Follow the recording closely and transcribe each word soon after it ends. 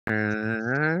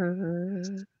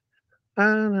There's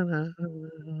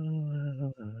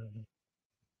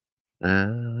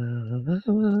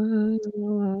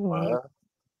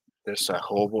a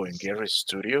hobo in Gerry's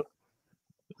studio.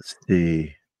 Let's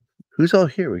see. Who's all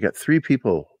here? We got 3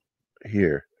 people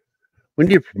here. We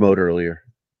need to promote earlier,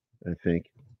 I think.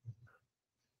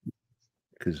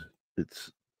 Because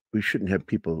we shouldn't have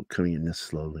people coming in this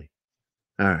slowly.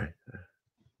 All right.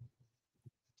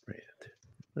 Right.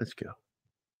 Let's go.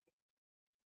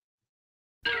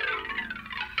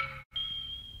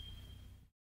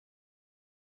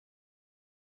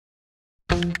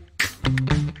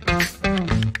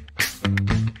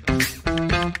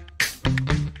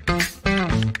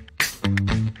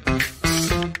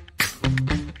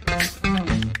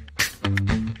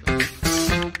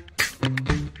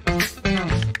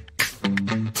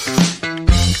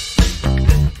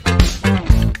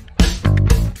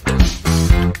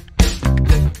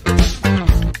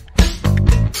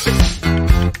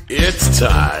 It's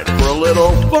time for a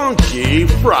little Funky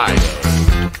Friday.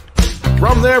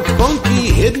 From their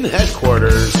funky hidden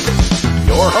headquarters,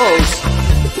 your hosts,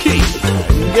 Keith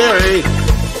and Gerry.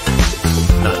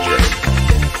 Not Jerry.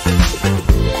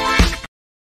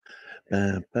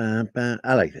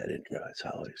 I like that intro. It's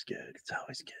always good. It's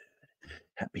always good.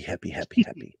 Happy, happy, happy,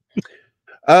 happy.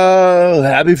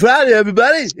 Happy Friday,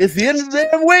 everybody. It's the end of the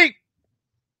damn week.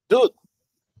 Dude.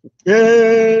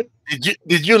 Yeah.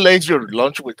 Did you lace your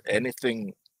lunch with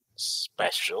anything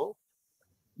special?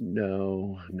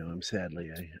 No, I'm sadly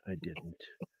I didn't.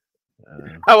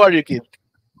 How are you, kid?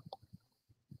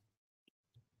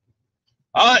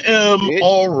 I am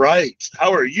all right.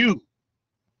 How are you?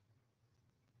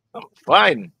 I'm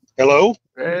fine. Hello?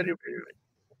 Very, very.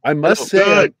 I must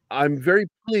say I'm very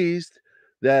pleased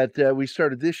that we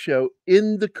started this show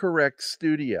in the correct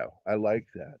studio. I like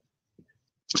that.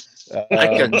 I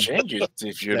can change it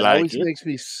if you like. It always makes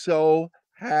me so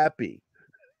happy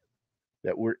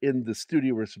that we're in the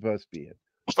studio we're supposed to be in.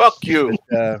 Fuck you.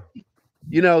 But,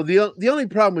 the only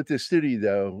problem with this studio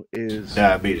though is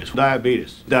diabetes.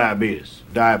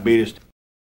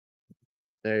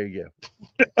 There you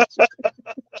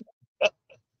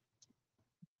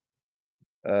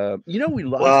go. We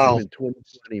lost him in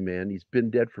 2020, man. He's been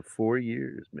dead for 4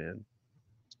 years, man.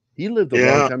 He lived a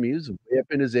long time. He was way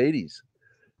up in his 80s.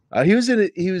 He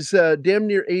was damn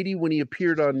near 80 when he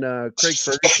appeared on Craig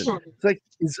Ferguson. It's like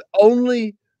his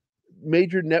only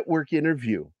major network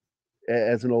interview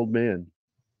as an old man.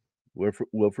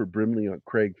 Wilford Brimley on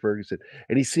Craig Ferguson.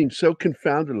 And he seemed so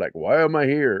confounded, like, why am I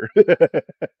here?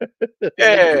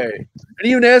 Hey. And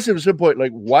he even asked him at some point,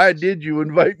 like, why did you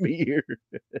invite me here?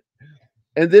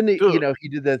 And then, he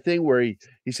did that thing where he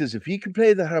says, if you can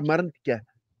play the harmonica,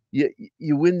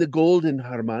 you win the golden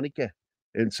harmonica.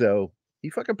 And so he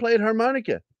fucking played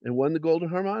harmonica and won the golden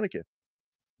harmonica.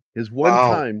 His one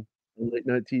time on late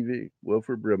night TV,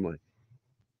 Wilford Brimley.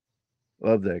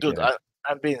 Love that dude, guy.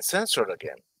 I'm being censored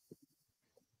again.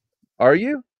 Are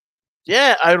you?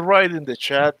 Yeah, I write in the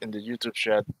chat, in the YouTube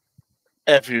chat,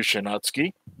 F you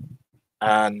Shanatsky,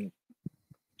 and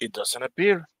it doesn't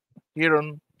appear here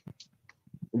on.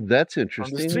 That's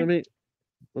interesting.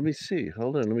 Let me see.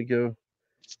 Hold on. Let me go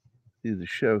do the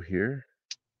show here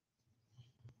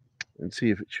and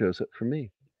see if it shows up for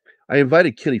me. I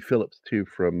invited Kitty Phillips too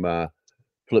from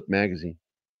Flip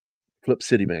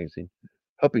City Magazine,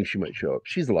 hoping she might show up.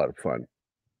 She's a lot of fun.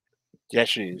 Yeah,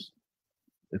 she is.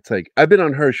 It's like I've been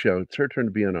on her show. It's her turn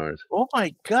to be on ours. Oh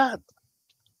my God!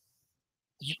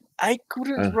 I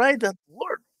couldn't write that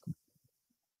word.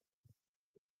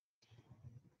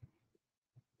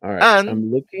 All right,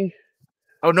 I'm looking.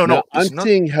 Oh no! I'm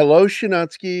seeing hello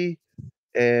Shanatsky,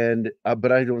 and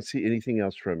but I don't see anything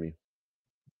else from you.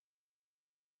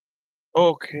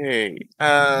 Okay,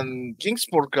 and King's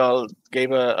Portal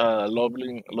gave a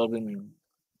loving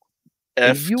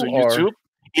F to YouTube.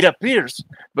 It appears,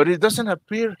 but it doesn't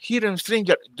appear here in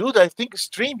StreamYard. Dude, I think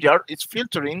StreamYard is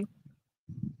filtering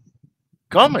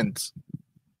comments.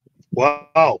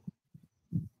 Wow.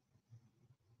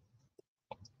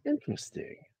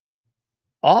 Interesting.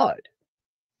 Odd.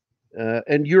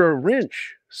 And you're a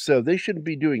wrench, so they shouldn't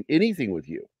be doing anything with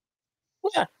you.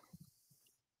 Yeah.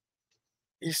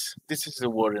 This is the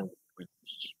world in which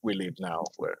we live now,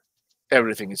 where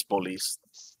everything is policed.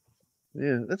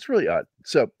 Yeah, that's really odd.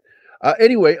 So,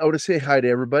 anyway, I want to say hi to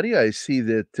everybody. I see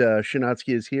that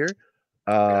Shanatsky is here.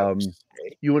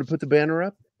 You want to put the banner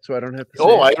up so I don't have to say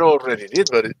I already did,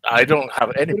 but I don't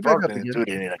have any problem in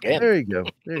doing it again. There you go.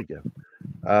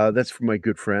 That's for my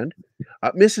good friend.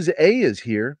 Mrs. A is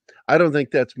here. I don't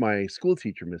think that's my school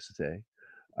teacher, Mrs. A.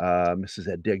 Mrs.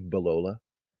 Adeg Balola.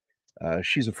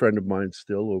 She's a friend of mine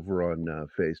still over on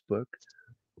Facebook,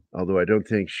 although I don't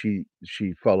think she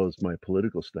follows my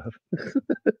political stuff.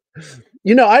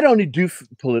 I don't do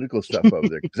political stuff over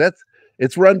there because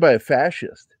it's run by a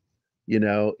fascist.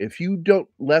 If you don't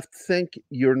left think,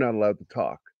 you're not allowed to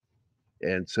talk.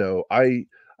 And so I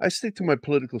stick to my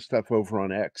political stuff over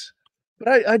on X,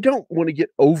 but I don't want to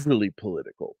get overly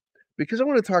political because I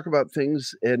want to talk about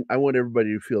things and I want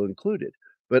everybody to feel included.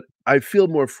 But I feel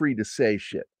more free to say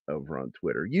shit over on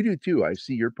Twitter. You do too. I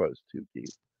see your post too,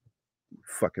 Keith. You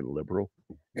fucking liberal.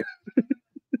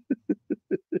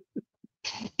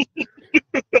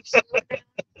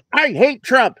 I hate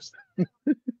Trump.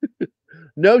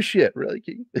 No shit, really,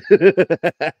 Keith.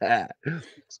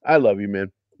 I love you,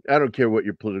 man. I don't care what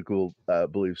your political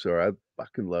beliefs are. I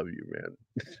fucking love you, man.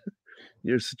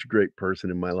 You're such a great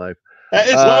person in my life.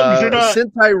 As long as you're not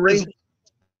Sentai Ranger.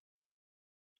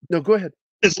 No, go ahead.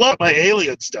 It's not my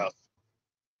alien stuff.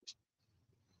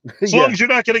 As long as you're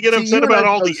not going to get upset about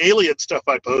all the alien stuff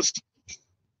I post.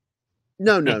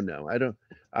 No. I don't.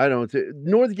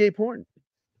 Nor the gay porn.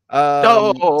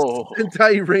 No.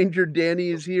 Sentai Ranger Danny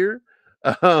is here.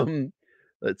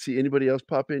 Let's see. Anybody else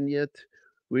pop in yet?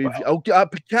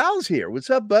 Cal's here.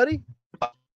 What's up, buddy?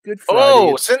 Good Friday.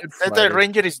 Oh, Sentai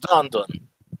Ranger is done.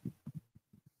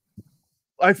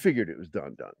 I figured it was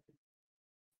done.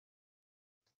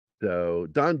 So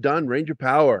done. Ranger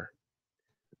Power.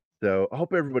 So I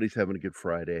hope everybody's having a good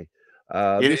Friday.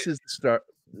 This is the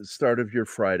start of your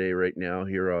Friday right now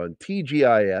here on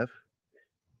TGIF,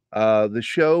 the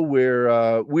show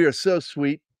where we are so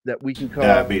sweet that we can call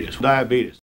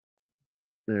diabetes.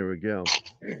 There we go.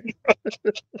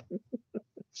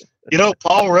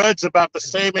 Paul Rudd's about the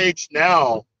same age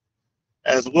now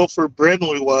as Wilford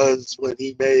Brimley was when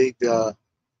he made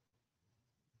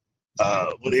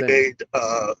when he made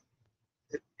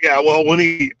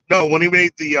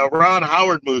the Ron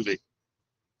Howard movie.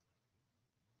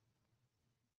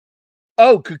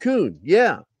 Oh, Cocoon.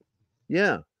 Yeah.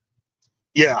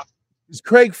 As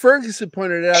Craig Ferguson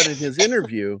pointed out in his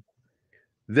interview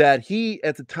that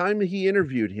at the time that he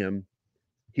interviewed him,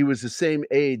 he was the same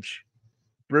age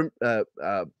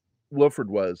Wilford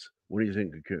was when he was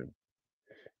in Cocoon.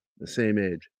 The same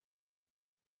age.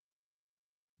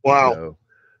 Wow. So,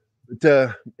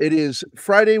 but, it is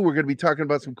Friday. We're going to be talking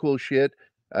about some cool shit.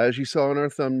 As you saw in our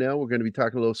thumbnail, we're going to be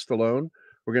talking a little Stallone.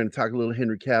 We're going to talk a little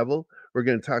Henry Cavill. We're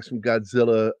going to talk some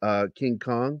Godzilla, King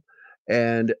Kong.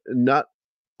 And not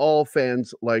all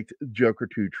fans liked Joker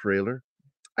 2 trailer.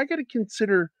 I got to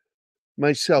consider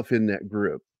myself in that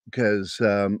group because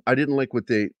I didn't like what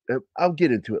I'll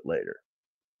get into it later.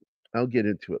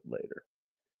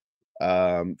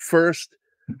 First,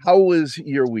 how was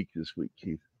your week this week,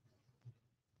 Keith?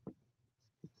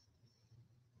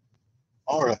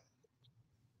 All right.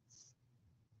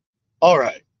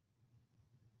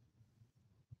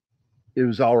 It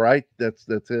was all right. That's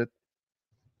it.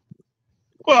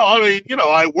 Well, I mean,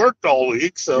 I worked all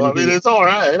week, so I mean, it's all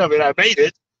right. I mean, I made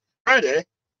it Friday.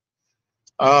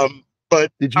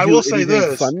 But did you I will say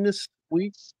this: fun this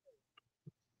week?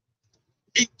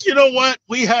 You know what?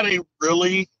 We had a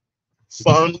really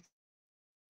fun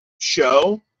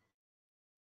show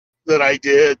that I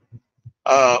did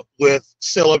with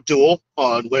Sil Abdul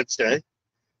on Wednesday.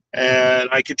 And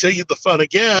I continue the fun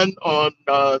again on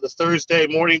the Thursday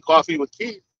morning coffee with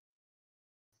Keith,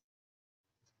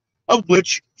 of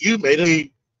which you made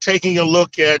me taking a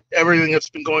look at everything that's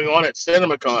been going on at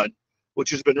CinemaCon,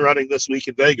 which has been running this week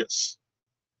in Vegas.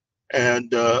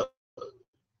 And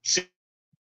seems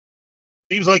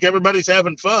like everybody's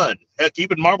having fun. Heck,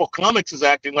 even Marvel Comics is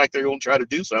acting like they're going to try to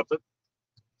do something.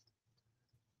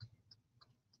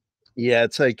 Yeah,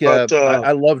 it's like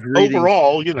I loved reading.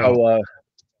 Overall, how,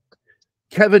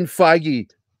 Kevin Feige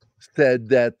said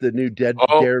that the new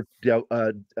Deadpool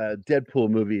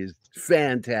movie is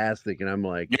fantastic, and I'm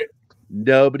like,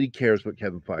 nobody cares what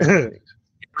Kevin Feige thinks.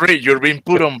 Great, you're being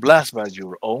put on blast by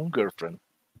your own girlfriend.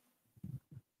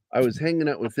 I was hanging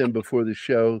out with them before the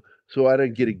show, so I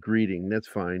didn't get a greeting. That's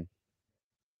fine.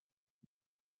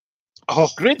 Oh,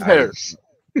 greet her.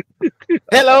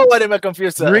 Hello, what am I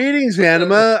confused? Greetings,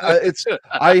 Anima.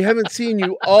 I haven't seen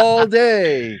you all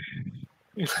day.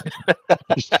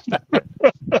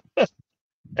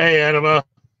 Hey, Anima.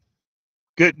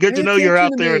 Good to know you're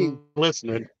out there and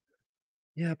listening.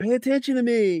 Yeah, pay attention to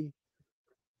me.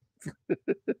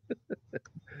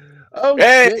 Oh,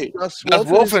 hey, Russ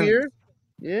Wolfen is here.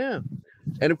 Yeah,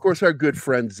 and of course our good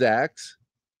friend Zax.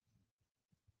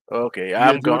 Okay,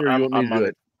 I'm going. I'm on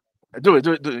it. Do it.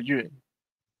 You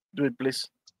do it, please.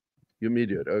 You want me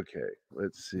to do it? Okay,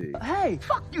 let's see. Hey,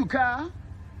 fuck you, Kyle.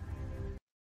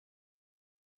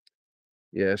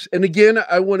 Yes, and again,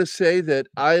 I want to say that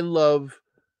I love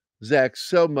Zach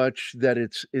so much that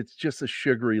it's just a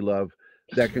sugary love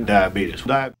that can diabetes.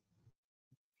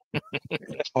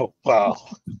 Oh wow!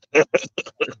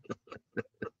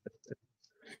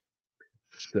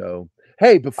 So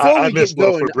hey, before we miss get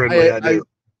Will going, for Brindley. I do.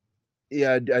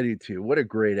 Yeah, I do too. What a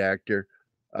great actor,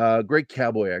 great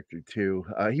cowboy actor too.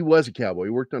 He was a cowboy. He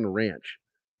worked on a ranch,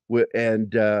 and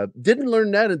didn't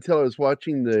learn that until I was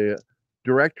watching the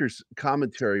director's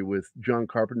commentary with John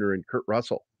Carpenter and Kurt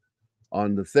Russell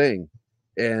on The Thing.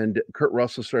 And Kurt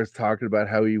Russell starts talking about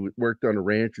how he worked on a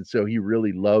ranch, and so he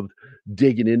really loved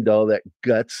digging into all that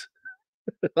guts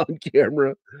on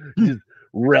camera. Just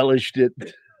relished it.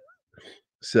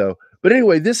 So, but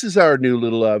anyway, this is our new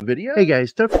little video. Hey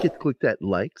guys, don't forget to click that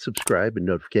like, subscribe, and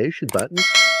notification button.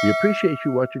 We appreciate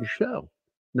you watching the show.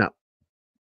 Now,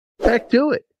 back to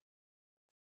it.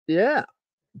 Yeah,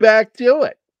 back to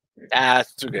it.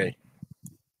 That's too gay.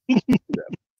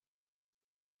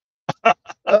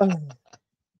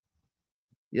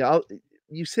 Yeah,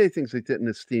 you say things like that, and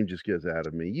the steam just goes out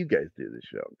of me. You guys do the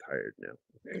show. I'm tired now.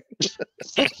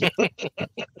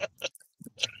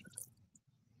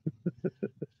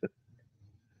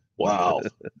 Wow.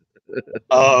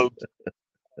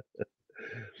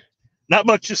 Not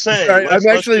much to say. Sorry, I'm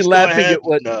actually laughing at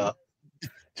what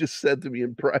just said to me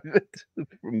in private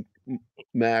from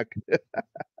Mac.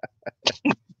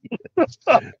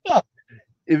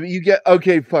 If you get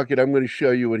okay, fuck it. I'm going to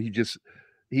show you what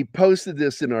he posted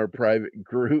this in our private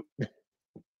group.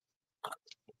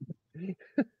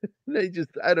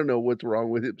 I don't know what's wrong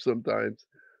with him sometimes.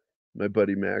 My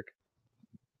buddy Mac.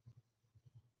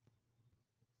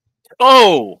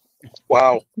 Oh,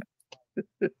 wow.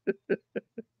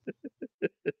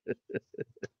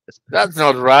 That's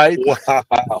not right.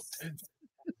 Wow.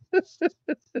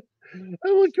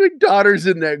 I'm like, my daughter's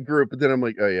in that group, but then I'm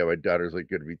like, oh yeah, my daughter's like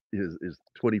going to be is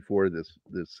 24 this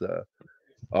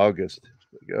August.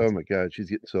 Like, oh my god, she's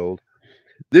getting so old.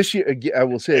 This year, again, I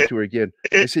will say it to her again.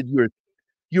 I said,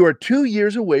 you are 2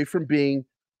 years away from being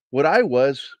what I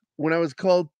was when I was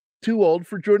called too old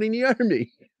for joining the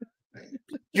army.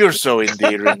 You're so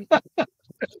endearing.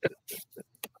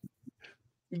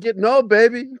 You're getting old,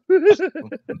 baby.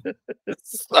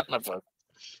 Son of a...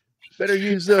 Better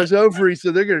use those ovaries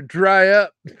so they're going to dry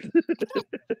up.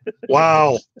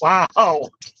 Wow. Wow.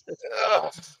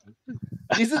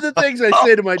 These are the things I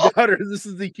say to my daughter. This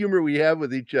is the humor we have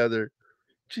with each other.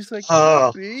 She's like,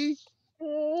 Papi.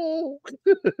 Oh.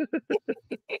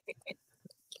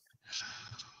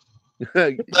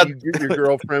 You get your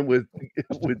girlfriend with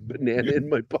banana in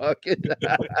my pocket.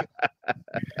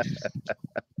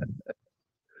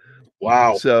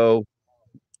 Wow. So,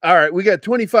 all right, we got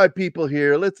 25 people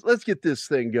here. Let's get this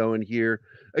thing going here.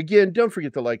 Again, don't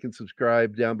forget to like and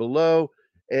subscribe down below,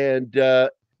 and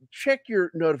check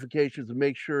your notifications and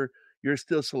make sure you're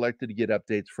still selected to get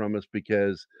updates from us,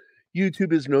 because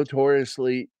YouTube is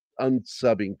notoriously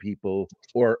unsubbing people,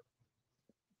 or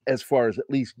as far as at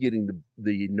least getting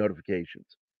the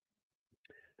notifications.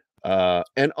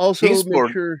 And also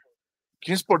make sure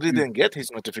Kingsport didn't get his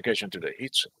notification today.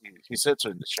 He said so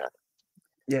in the chat.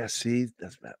 Yeah, see,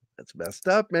 that's messed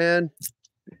up, man.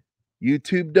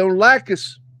 YouTube don't like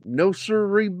us. No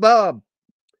sirree, Bob.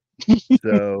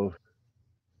 So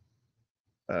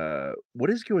what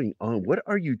is going on? What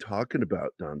are you talking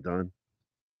about, Don?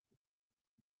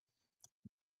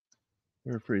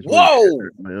 Whoa!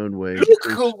 My own way. Look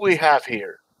who we have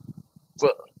here.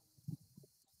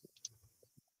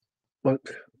 Well,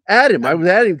 add him. I was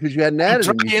adding because you hadn't added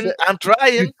him. I'm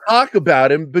trying. You talk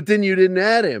about him, but then you didn't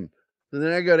add him. So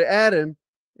then I go to add him,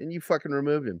 and you fucking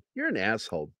remove him. You're an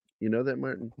asshole. You know that,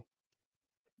 Martin?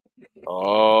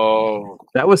 Oh,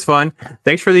 that was fun.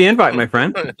 Thanks for the invite, my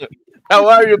friend. How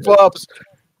are you, Pops?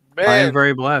 Man. I am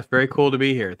very blessed. Very cool to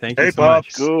be here. Thank you so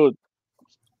Pops. much. Good.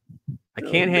 I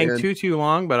can't hang too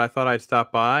long, but I thought I'd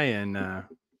stop by and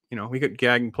we could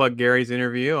plug Gary's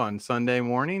interview on Sunday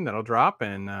morning. That'll drop,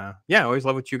 and yeah, I always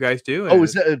love what you guys do. Oh,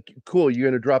 is that cool? You're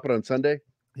going to drop it on Sunday?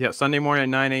 Yeah, Sunday morning at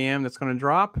 9 a.m. That's going to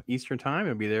drop Eastern time.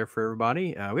 It'll be there for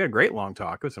everybody. We had a great long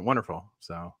talk. It was wonderful.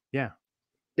 So yeah,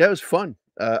 it was fun.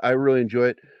 I really enjoy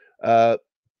it.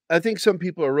 I think some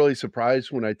people are really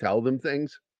surprised when I tell them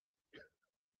things.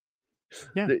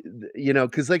 Yeah,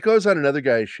 because like I was on another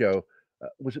guy's show.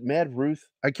 Was it Mad Ruth?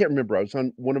 I can't remember. I was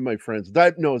on one of my friends.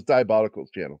 It's Diabolical's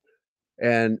channel.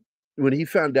 And when he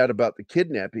found out about the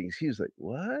kidnappings, he was like,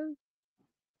 what?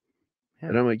 Yeah.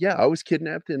 And I'm like, yeah, I was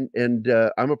kidnapped, and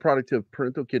I'm a product of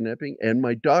parental kidnapping, and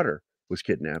my daughter was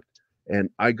kidnapped, and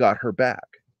I got her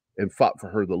back and fought for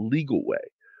her the legal way.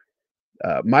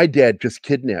 My dad just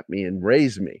kidnapped me and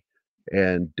raised me,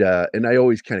 And I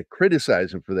always kind of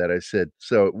criticize him for that. I said,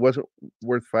 so it wasn't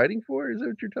worth fighting for? Is that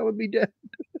what you're telling me, Dad?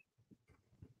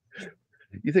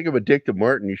 You think I'm a dick to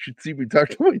Martin? You should see me talk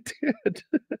to my dad.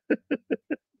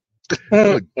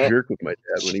 I'm a jerk with my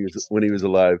dad when he was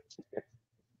alive.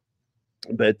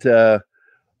 But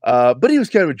he was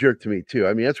kind of a jerk to me too.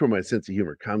 I mean, that's where my sense of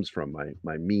humor comes from.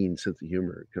 My mean sense of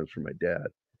humor comes from my dad.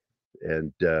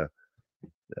 And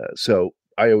so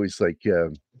I always like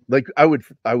I would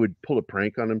pull a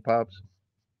prank on him, Pops,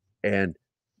 and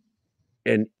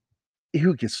he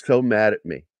would get so mad at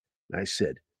me. And I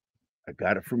said, I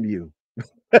got it from you.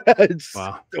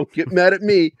 Wow. Don't get mad at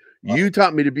me. You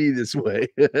taught me to be this way.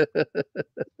 It's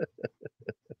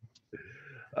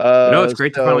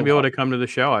great to finally be able to come to the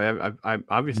show. I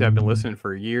obviously I've been listening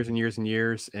for years and years and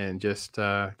years, and just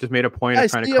made a point of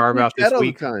trying to carve out this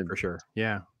week for sure.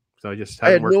 Yeah. So I just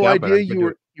had no idea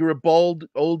you were a bald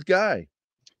old guy.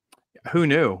 Who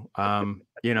knew?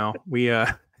 We I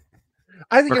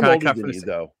think I'm older than you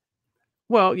though.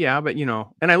 Well, yeah, but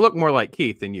and I look more like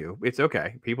Keith than you. It's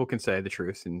okay. People can say the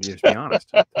truth and just be honest.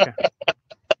 Okay.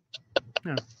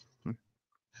 Yeah.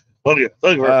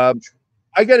 I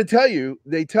got to tell you,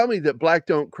 they tell me that black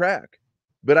don't crack,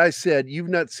 but I said, you've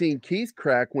not seen Keith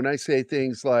crack when I say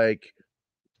things like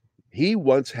he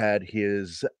once had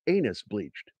his anus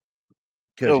bleached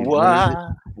because he's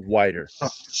whiter. Oh,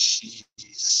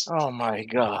 jeez. Oh my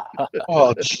God.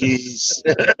 Oh, jeez.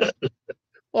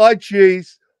 Oh,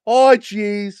 jeez. Oh,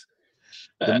 jeez.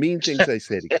 The mean things I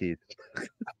say to Keith.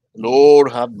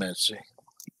 Lord have mercy.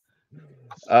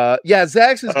 Yeah,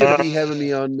 Zax is going to be having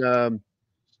me on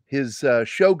his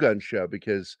Shogun show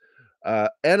because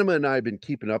Anima and I have been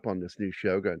keeping up on this new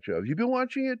Shogun show. Have you been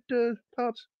watching it,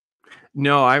 Pops?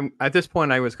 No, I'm at this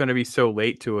point. I was going to be so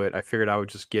late to it. I figured I would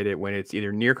just get it when it's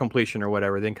either near completion or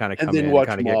whatever. Then kind of come in and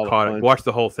kind of get caught. Watch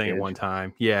the whole thing at one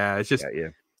time. Yeah, it's just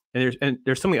And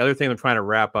there's so many other things I'm trying to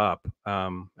wrap up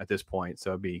at this point.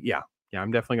 So it'd be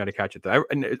I'm definitely going to catch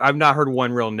it. I've not heard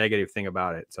one real negative thing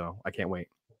about it, so I can't wait.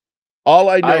 All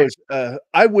I know is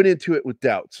I went into it with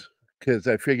doubts because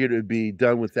I figured it would be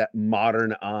done with that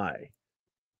modern eye,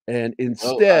 and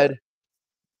instead,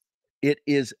 it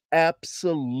is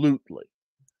absolutely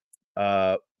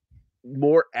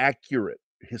more accurate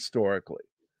historically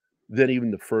than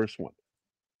even the first one.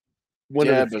 One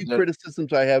of the few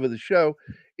criticisms I have of the show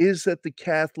is that the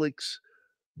Catholics,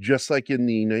 just like in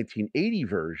the 1980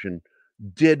 version,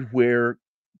 did wear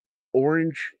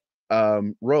orange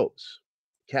robes,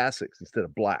 cassocks instead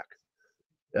of black.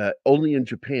 Only in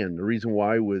Japan. The reason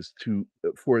why was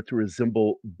for it to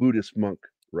resemble Buddhist monk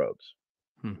robes,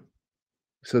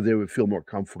 so they would feel more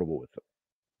comfortable with them.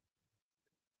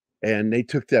 And they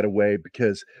took that away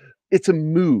because it's a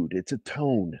mood, it's a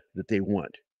tone that they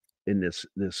want in this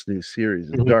new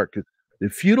series. It's dark. The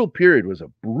feudal period was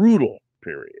a brutal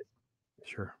period.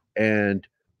 Sure. And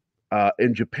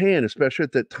in Japan, especially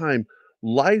at that time,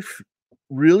 life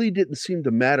really didn't seem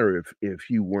to matter if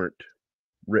you weren't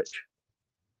rich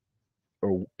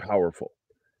or powerful.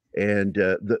 And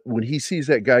when he sees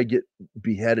that guy get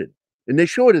beheaded, and they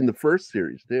show it in the first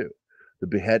series too, the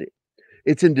beheading,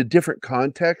 it's in a different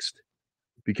context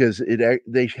because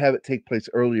they have it take place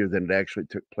earlier than it actually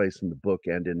took place in the book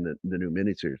and in the new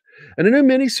miniseries. And the new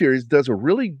miniseries does a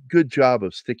really good job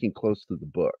of sticking close to the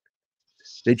book.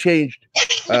 They changed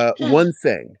one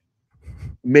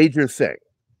major thing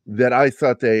that I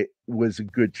thought was a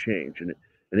good change, and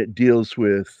it deals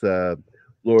with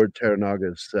Lord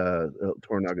Toranaga's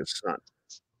son,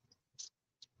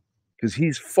 because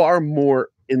he's far more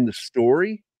in the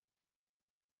story,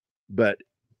 but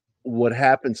what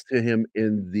happens to him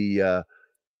in the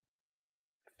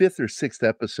 5th or 6th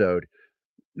episode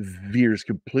veers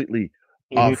completely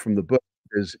off from the book,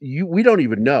 because we don't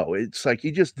even know. It's like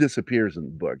he just disappears in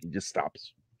the book. He just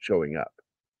stops showing up.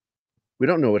 We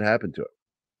don't know what happened to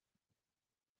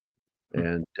him.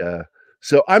 And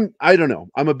so I don't know.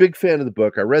 I'm a big fan of the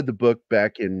book. I read the book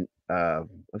back in I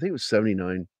think it was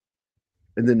 79,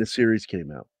 and then the series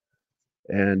came out.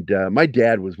 And my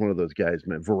dad was one of those guys,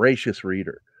 man, voracious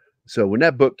reader. So when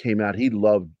that book came out, he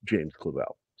loved James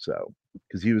Clavell. So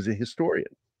because he was a historian,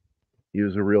 he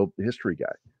was a real history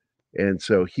guy, and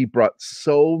so he brought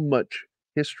so much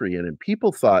history in. And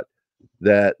people thought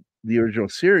that the original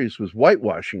series was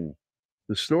whitewashing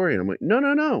the story, and I'm like,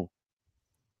 no.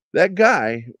 That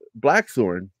guy,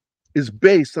 Blackthorn, is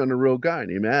based on a real guy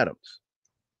named Adams,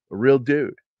 a real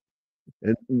dude.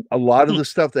 And a lot of the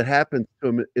stuff that happened to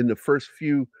him in the first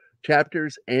few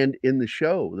chapters and in the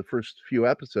show, the first few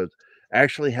episodes,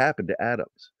 actually happened to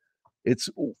Adams. It's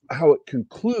how it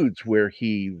concludes where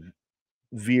he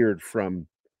veered from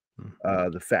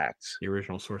the facts. The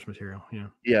original source material, yeah.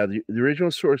 Yeah, the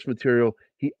original source material.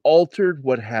 He altered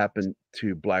what happened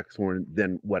to Blackthorn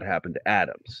than what happened to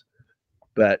Adams.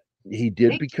 But he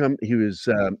did become, he was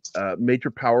a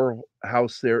major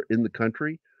powerhouse there in the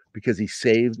country because he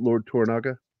saved Lord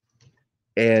Toranaga.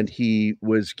 And he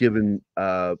was given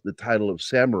the title of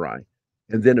samurai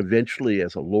and then eventually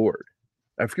as a lord.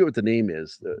 I forget what the name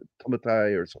is, the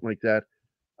Tomatai or something like that.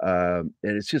 And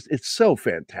it's so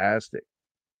fantastic.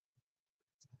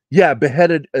 Yeah,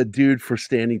 beheaded a dude for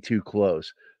standing too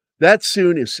close. That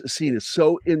scene is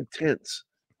so intense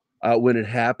when it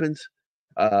happens.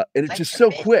 And it's just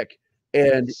so quick.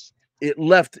 And it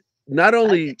left not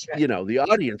only, the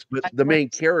audience, but the main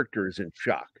character is in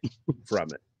shock from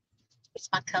it. It's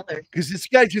my color. Because this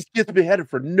guy just gets beheaded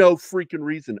for no freaking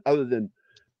reason other than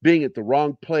being at the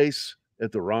wrong place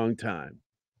at the wrong time.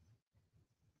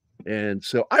 And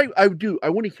so I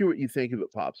want to hear what you think of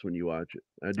it, Pops, when you watch it.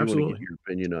 I do want to get your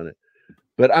opinion on it.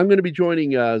 But I'm going to be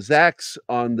joining Zach's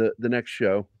on the next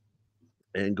show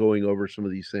and going over some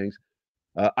of these things.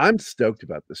 I'm stoked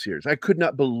about the series. I could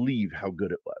not believe how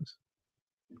good it was.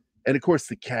 And of course,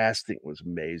 the casting was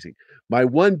amazing. My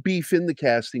one beef in the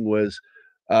casting was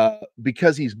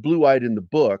because he's blue-eyed in the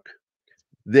book,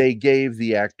 they gave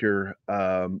the actor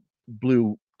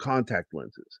blue contact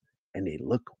lenses, and they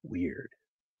look weird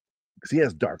because he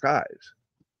has dark eyes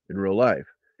in real life,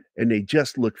 and they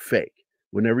just look fake.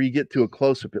 Whenever you get to a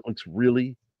close-up, it looks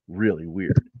really, really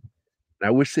weird. And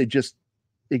I wish they just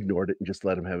ignored it and just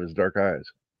let him have his dark eyes.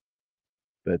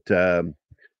 But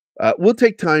we'll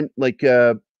take time.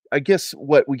 I guess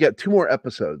we got 2 more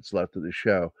episodes left of the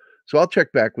show. So I'll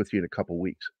check back with you in a couple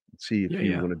weeks and see if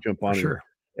you want to jump on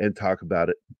and talk about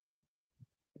it.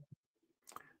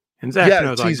 And Zach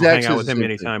knows I can hang out with him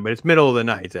anytime, but it's middle of the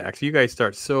night, Zach. So you guys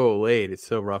start so late. It's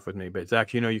so rough with me. But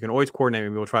Zach, you can always coordinate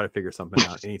me. We'll try to figure something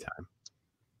out anytime.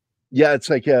 Yeah, it's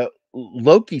like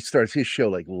Loki starts his show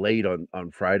late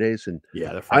on Fridays. And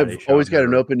the Friday I've always got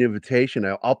an open invitation.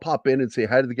 I'll pop in and say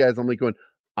hi to the guys. I'm like going,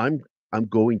 I'm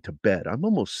going to bed. I'm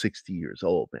almost 60 years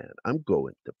old, man. I'm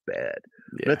going to bed.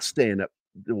 Yeah. Not staying up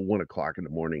till 1 o'clock in the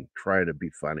morning trying to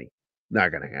be funny. Not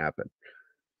going to happen.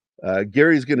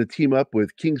 Gary's going to team up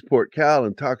with Kingsport Cal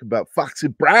and talk about Foxy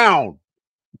Brown.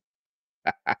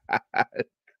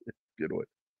 Good one.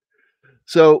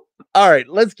 So, all right,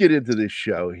 let's get into this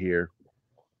show here.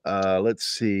 Let's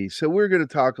see. So we're going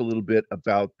to talk a little bit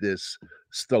about this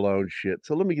Stallone shit.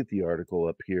 So let me get the article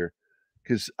up here.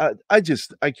 Because I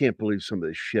can't believe some of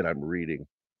the shit I'm reading.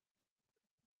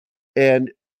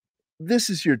 And this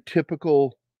is your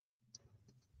typical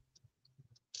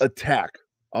attack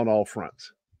on all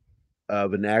fronts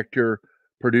of an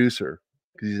actor-producer,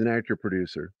 because he's an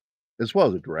actor-producer, as well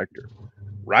as a director.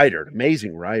 Writer,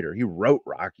 amazing writer. He wrote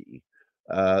Rocky.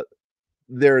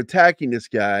 They're attacking this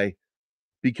guy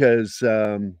because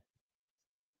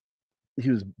he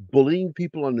was bullying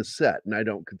people on the set, and I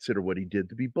don't consider what he did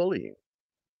to be bullying.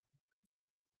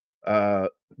 The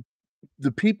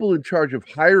people in charge of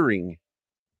hiring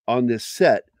on this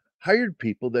set hired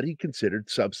people that he considered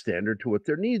substandard to what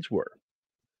their needs were.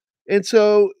 And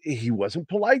so he wasn't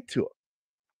polite to them.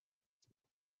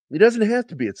 He doesn't have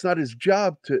to be. It's not his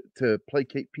job to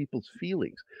placate people's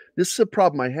feelings. This is a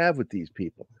problem I have with these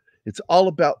people. It's all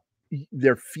about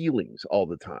their feelings all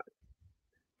the time.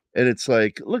 And it's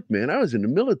like, look, man, I was in the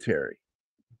military.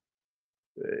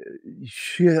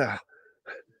 Yeah.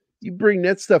 You bring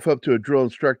that stuff up to a drill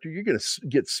instructor, you're going to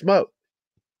get smoked.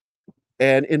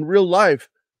 And in real life,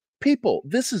 people,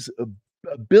 this is a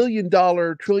 $1 billion,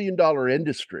 $1 trillion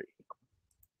industry.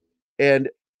 And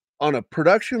on a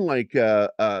production like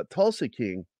Tulsa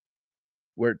King,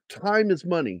 where time is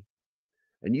money,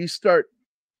 and you start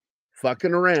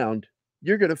fucking around,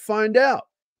 you're going to find out.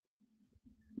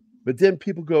 But then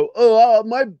people go, oh,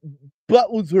 my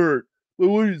butt was hurt.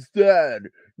 What is that?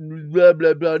 Blah,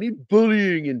 blah, blah. And he's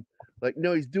bullying. And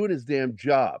no, he's doing his damn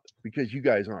job because you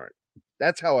guys aren't.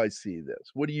 That's how I see this.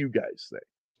 What do you guys think?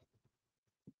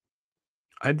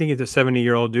 I think it's a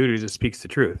 70-year-old dude who just speaks the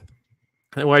truth.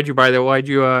 Why'd you buy that? Why'd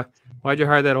you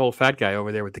hire that old fat guy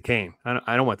over there with the cane?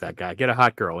 I don't want that guy. Get a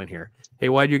hot girl in here. Hey,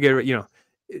 why'd you get,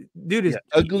 dude is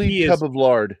ugly tub of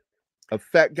lard. A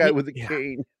fat guy with a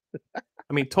cane.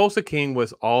 I mean, Tulsa King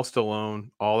was all Stallone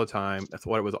all the time. That's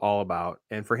what it was all about.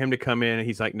 And for him to come in and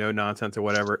he's like, no nonsense or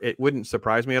whatever, it wouldn't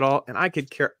surprise me at all. And I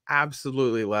could care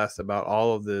absolutely less about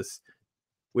all of this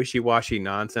wishy-washy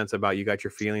nonsense about you got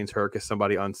your feelings hurt because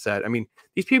somebody on set. I mean,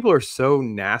 these people are so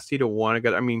nasty to want to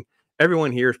go. I mean,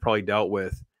 everyone here has probably dealt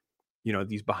with,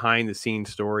 these behind-the-scenes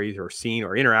stories or seen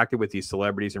or interacted with these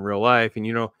celebrities in real life.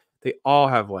 And, they all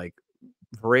have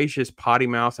voracious potty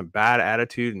mouths and bad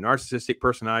attitude and narcissistic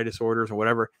personality disorders or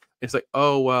whatever. It's like,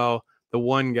 oh, well, the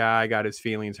one guy got his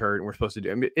feelings hurt and we're supposed to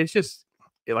do. I mean, it's just,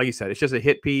 like you said, it's just a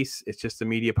hit piece. It's just the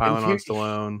media piling on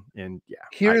Stallone. And yeah.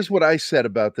 Here's what I said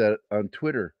about that on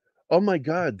Twitter. Oh my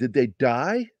God, did they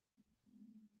die?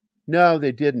 No,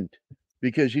 they didn't.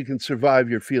 Because you can survive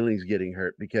your feelings getting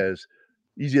hurt because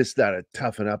you just got to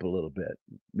toughen up a little bit.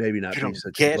 Maybe not be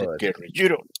such a bud. Gerry. You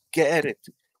don't get it.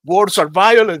 Wars are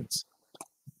violence.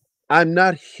 I'm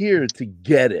not here to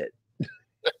get it.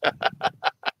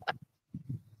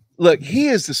 Look, he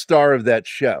is the star of that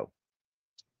show.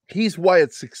 He's why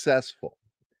it's successful.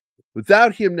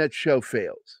 Without him, that show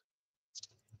fails.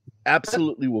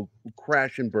 Absolutely will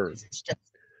crash and burn.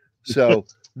 So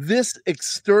this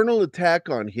external attack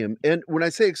on him, and when I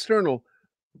say external,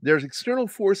 there's external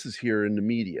forces here in the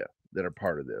media that are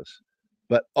part of this,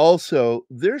 but also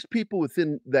there's people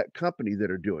within that company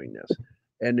that are doing this,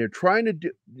 and they're trying to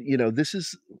do, this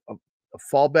is a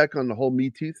fallback on the whole Me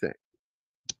Too thing.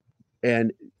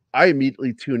 And I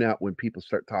immediately tune out when people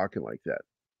start talking like that.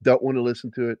 Don't want to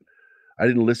listen to it. I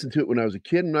didn't listen to it when I was a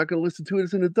kid. I'm not going to listen to it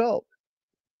as an adult.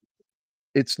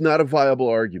 It's not a viable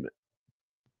argument.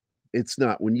 It's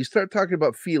not. When you start talking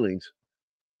about feelings,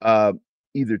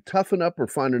 either toughen up or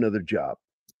find another job.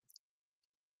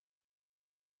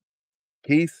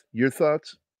 Keith, your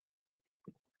thoughts?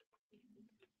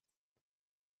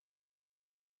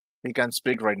 He can't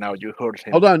speak right now. You heard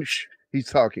him. Hold on. Shh. He's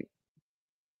talking.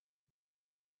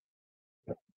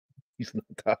 He's not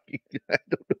talking. I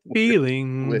don't know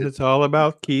feelings. It's all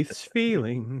about Keith's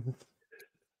feelings.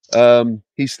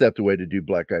 He stepped away to do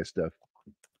black guy stuff.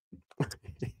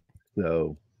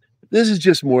 So this is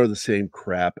just more of the same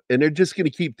crap. And they're just going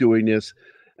to keep doing this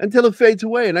until it fades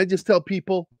away. And I just tell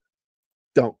people,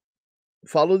 don't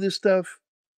follow this stuff.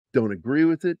 Don't agree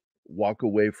with it. Walk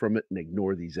away from it and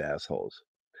ignore these assholes.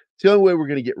 It's the only way we're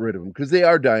going to get rid of them because they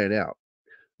are dying out.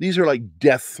 These are like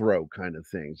death throw kind of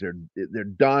things. They're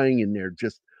dying and they're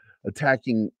just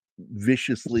attacking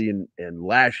viciously and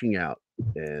lashing out.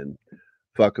 And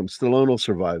fuck them. Stallone will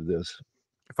survive this.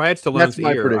 If I had Stallone's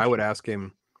ear, I would ask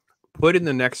him, put in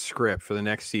the next script for the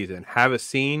next season, have a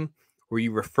scene where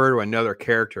you refer to another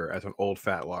character as an old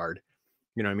fat lard.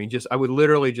 You know what I mean? I would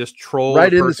literally just troll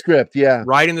right in the script. Yeah.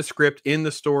 Right in the script, in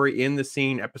the story, in the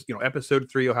scene. Episode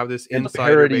 3, you'll have this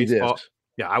insider baseball. This.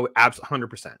 Yeah, I would absolutely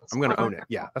 100%. I'm going to own it.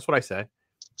 Yeah, that's what I said.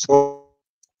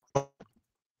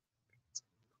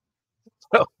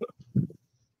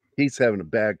 He's having a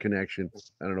bad connection.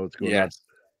 I don't know what's going on.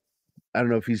 I don't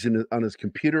know if he's on his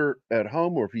computer at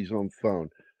home or if he's on the phone.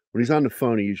 When he's on the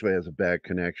phone, he usually has a bad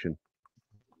connection.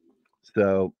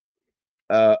 So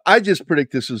I just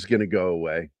predict this is going to go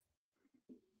away.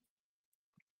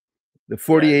 The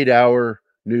 48-hour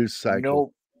news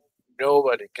cycle.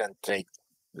 Nobody can take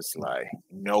this lie.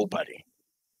 Nobody.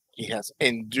 He has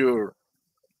endured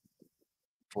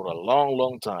for a long,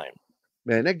 long time.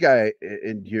 Man, that guy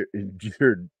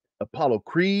endured Apollo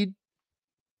Creed,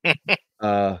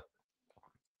 Clubber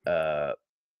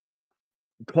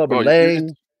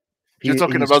Lang. You're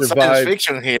talking about science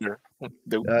fiction here.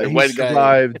 He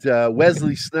survived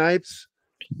Wesley Snipes.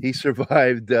 He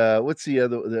survived what's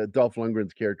the Dolph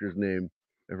Lundgren's character's name?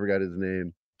 I forgot his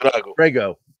name.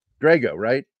 Drago,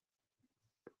 right?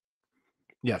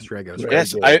 Yes, Drago.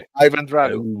 Yes, Ivan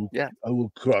Drago. I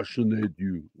will cautionate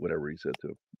you. Whatever he said to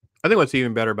him. I think what's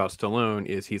even better about Stallone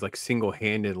is he's like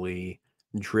single-handedly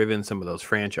driven some of those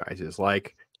franchises,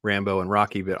 like Rambo and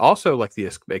Rocky, but also like the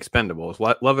Expendables.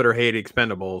 Love it or hate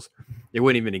Expendables, it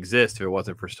wouldn't even exist if it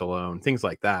wasn't for Stallone. Things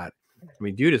like that. I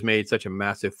mean, dude has made such a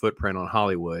massive footprint on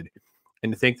Hollywood,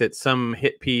 and to think that some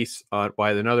hit piece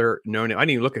by another no-name. I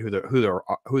didn't even look at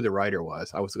who the writer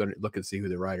was. I was going to look and see who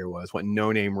the writer was. What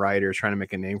no-name writers trying to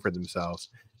make a name for themselves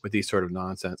with these sort of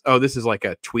nonsense. Oh, this is like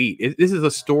a tweet. This is a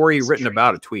story written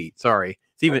about a tweet. Sorry,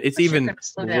 it's even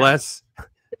less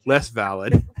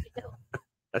valid.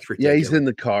 That's ridiculous. Yeah, he's in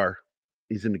the car.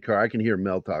 I can hear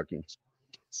Mel talking.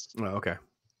 Oh, okay.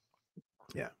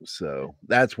 Yeah. So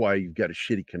that's why you've got a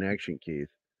shitty connection, Keith.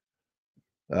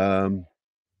 I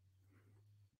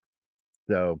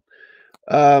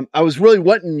was really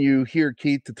wanting you here,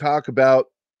 Keith, to talk about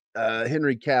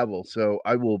Henry Cavill. So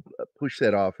I will push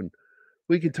that off and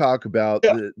we can talk about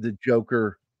the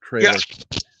Joker trailer.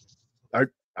 Yeah.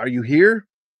 Are you here?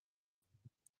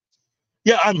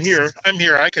 Yeah, I'm here.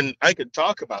 I can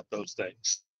talk about those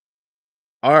things.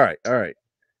 All right.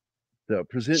 So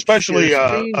especially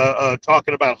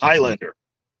talking about Highlander.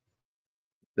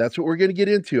 That's what we're going to get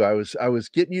into. I was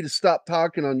getting you to stop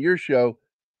talking on your show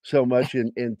so much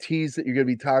and tease that you're going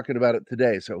to be talking about it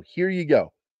today. So here you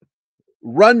go.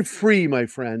 Run free, my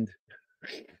friend.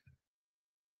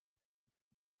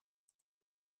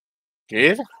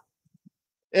 Kid?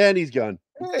 And he's gone.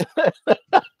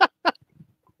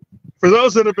 For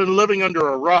those that have been living under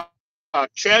a rock,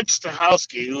 Chad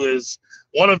Stahelski, who is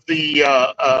one of the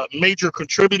major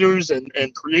contributors and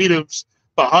creatives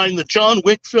behind the John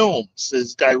Wick films,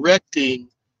 is directing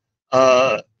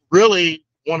really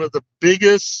one of the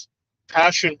biggest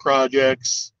passion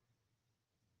projects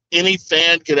any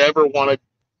fan could ever want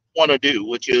to do,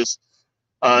 which is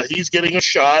he's getting a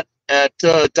shot at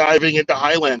diving into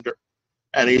Highlander,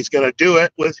 and he's going to do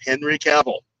it with Henry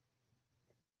Cavill.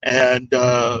 And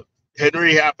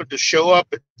Henry happened to show up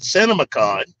at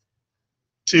CinemaCon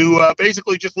to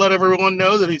basically just let everyone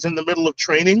know that he's in the middle of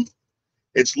training.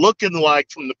 It's looking like,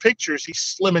 from the pictures,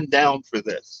 he's slimming down for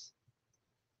this.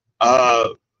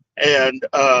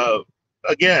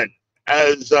 Again,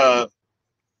 as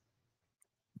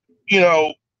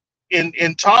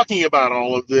in talking about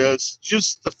all of this,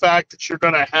 just the fact that you're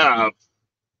going to have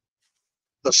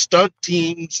the stunt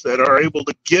teams that are able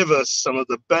to give us some of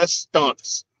the best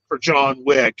stunts for John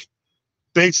Wick,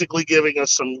 basically giving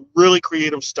us some really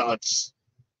creative stunts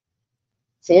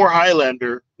for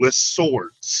Highlander with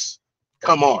swords.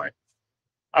 Come on.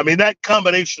 I mean, that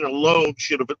combination alone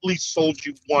should have at least sold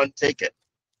you one ticket.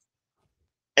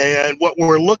 And what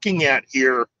we're looking at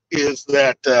here is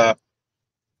that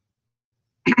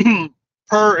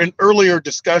per an earlier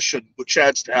discussion with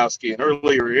Chad Stahelski, an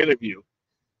earlier interview,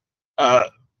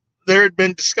 there had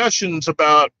been discussions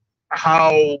about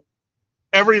how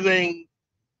everything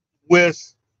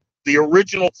with the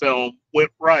original film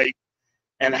went right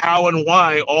and how and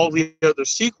why all the other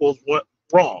sequels went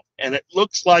wrong. And it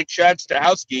looks like Chad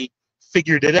Stahelski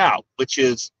figured it out, which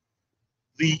is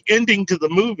the ending to the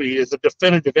movie is a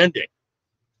definitive ending.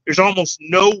 There's almost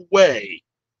no way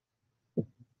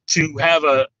to have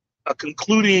a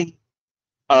concluding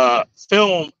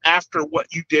film after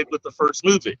what you did with the first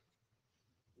movie.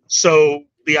 So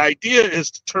the idea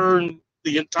is to turn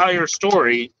the entire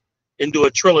story into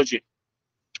a trilogy.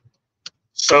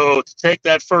 So to take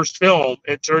that first film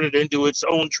and turn it into its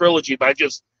own trilogy by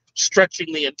just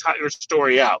stretching the entire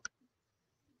story out.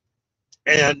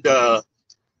 And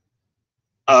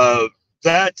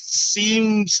that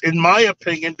seems, in my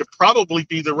opinion, to probably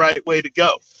be the right way to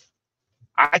go.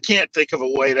 I can't think of a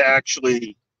way to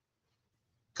actually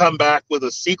come back with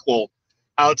a sequel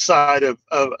outside of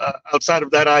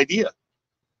that idea.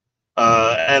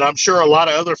 And I'm sure a lot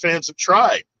of other fans have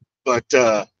tried, but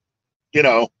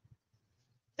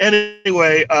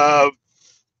anyway,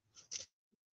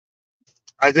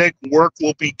 I think work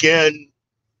will begin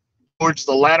towards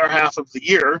the latter half of the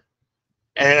year,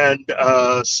 and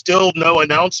still no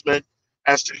announcement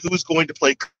as to who's going to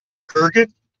play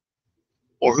Kurgan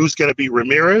or who's going to be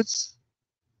Ramirez,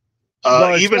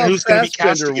 even who's going to be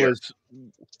Castigar.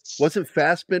 Wasn't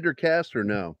Fassbender cast or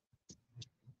no?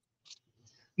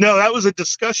 No, that was a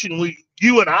discussion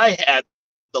you and I had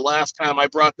the last time I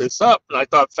brought this up, and I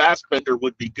thought Fassbender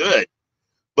would be good.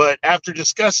 But after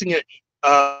discussing it,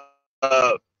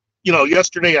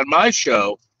 yesterday on my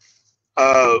show,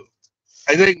 I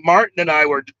think Martin and I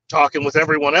were talking with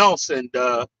everyone else, and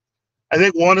I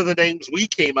think one of the names we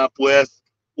came up with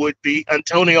would be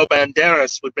Antonio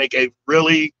Banderas would make a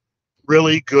really,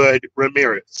 really good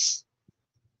Ramirez.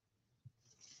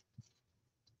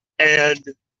 And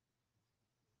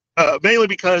mainly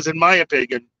because, in my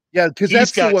opinion, yeah, because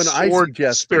that's the one I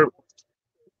suggested.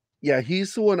 Yeah,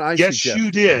 he's the one I suggested. Yes,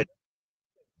 you did.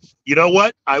 You know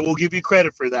what? I will give you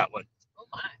credit for that one.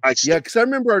 Because I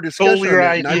remember our discussion on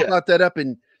that, and I brought that up,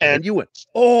 and you went,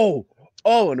 and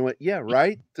I went, yeah,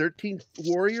 right? 13th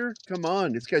Warrior? Come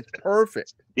on, this guy's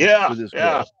perfect. Yeah, for this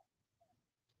role.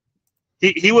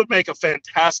 He would make a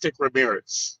fantastic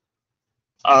Ramirez.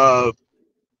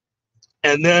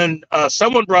 And then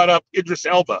someone brought up Idris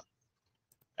Elba,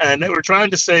 and they were trying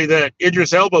to say that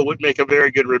Idris Elba would make a very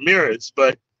good Ramirez,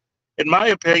 but in my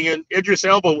opinion, Idris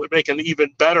Elba would make an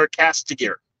even better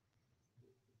Castigar,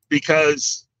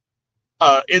 because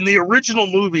in the original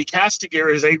movie,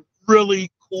 Castigar is a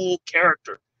really cool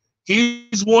character.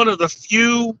 He's one of the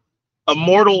few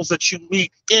immortals that you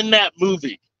meet in that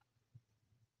movie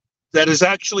that is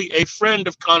actually a friend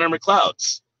of Connor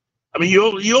McLeod's. I mean,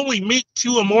 you only meet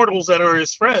two immortals that are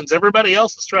his friends. Everybody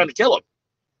else is trying to kill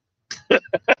him.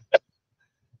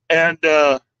 And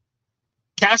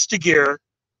Castigar,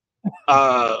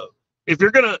 if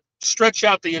you're going to stretch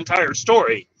out the entire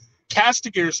story,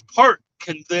 Castigar's part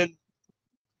can then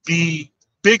be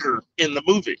bigger in the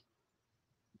movie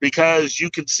because you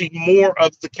can see more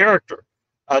of the character.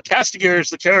 Castigar is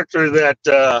the character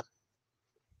that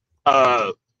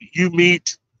you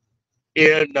meet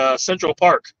in Central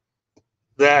Park.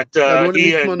 that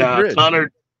he and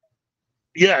Connor.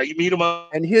 Yeah, you meet him on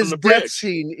and his the death bridge.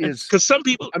 scene is because some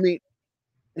people. I mean,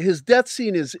 his death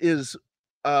scene is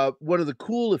one of the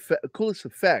coolest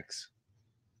effects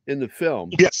in the film.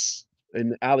 Yes,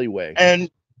 in the alleyway and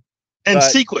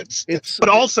sequence. But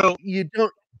also you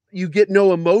get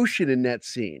no emotion in that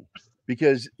scene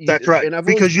because that's right. And I've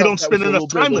because you don't spend enough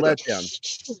time with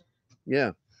letdown.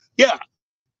 Yeah.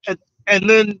 And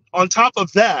then on top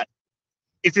of that,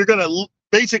 if you're going to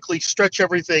basically stretch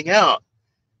everything out,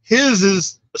 his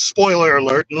is, spoiler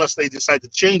alert, unless they decide to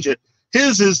change it,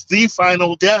 his is the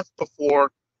final death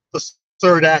before the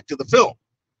third act of the film.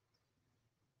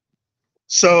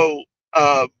 So,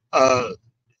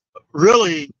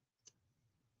 really,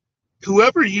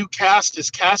 whoever you cast as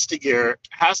Castigar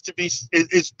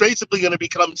is basically going to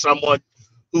become someone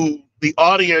who the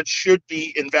audience should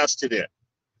be invested in,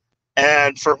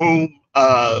 and for whom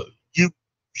you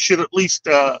should at least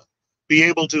be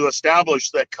able to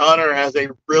establish that Connor has a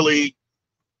really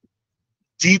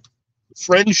deep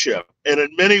friendship. And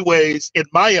in many ways, in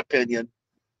my opinion,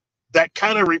 that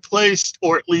kind of replaced,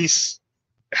 or at least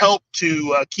helped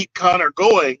to keep Connor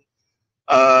going,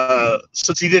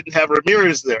 since he didn't have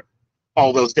Ramirez there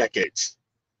all those decades.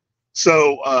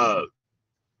 So,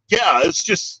 it's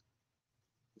just,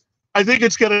 I think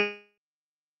it's going to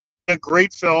be a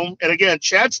great film. And again,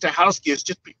 Chad Stahelski is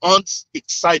just beyond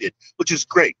excited, which is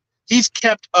great. He's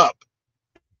kept up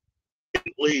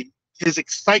his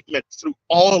excitement through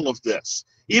all of this.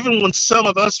 Even when some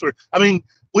of us were,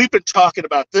 we've been talking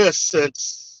about this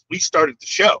since we started the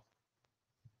show.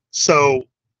 So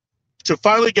to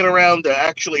finally get around to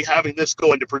actually having this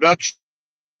go into production,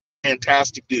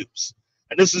 fantastic news.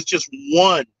 And this is just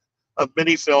one of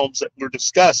many films that were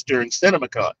discussed during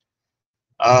CinemaCon.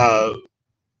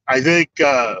 I think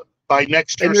by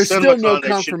next year's there's CinemaCon, still no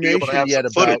they should be able to have yet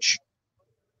some footage.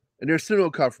 And there's still no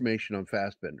confirmation on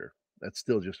Fassbender. That's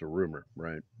still just a rumor,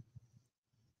 right?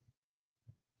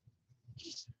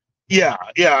 Yeah.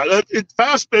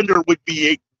 Fassbender would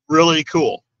be really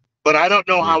cool, but I don't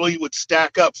know how he would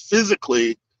stack up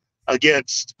physically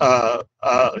against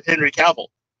Henry Cavill.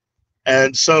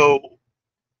 And so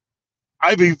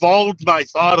I've evolved my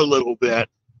thought a little bit.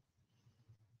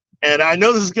 And I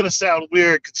know this is going to sound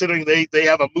weird considering they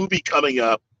have a movie coming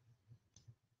up,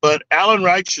 but Alan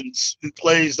Reichens, who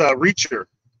plays Reacher,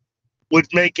 would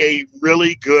make a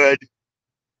really good,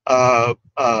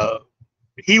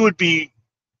 he would be,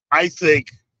 I think,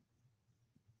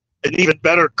 an even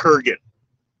better Kurgan,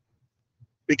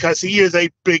 because he is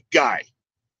a big guy.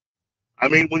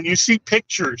 When you see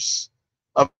pictures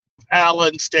of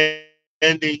Alan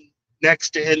standing next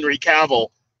to Henry Cavill,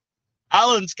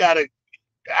 Alan's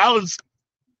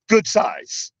good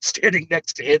size standing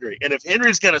next to Henry. And if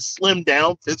Henry's going to slim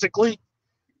down physically,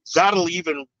 that'll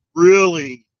even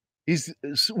really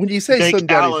when you say make slim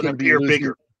down, Alan appear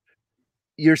bigger.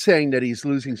 You're saying that he's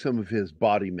losing some of his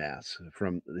body mass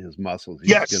from his muscles.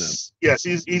 Yes, he's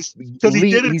because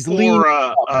he did it for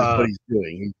what he's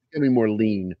doing. He's becoming more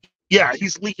lean. Yeah,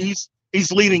 he's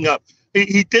leaning up.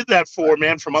 He did that for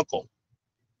Man from U.N.C.L.E.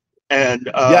 And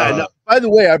by the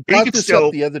way, I brought this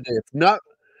up the other day.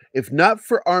 If not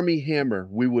for Armie Hammer,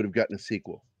 we would have gotten a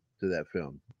sequel to that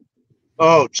film.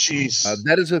 Oh, jeez.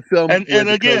 That is a film and where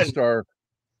the again, co-star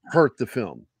hurt the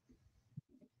film.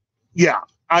 Yeah,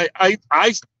 I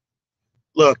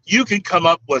look. You can come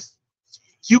up with.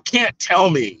 You can't tell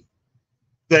me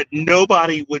that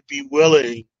nobody would be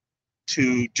willing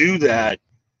to do that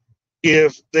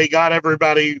if they got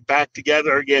everybody back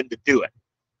together again to do it.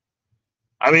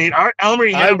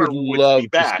 Armie Hammer would love be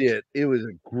back. To see it. It was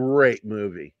a great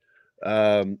movie.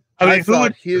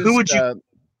 who would you?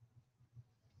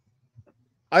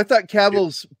 I thought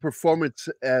Cavill's performance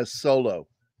as Solo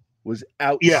was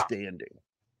outstanding.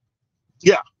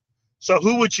 Yeah. So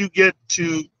who would you get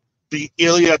to be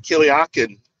Ilya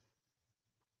Kuryakin?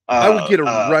 I would get a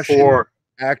Russian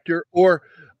actor, or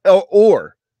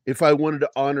if I wanted to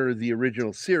honor the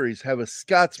original series, have a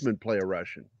Scotsman play a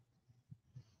Russian.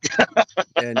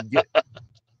 And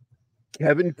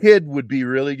Kevin Kidd would be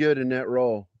really good in that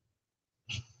role.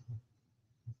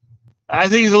 I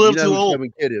think he's a little too old.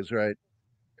 Kevin Kidd is, right?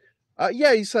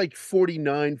 Yeah, he's like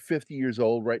 49, 50 years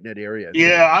old, right in that area.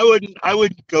 Yeah, I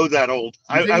wouldn't go that old.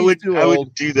 I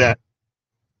wouldn't do that.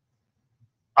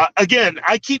 Again,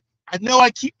 I keep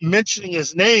mentioning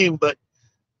his name, but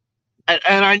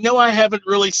and I know I haven't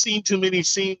really seen too many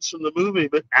scenes from the movie,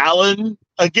 but Alan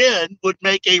again would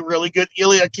make a really good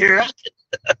Ilya Kuryakin.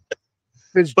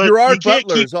 Because Gerard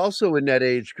Butler is also in that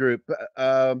age group.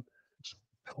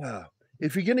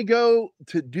 If you're going to go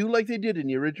to do like they did in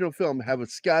the original film, have a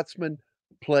Scotsman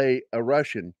play a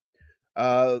Russian,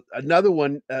 Another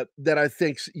one that I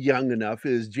think's young enough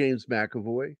is James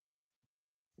McAvoy.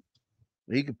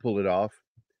 He could pull it off.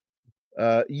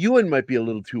 Ewan might be a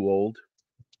little too old.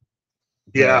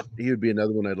 Yeah, he would be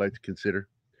another one I'd like to consider.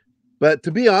 But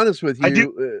to be honest with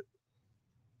you,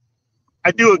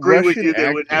 I do agree with you that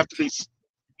it would have to be.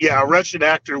 Yeah, a Russian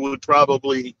actor would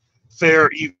probably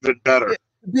fare even better. To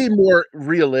be more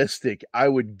realistic, I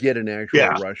would get an actual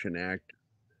Russian actor.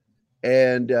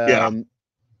 And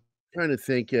trying to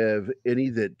think of any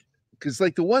that, because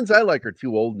like the ones I like are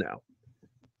too old now.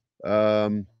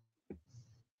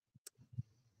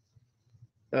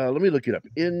 Let me look it up.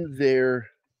 In their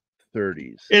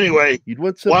 30s. Anyway, you'd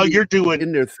want while you're doing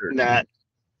in their 30s.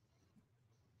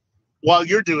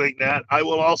 that, I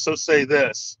will also say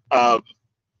this.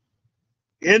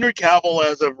 Henry Cavill,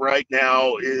 as of right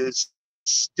now, is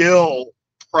still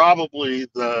probably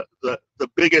the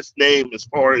biggest name as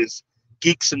far as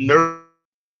geeks and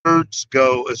nerds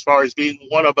go, as far as being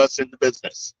one of us in the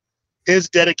business. His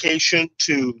dedication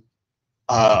to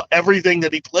everything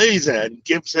that he plays in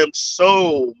gives him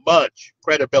so much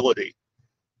credibility.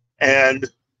 And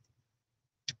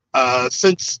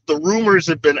since the rumors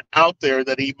have been out there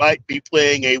that he might be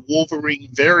playing a Wolverine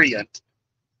variant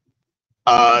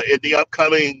in the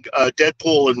upcoming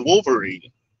Deadpool and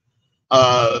Wolverine,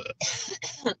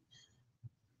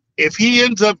 if he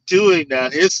ends up doing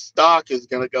that, his stock is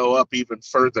going to go up even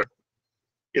further.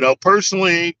 You know,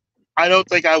 personally, I don't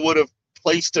think I would have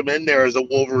placed him in there as a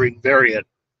Wolverine variant.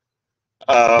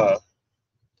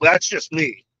 That's just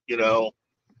me, you know.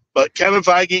 But Kevin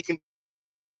Feige can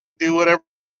do whatever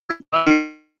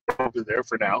over there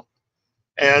for now.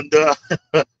 And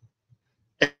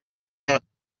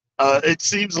it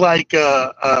seems like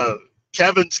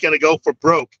Kevin's going to go for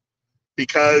broke,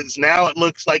 because now it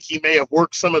looks like he may have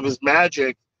worked some of his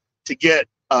magic to get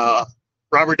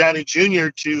Robert Downey Jr.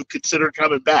 to consider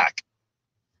coming back.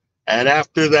 And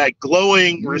after that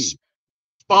glowing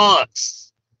response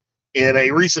in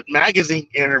a recent magazine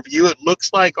interview, it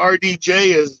looks like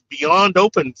RDJ is beyond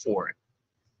open for it,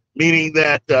 meaning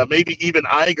that maybe even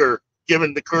Iger,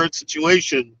 given the current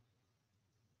situation,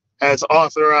 has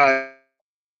authorized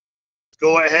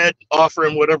go ahead and offer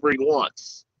him whatever he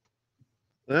wants.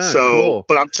 Cool.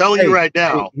 But I'm telling you right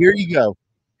now. Here you go.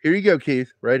 Here you go,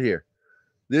 Keith, right here.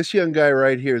 This young guy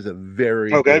right here is a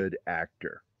very good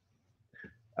actor.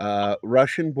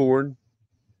 Russian-born,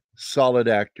 solid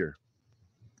actor.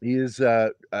 He is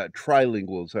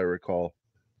trilingual, as I recall.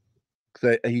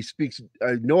 He speaks.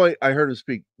 I heard him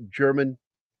speak German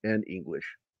and English.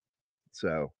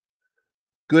 So,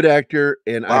 good actor,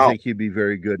 and I think he'd be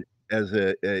very good as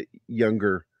a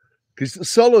younger. Because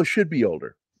Solo should be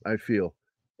older, I feel,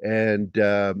 and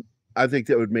I think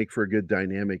that would make for a good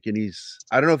dynamic. And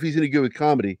I don't know if he's any good with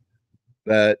comedy,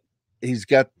 but he's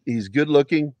good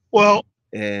looking. Well,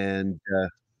 and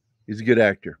he's a good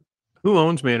actor. Who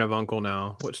owns Man of Uncle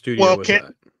now? What studio was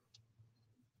that?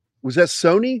 Was that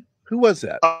Sony? Who was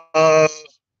that?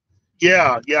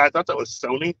 Yeah, I thought that was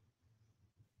Sony.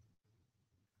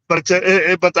 But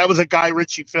but that was a Guy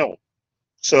Ritchie film.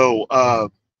 So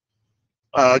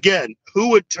again, who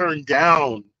would turn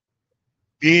down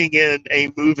being in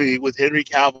a movie with Henry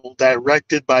Cavill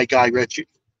directed by Guy Ritchie?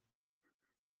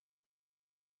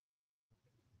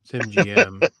 It's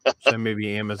MGM. So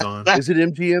maybe Amazon. Is it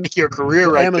MGM? Your career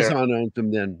right Amazon there. owns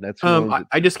them then. That's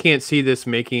I just can't see this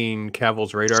making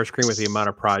Cavill's radar screen with the amount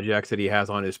of projects that he has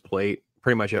on his plate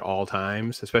pretty much at all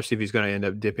times, especially if he's going to end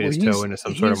up dipping his toe into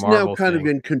some sort of Marvel He's now kind of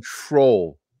in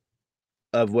control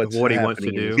of what he wants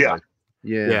to do.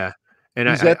 Yeah. And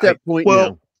he's at that point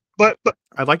now. But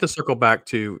I'd like to circle back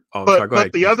to sorry, go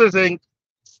ahead. The other thing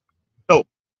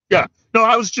no,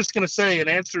 I was just going to say, in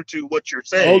answer to what you're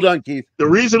saying. Hold on, Keith. The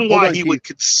reason why he would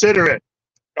consider it.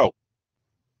 Oh,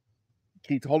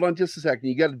 Keith, hold on just a second.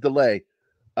 You got a delay.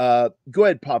 Go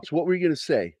ahead, Pops. What were you going to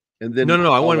say? And then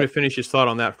no. I wanted to finish his thought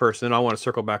on that first, and then I want to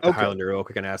circle back to Highlander real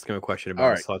quick and ask him a question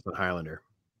about his thoughts on Highlander.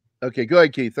 Okay, go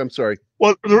ahead, Keith. I'm sorry.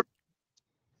 Well,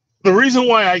 the reason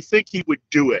why I think he would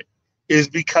do it is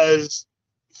because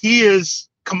he is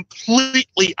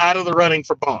completely out of the running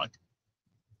for Bond.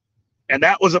 And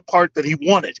that was a part that he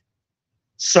wanted.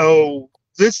 So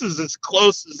this is as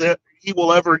close as he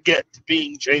will ever get to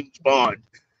being James Bond.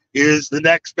 Is the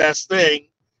next best thing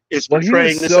is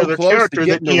portraying this other character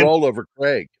that the role over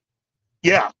Craig.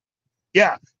 Yeah.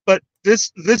 But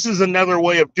this is another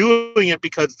way of doing it,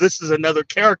 because this is another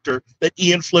character that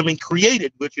Ian Fleming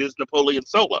created, which is Napoleon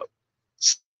Solo.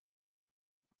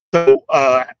 So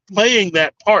playing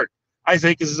that part, I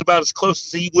think, is about as close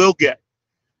as he will get.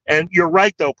 And you're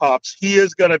right, though, Pops. He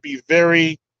is going to be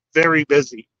very, very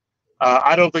busy.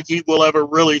 I don't think he will ever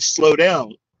really slow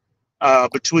down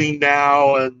between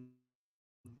now and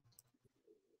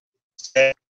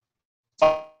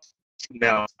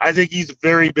now. I think he's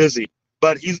very busy,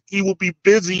 but he will be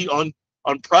busy on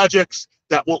projects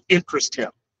that will interest him,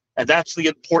 and that's the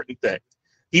important thing.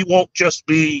 He won't just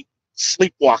be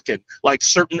sleepwalking like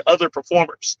certain other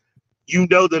performers. You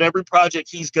know that every project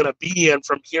he's going to be in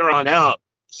from here on out,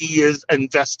 he is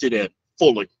invested in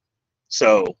fully.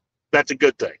 So that's a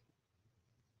good thing.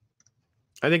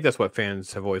 I think that's what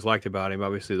fans have always liked about him.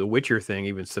 Obviously, the Witcher thing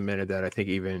even cemented that, I think,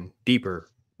 even deeper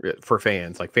for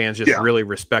fans. Like, fans just really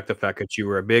respect the fact that you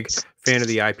were a big fan of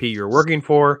the IP you were working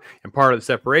for, and part of the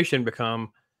separation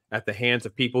become at the hands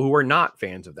of people who are not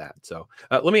fans of that. So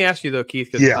let me ask you though,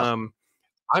 Keith, because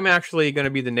I'm actually going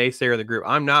to be the naysayer of the group.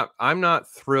 I'm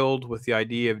not thrilled with the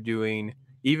idea of doing,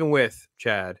 even with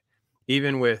Chad,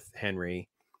 even with Henry,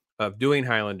 of doing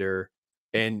Highlander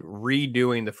and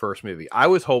redoing the first movie. I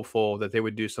was hopeful that they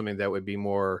would do something that would be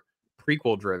more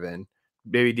prequel driven,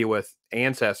 maybe deal with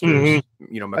ancestors,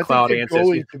 you know, McLeod ancestors.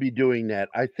 Going to be doing that.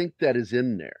 I think that is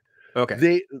in there.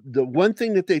 Okay. The one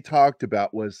thing that they talked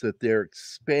about was that they're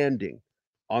expanding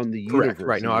on the universe.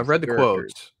 Right. No, I've read the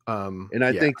quotes. And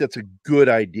I think that's a good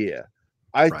idea.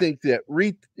 I think that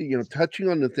touching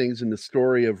on the things in the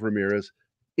story of Ramirez,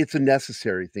 it's a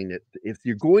necessary thing that if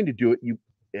you're going to do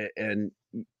it, and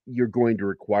you're going to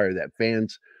require that.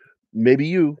 Fans, maybe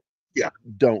you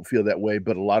don't feel that way,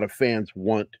 but a lot of fans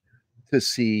want to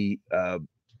see a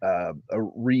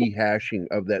rehashing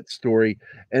of that story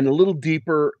and a little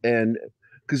deeper. And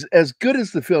because as good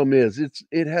as the film is,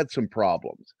 it had some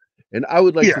problems, and I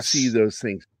would like to see those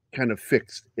things kind of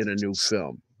fixed in a new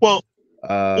film. Well,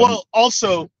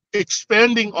 also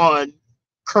expanding on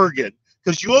Kurgan,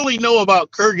 because you only know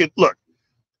about Kurgan. Look,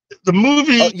 the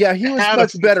movie. He was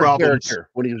much better character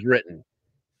when he was written.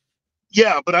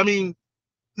 Yeah, but I mean,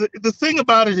 the thing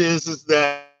about it is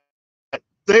that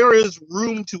there is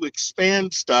room to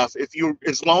expand stuff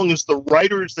as long as the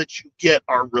writers that you get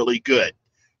are really good.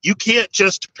 You can't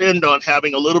just depend on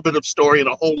having a little bit of story and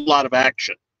a whole lot of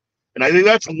action. And I think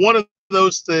that's one of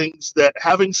those things that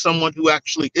having someone who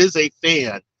actually is a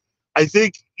fan, I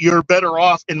think you're better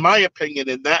off, in my opinion,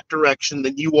 in that direction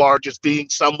than you are just being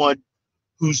someone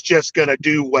who's just going to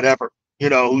do whatever,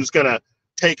 who's going to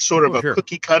take sort of a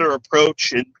cookie cutter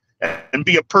approach and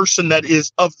be a person that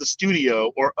is of the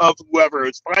studio or of whoever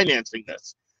is financing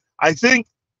this. I think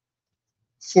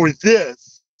for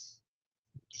this,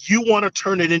 you want to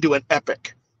turn it into an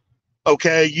epic.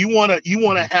 Okay. You want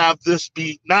to have this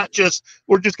be not just,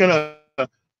 we're just going to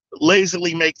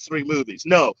lazily make 3 movies.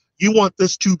 No, you want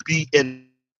this to be in.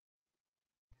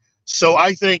 So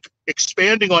I think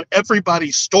expanding on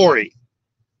everybody's story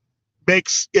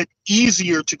makes it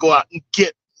easier to go out and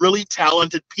get really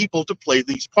talented people to play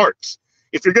these parts.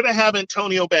 If you're going to have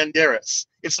Antonio Banderas,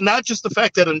 it's not just the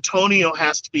fact that Antonio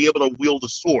has to be able to wield a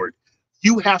sword.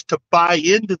 You have to buy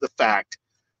into the fact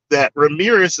that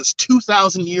Ramirez is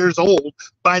 2,000 years old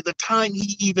by the time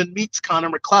he even meets Connor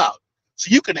McLeod. So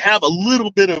you can have a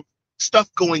little bit of stuff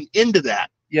going into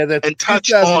that. Yeah, that's and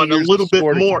touch on a little bit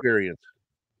more experience.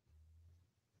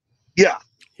 Yeah.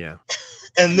 Yeah.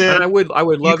 And then I would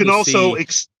love to also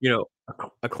see,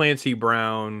 a Clancy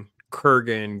Brown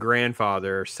Kurgan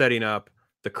grandfather setting up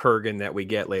the Kurgan that we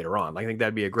get later on. I think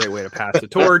that'd be a great way to pass the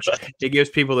torch. It gives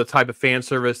people the type of fan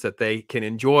service that they can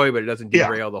enjoy, but it doesn't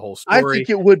derail the whole story. I think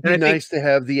it would be nice to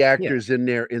have the actors in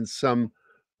there in some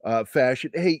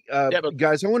fashion. Hey,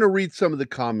 guys, I want to read some of the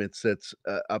comments that's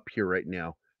up here right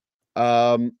now.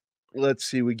 Let's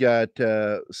see. We got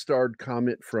starred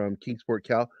comment from Kingsport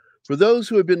Cal. For those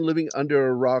who have been living under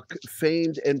a rock,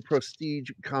 famed and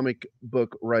prestige comic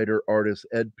book writer artist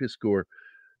Ed Piskor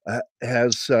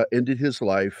has ended his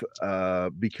life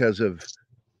because of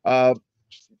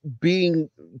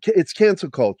it's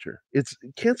cancel culture.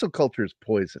 Cancel culture is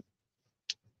poison.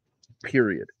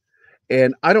 Period.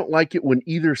 And I don't like it when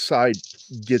either side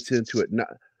gets into it.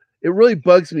 It really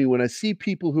bugs me when I see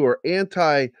people who are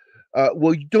anti.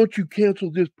 Well, don't you cancel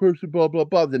this person? Blah blah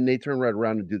blah. Then they turn right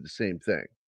around and do the same thing.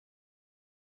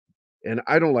 And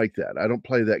I don't like that. I don't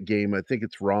play that game. I think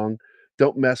it's wrong.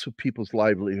 Don't mess with people's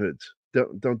livelihoods.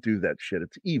 Don't do that shit.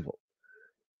 It's evil.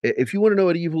 If you want to know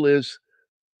what evil is,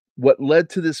 what led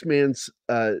to this man's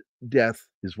death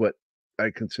is what I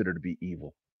consider to be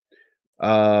evil.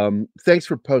 Thanks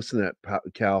for posting that,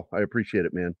 Cal. I appreciate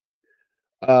it, man.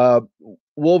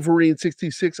 Wolverine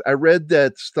 66. I read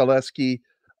that Stalesky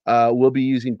will be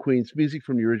using Queen's music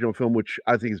from the original film, which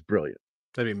I think is brilliant.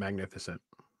 That'd be magnificent.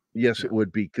 Yes, it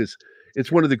would be, because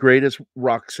it's one of the greatest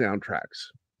rock soundtracks.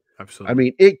 Absolutely. I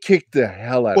mean, it kicked the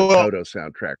hell out of Toto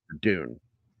soundtrack for Dune.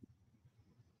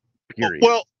 period.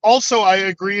 Well, also I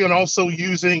agree, and also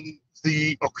using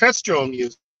the orchestral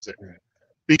music,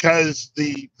 because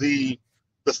the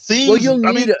themes. Well, you'll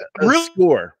need a really,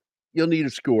 score. You'll need a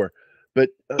score. But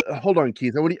hold on,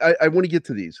 Keith. I want to get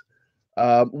to these.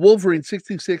 Wolverine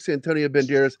 66, Antonio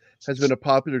Banderas has been a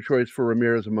popular choice for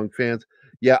Ramirez among fans.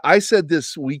 Yeah, I said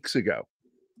this weeks ago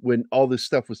when all this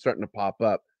stuff was starting to pop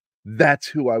up. That's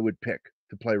who I would pick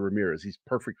to play Ramirez. He's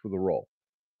perfect for the role.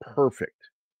 Perfect.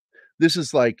 This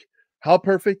is like, how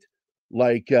perfect?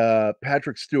 Like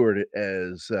Patrick Stewart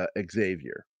as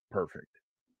Xavier. Perfect.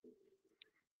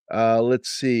 Let's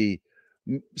see.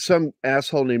 Some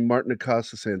asshole named Martin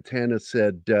Acosta Santana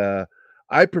said,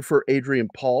 I prefer Adrian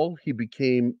Paul. He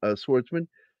became a swordsman.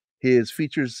 His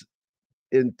features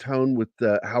in tone with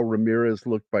how Ramirez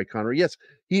looked by Connery. Yes,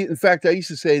 in fact, I used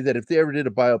to say that if they ever did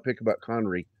a biopic about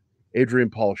Connery, Adrian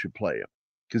Paul should play him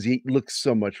because he looks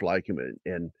so much like him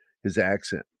and his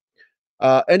accent.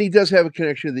 And he does have a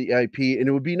connection to the IP, and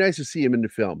it would be nice to see him in the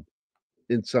film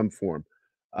in some form.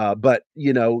 But,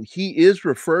 he is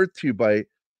referred to by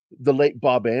the late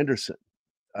Bob Anderson,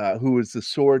 who was the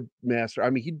sword master. I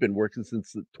mean, he'd been working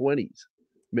since the 20s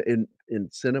in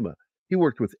cinema. He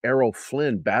worked with Errol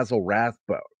Flynn, Basil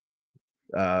Rathbone,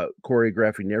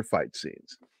 choreographing their fight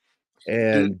scenes.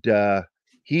 And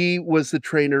he was the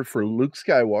trainer for Luke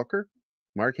Skywalker,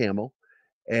 Mark Hamill,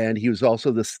 and he was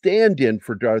also the stand-in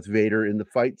for Darth Vader in the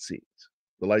fight scenes,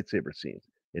 the lightsaber scenes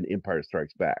in Empire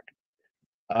Strikes Back.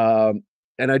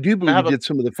 And I do believe he did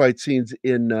some of the fight scenes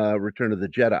in Return of the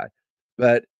Jedi.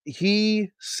 But he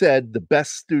said the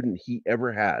best student he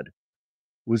ever had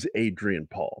was Adrian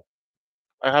Paul.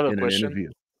 I have a question. In an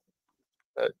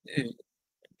interview.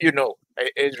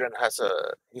 Adrian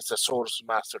he's a swords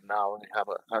master now, and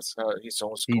has his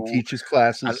own school. He teaches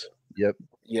classes. Yep.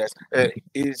 Yes.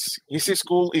 Is his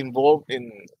school involved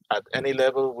at any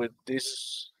level with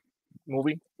this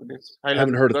movie? With this I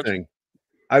haven't heard a thing.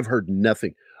 I've heard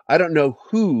nothing. I don't know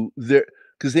who they're,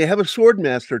 because they have a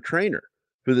swordmaster trainer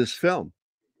for this film.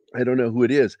 I don't know who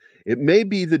it is. It may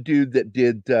be the dude that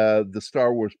did the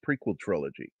Star Wars prequel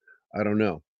trilogy. I don't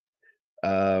know.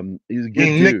 He's a good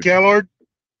dude. Nick Gallard?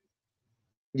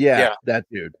 Yeah, that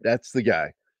dude. That's the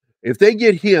guy. If they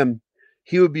get him,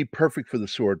 he would be perfect for the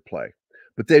sword play.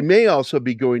 But they may also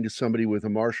be going to somebody with a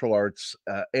martial arts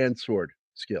and sword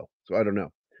skill. So I don't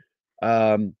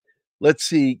know. Let's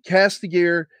see.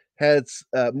 Castigier had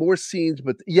more scenes,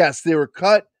 but yes, they were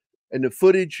cut and the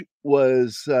footage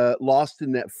was lost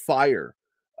in that fire.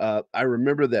 I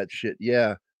remember that shit.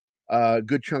 Yeah.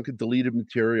 Good chunk of deleted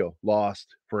material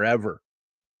lost forever.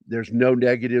 There's no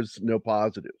negatives, no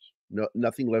positives,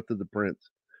 nothing left of the prints.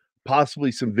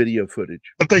 Possibly some video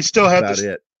footage. But they still have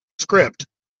the script.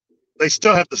 They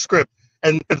still have the script.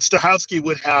 And Stahelski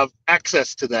would have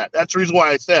access to that. That's the reason why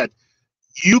I said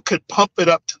you could pump it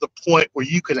up to the point where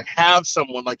you could have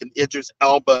someone like an Idris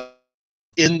Elba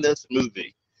in this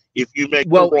movie if you make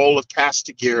the role of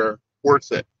Castigier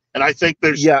worth it. And I think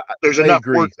there's enough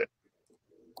worth it.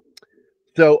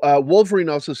 So Wolverine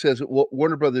also says that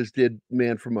Warner Brothers did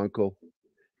Man from U.N.C.L.E.,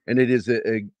 and it is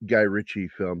a Guy Ritchie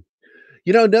film.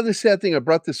 Another sad thing, I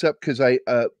brought this up because I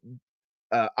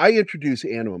introduced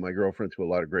Anna, my girlfriend, to a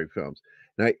lot of great films.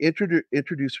 And I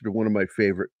introduced her to one of my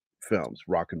favorite films,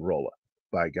 Rock and Rolla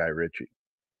by Guy Ritchie.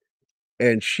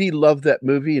 And she loved that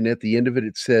movie. And at the end of it,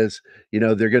 it says,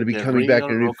 they're going to be coming back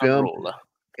in a new film.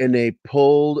 And they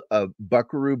pulled a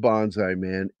Buckaroo Banzai,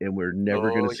 man, and we're never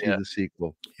going to see the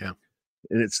sequel. Yeah.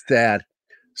 And it's sad.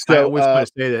 So I always want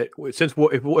to say that since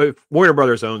if Warner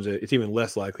Brothers owns it, it's even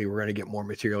less likely we're going to get more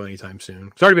material anytime soon.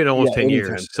 It's already been almost 10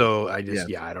 years. So I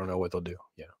I don't know what they'll do.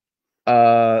 Yeah.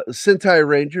 Sentai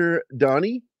Ranger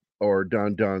Donnie or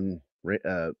Don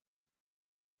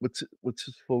what's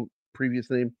his full previous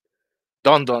name?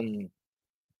 Don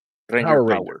Ranger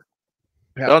Power.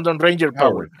 Don Ranger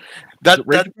Power.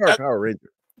 Power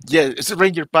Ranger. Yeah, it's a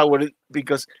Ranger Power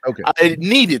because I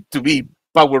need it to be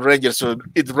Power Ranger, so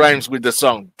it rhymes with the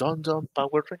song. Don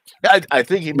Power Ranger. I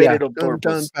think he made it on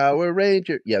purpose. Don Power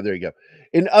Ranger. Yeah, there you go.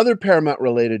 In other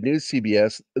Paramount-related news,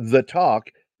 CBS, The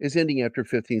Talk is ending after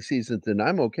 15 seasons, and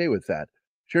I'm okay with that.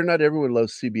 Sure, not everyone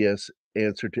loves CBS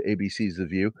answer to ABC's The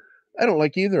View. I don't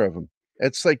like either of them.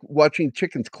 It's like watching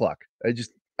chickens cluck. I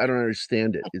don't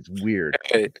understand it. It's weird.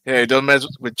 Hey, don't mess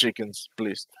with chickens,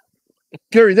 please.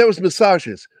 Gerry, that was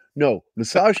misogynist. No,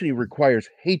 misogyny requires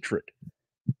hatred.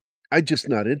 I'm just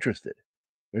not interested.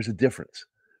 There's a difference.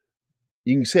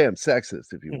 You can say I'm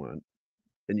sexist if you want,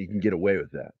 and you can get away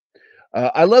with that.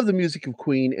 I love the music of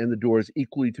Queen and the Doors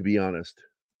equally, to be honest.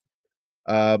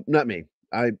 Not me.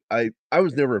 I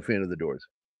was never a fan of the Doors.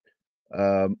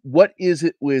 What is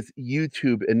it with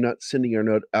YouTube and not sending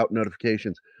out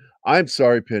notifications? I'm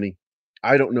sorry, Penny.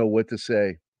 I don't know what to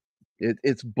say.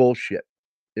 It's bullshit.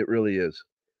 It really is.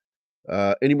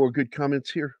 Any more good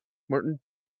comments here, Martin?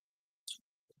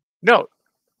 No.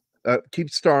 Keep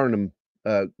starring them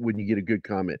when you get a good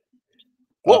comment.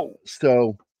 Whoa.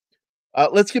 So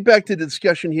let's get back to the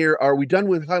discussion here. Are we done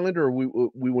with Highlander, or we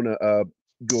want to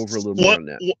go over a little more on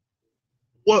that?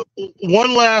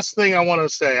 One last thing I want to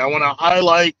say. I want to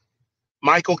highlight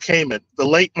Michael Kamen, the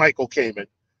late Michael Kamen,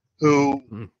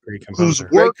 whose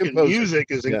work and music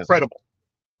is incredible.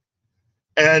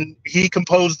 And he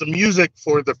composed the music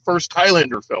for the first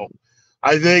Highlander film.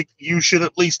 I think you should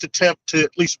at least attempt to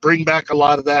at least bring back a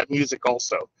lot of that music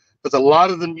also. Because a lot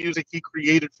of the music he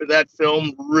created for that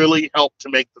film really helped to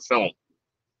make the film.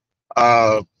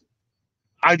 I'm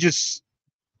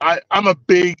a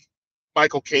big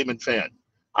Michael Kamen fan.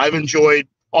 I've enjoyed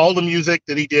all the music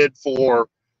that he did for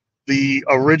the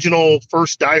original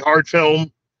first Die Hard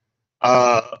film,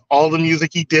 all the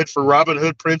music he did for Robin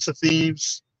Hood, Prince of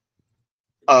Thieves.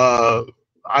 I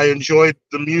enjoyed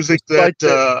the music that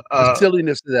the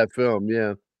silliness of that film,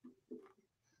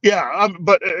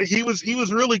 but he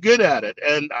was really good at it,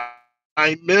 and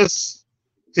I miss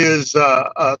his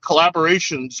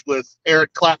collaborations with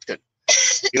Eric Clapton.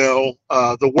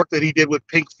 The work that he did with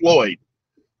Pink Floyd.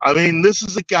 I mean, this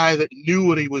is a guy that knew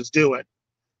what he was doing.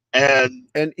 And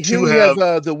here we have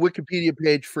the Wikipedia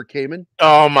page for Kamen.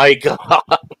 Oh my God.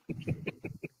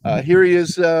 Here he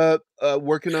is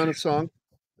working on a song,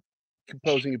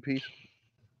 composing a piece.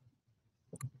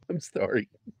 I'm sorry.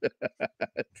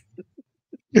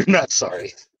 You're not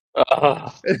sorry.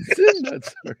 I'm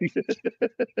not sorry.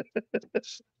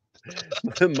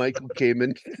 Michael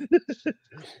Kamen.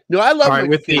 No, I love. All right,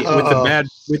 with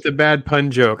the bad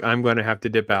pun joke, I'm going to have to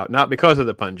dip out. Not because of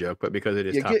the pun joke, but because it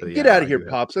is top of the get out of here,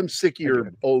 Pops. I'm sick of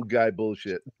your old guy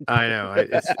bullshit. I know.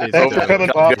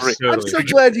 I'm so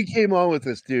glad you came on with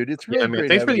us, dude. It's really great.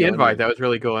 Thanks for the invite. That was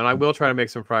really cool, and I will try to make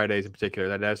some Fridays in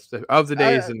particular. That's of the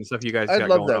days and stuff you guys got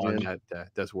going on.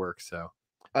 That does work. So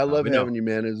I love having you,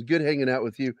 man. It was good hanging out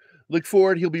with you. Look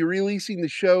forward. He'll be releasing the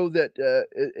show that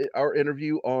our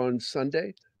interview on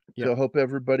Sunday. Yep. So I hope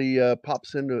everybody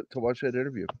pops in to watch that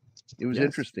interview. It was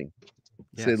interesting,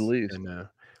 to say the least. And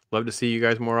love to see you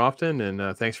guys more often.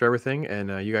 And thanks for everything.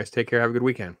 And you guys take care. Have a good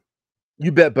weekend.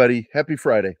 You bet, buddy. Happy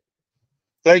Friday.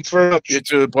 Thanks very much. You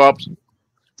too, Pops.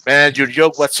 Man, your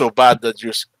joke was so bad that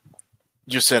you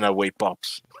sent away,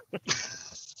 Pops.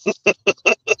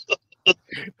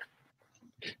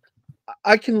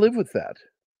 I can live with that.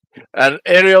 And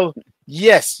Ariel,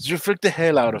 yes, you freaked the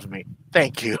hell out of me.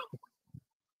 Thank you.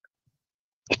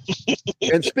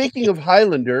 And speaking of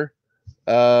Highlander,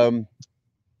 where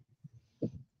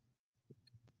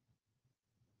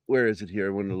is it here? I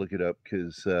want to look it up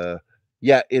because,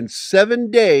 in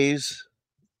 7 days,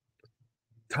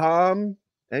 Tom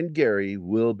and Gerry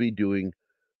will be doing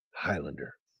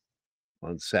Highlander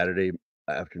on Saturday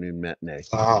afternoon matinee.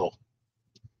 Wow.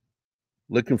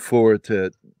 Looking forward to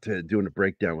doing a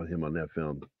breakdown with him on that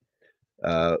film.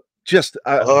 I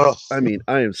mean,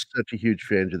 I am such a huge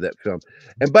fan of that film.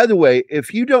 And by the way,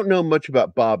 if you don't know much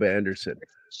about Bob Anderson,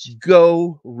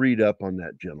 go read up on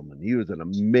that gentleman. He was an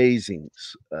amazing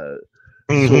sword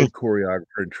choreographer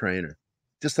and trainer,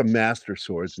 just a master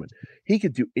swordsman. He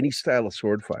could do any style of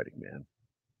sword fighting, man.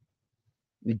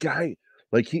 The guy,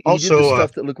 like he did the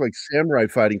stuff that looked like samurai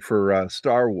fighting for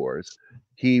Star Wars.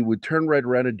 He would turn right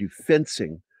around and do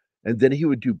fencing, and then he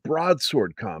would do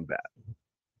broadsword combat.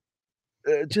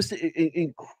 Just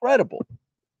incredible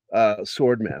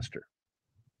sword master.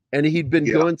 And he'd been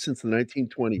going since the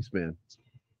 1920s, man.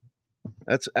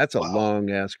 That's a long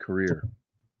ass career.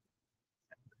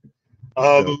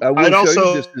 I'd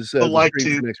also like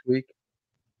to next week.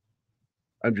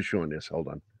 I'm just showing this. Hold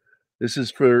on. This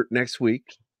is for next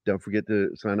week. Don't forget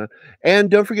to sign on. And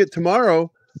don't forget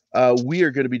tomorrow, we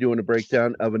are going to be doing a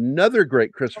breakdown of another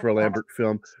great Christopher Lambert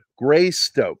film,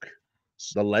 Greystoke,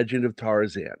 The Legend of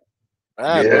Tarzan.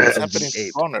 What's happening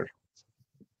to Connor?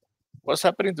 What's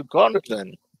happening to Connor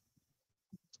then?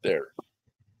 There.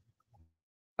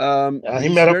 He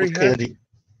met up with Candy.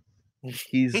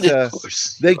 He's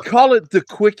they call it the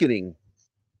quickening.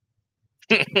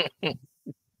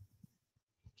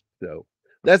 So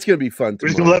that's going to be fun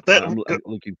tomorrow. I'm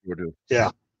looking forward to it.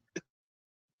 Yeah.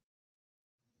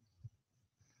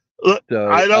 So,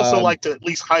 I'd also like to at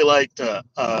least highlight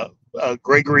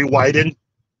Gregory Wyden,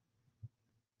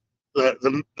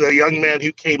 the young man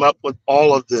who came up with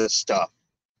all of this stuff.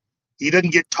 He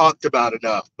didn't get talked about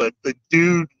enough, but the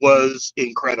dude was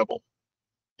incredible.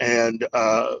 And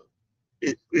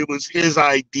it was his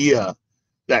idea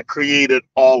that created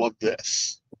all of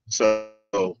this. So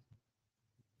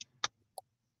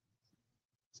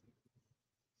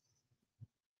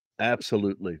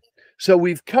absolutely. So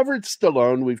we've covered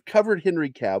Stallone, we've covered Henry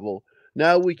Cavill.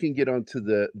 Now we can get on to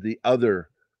the other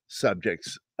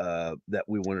subjects that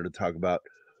we wanted to talk about.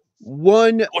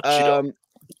 One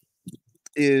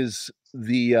is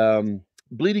the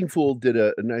Bleeding Fool did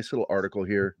a nice little article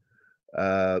here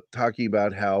talking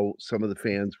about how some of the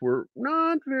fans were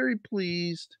not very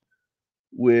pleased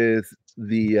with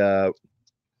the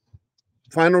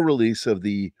final release of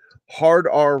the hard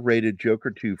R-rated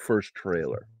Joker 2 first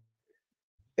trailer.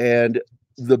 And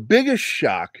the biggest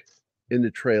shock in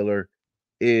the trailer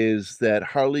is that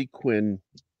Harley Quinn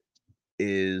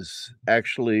is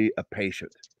actually a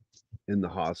patient in the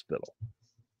hospital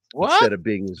instead of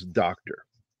being his doctor.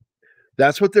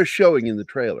 That's what they're showing in the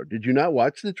trailer. Did you not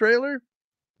watch the trailer?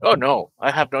 Oh, no. I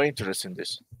have no interest in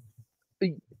this.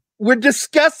 We're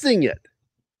discussing it.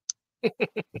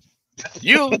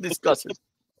 You discuss it.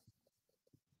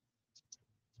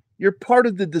 You're part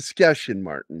of the discussion,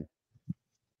 Martin.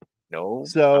 No.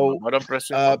 So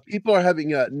people are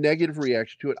having a negative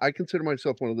reaction to it. I consider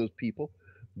myself one of those people.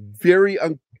 Very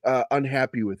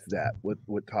unhappy with that, with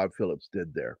what Todd Phillips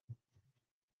did there.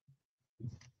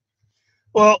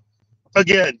 Well,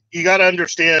 again, you got to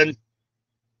understand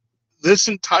this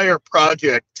entire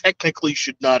project technically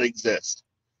should not exist.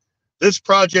 This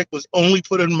project was only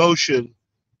put in motion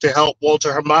to help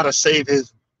Walter Hamada save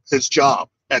his job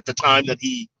at the time that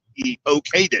he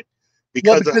okayed it.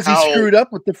 Because he screwed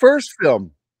up with the first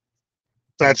film.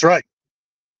 That's right.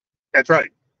 That's right.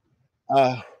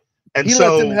 And he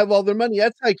let them have all their money.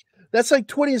 That's like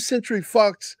 20th Century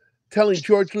Fox telling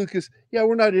George Lucas, "Yeah,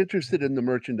 we're not interested in the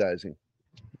merchandising."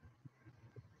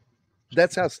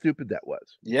 That's how stupid that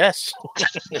was. Yes,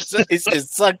 it's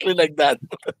exactly like that.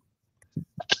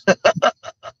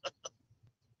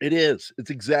 It is. It's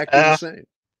exactly the same.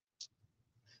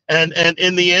 And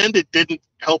in the end, it didn't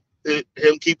help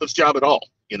him keep his job at all.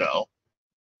 In fact,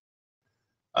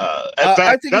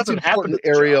 I think it's important,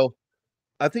 Ariel.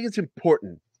 I think it's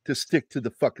important to stick to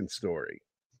the fucking story.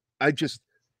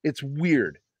 It's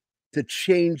weird to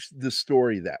change the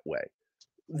story that way.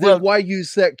 Well, then why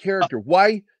use that character?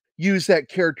 Why use that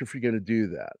character if you're going to do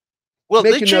that? Well,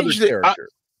 they changed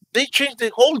they changed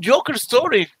the whole Joker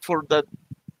story for that.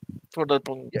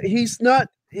 He's not.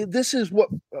 This is what.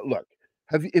 Look,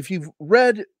 if you've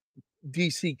read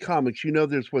DC Comics, you know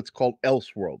there's what's called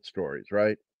Elseworld stories,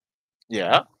 right?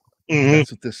 Yeah,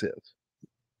 that's what this is.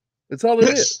 That's all it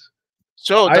is.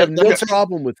 So I have no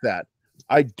problem with that.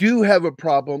 I do have a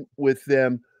problem with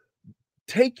them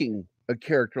taking a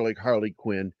character like Harley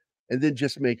Quinn and then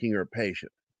just making her a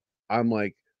patient. I'm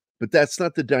like, but that's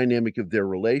not the dynamic of their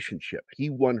relationship. He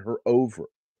won her over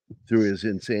through his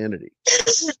insanity.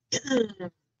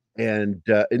 And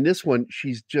in this one,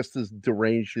 she's just as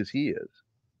deranged as he is.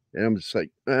 And I'm just like,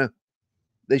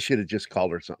 they should have just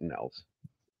called her something else.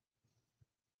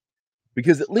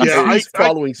 Because at least he's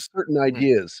following certain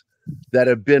ideas that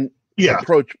have been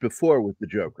approached before with the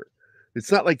Joker.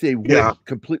 It's not like they went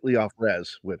completely off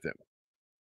res with him.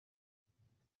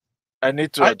 I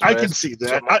need to. I can see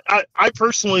that. I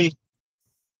personally.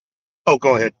 Oh,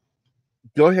 go ahead.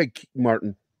 Go ahead,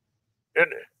 Martin.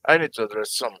 I need to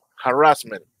address some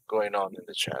harassment going on in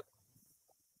the chat.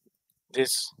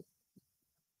 This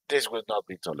would not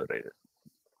be tolerated.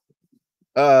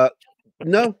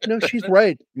 No, she's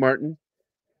right, Martin.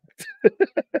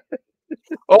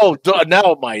 Oh,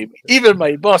 now even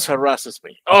my boss harasses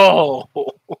me. Oh.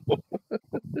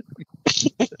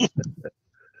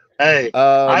 Hey,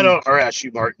 I don't harass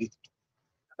you, Martin.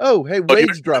 Oh, hey,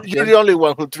 Wade's dropped in. You're the only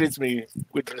one who treats me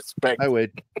with respect. Hi,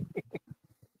 Wade.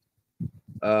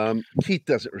 Keith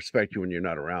doesn't respect you when you're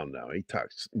not around now. He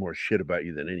talks more shit about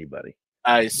you than anybody.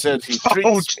 I said he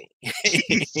treats me.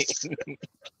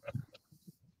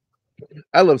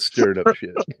 I love stirred up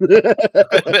shit.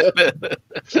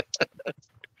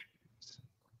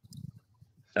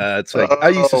 It's like I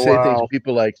used to say things to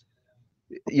people like,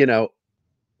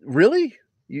 really?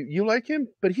 You like him?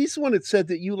 But he's the one that said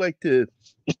that you like to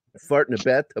fart in a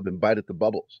bathtub and bite at the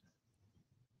bubbles.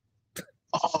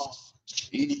 Oh,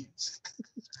 jeez.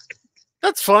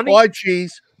 That's funny. Oh,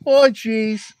 jeez. Oh,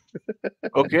 jeez.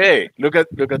 Okay, look at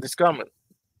this comment.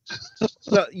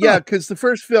 Well, yeah, because the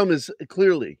first film is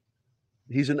clearly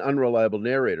he's an unreliable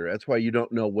narrator. That's why you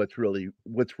don't know what's real and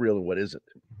what isn't.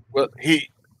 Well, he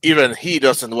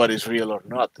doesn't know what is real or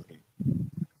not.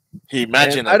 He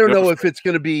imagined. I don't know if it's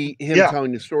going to be him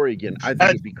telling the story again. I think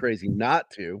it'd be crazy not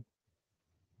to.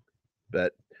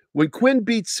 But when Quinn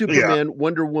beats Superman,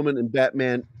 Wonder Woman, and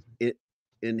Batman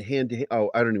in hand to hand. Oh,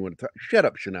 I don't even want to talk. Shut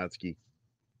up, Shanatsky.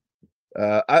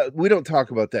 We don't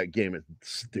talk about that game. It's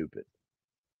stupid.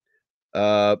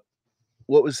 What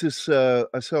was this?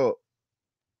 I saw.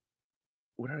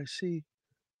 What did I see?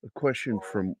 A question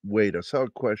from Wade. I saw a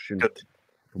question.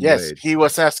 Yes, Wade. he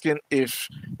was asking if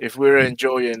we're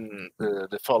enjoying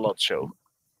the Fallout show.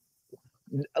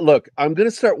 Look, I'm going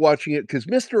to start watching it because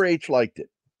Mr. H liked it,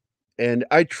 and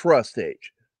I trust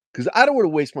H because I don't want to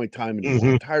waste my time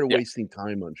anymore. I'm tired of wasting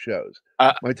time on shows.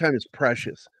 My time is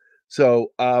precious.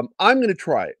 So I'm going to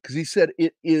try it because he said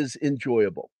it is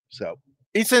enjoyable. So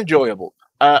it's enjoyable.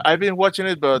 I've been watching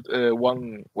it, but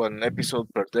one episode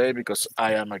per day because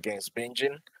I am against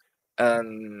binging.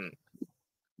 And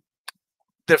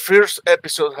the first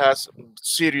episode has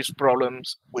serious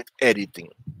problems with editing,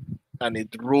 and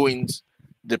it ruins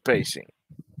the pacing.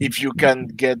 If you can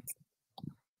get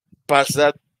past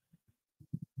that,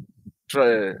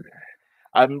 try.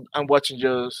 I'm watching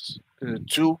just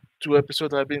two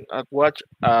episodes. I've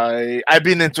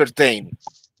been entertained.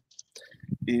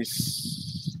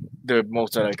 Is the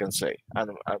most that I can say,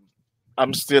 and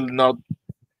I'm still not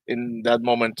in that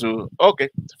moment to okay,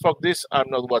 fuck this. I'm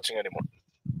not watching anymore.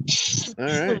 All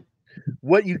right.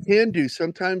 What you can do,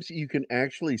 sometimes you can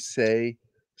actually say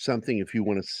something if you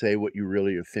want to say what you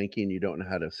really are thinking. You don't know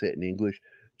how to say it in English.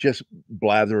 Just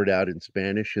blather it out in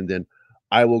Spanish, and then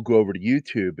I will go over to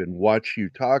YouTube and watch you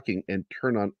talking and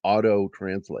turn on auto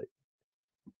translate.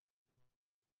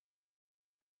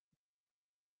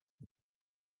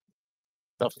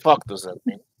 The fuck does that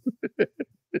mean?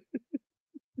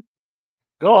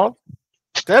 Go on.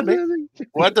 Tell me.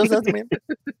 What does that mean?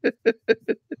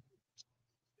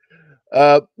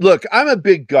 Look, I'm a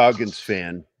big Goggins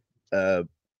fan. I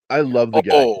love the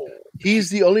guy. He's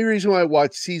the only reason why I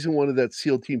watched season 1 of that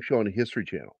SEAL Team show on the History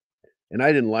Channel. And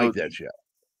I didn't like that show.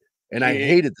 And I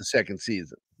hated the second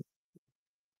season.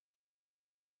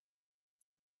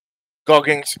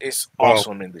 Goggins is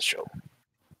awesome in the show.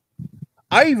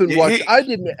 I even watched. I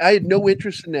had no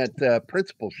interest in that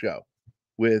Principal show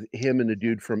with him and the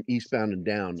dude from Eastbound and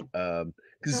Down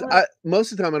because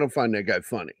most of the time I don't find that guy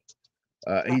funny.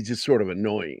 He's just sort of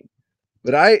annoying.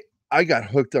 But I got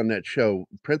hooked on that show.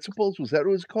 Principals, was that what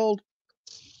it was called?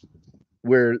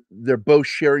 Where they're both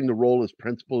sharing the role as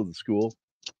principal of the school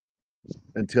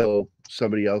until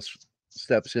somebody else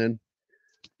steps in.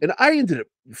 And I ended up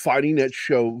finding that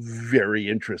show very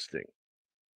interesting.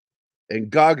 And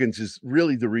Goggins is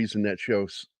really the reason that show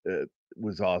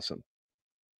was awesome.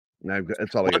 And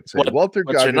that's all I got to say. Walter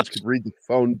Goggins could read the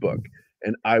phone book,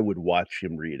 and I would watch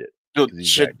him read it. Dude,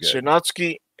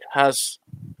 Shanatsky has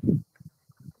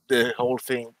the whole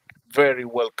thing very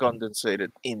well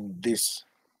condensated in this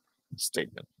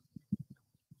statement.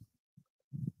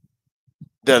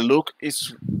 The look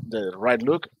is the right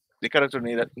look. The character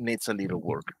needs a little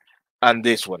work. And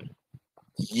this one,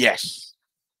 yes.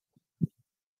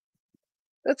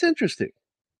 That's interesting.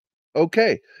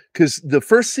 Okay. Because the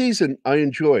first season I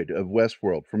enjoyed of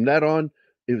Westworld. From that on,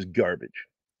 it was garbage.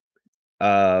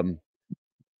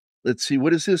 Let's see.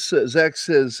 What is this? Zach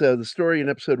says the story in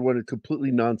episode 1 is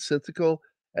completely nonsensical.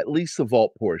 At least the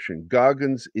vault portion.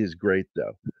 Goggins is great,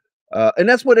 though. And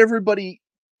that's what everybody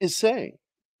is saying.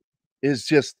 Is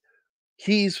just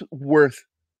he's worth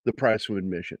the price of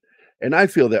admission. And I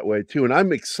feel that way, too. And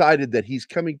I'm excited that he's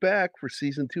coming back for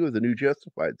season 2 of the new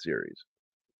Justified series.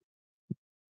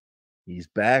 He's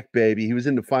back, baby. He was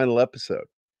in the final episode.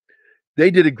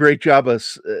 They did a great job of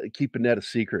keeping that a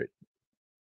secret.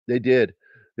 They did.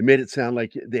 They made it sound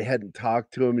like they hadn't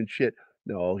talked to him and shit.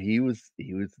 No, he was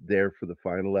there for the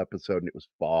final episode, and it was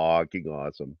fucking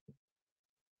awesome.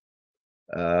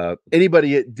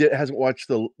 Anybody hasn't watched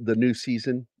the new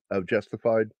season of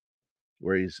Justified,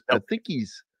 where I think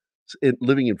he's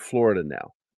living in Florida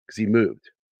now because he moved.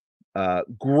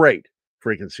 Great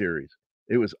freaking series.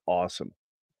 It was awesome.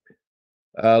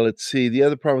 Let's see. The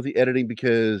other problem with the editing,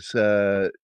 because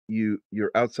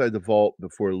you're outside the vault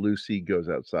before Lucy goes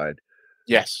outside.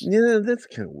 Yes. Yeah, that's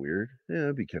kind of weird. Yeah,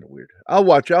 that'd be kind of weird. I'll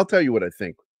watch it. I'll tell you what I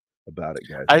think about it,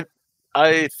 guys.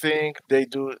 I think they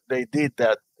did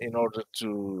that in order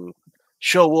to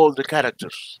show all the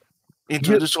characters.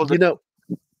 Introduce all the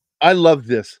I love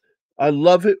this. I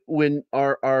love it when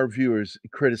our viewers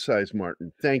criticize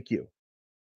Martin. Thank you.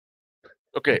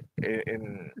 Okay,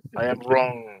 and I am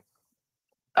wrong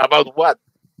about what?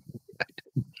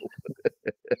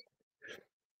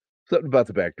 Something about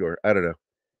the back door. I don't know.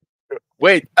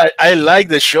 Wait, I like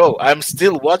the show. I'm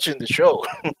still watching the show.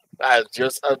 I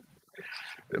just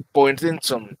pointing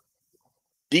some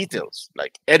details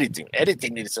like editing.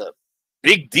 Editing is a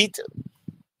big detail.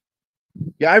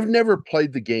 Yeah, I've never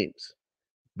played the games.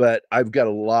 but I've got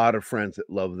a lot of friends that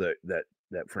love that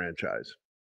franchise.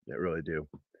 That really do.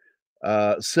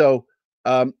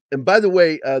 And by the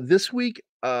way, this week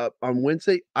on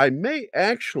Wednesday, I may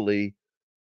actually,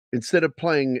 instead of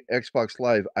playing Xbox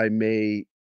Live, I may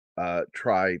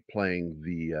try playing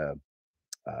the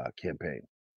campaign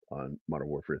on Modern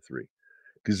Warfare 3,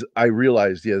 because I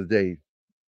realized the other day,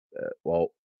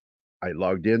 I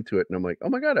logged into it and I'm like, oh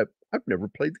my God, I've never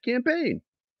played the campaign.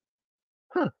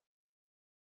 Huh.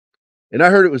 And I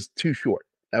heard it was too short.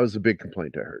 That was a big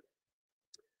complaint I heard.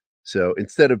 So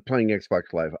instead of playing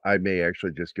Xbox Live, I may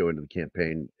actually just go into the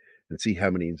campaign and see how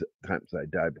many times I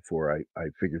die before I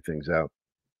figure things out.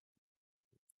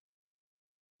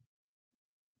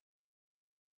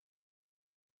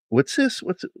 What's this?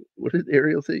 What did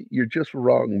Ariel say? You're just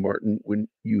wrong, Martin, when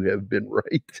you have been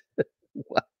right.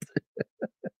 What?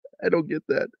 I don't get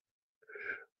that.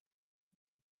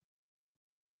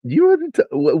 You want to?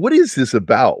 What is this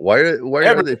about? Why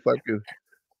are they fucking?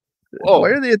 Why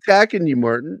are they attacking you,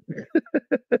 Martin?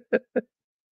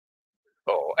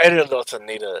 Ariel doesn't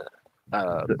need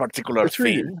a particular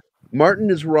theme. Martin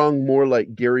is wrong, more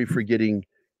like Gerry forgetting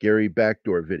Gerry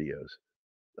backdoor videos.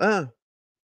 I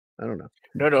don't know.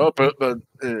 No, but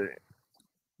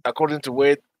according to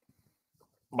Wade,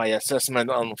 my assessment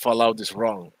on Fallout is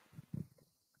wrong.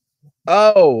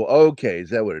 Oh, okay. Is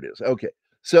that what it is? Okay.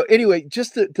 So anyway,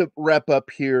 just to wrap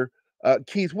up here,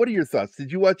 Keith, what are your thoughts?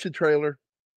 Did you watch the trailer?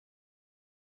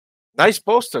 Nice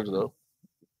poster, though.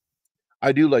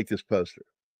 I do like this poster.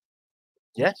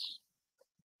 Yes.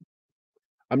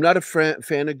 I'm not a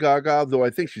fan of Gaga, though I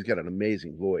think she's got an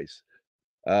amazing voice.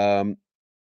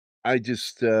 I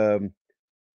just the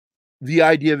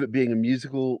idea of it being a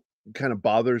musical kind of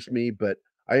bothers me, but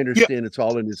I understand it's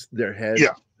all in their head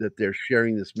that they're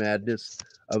sharing this madness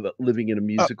of living in a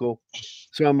musical.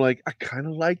 So I'm like, I kind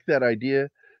of like that idea,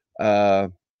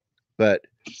 but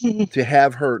to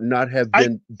have her not have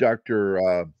been Dr.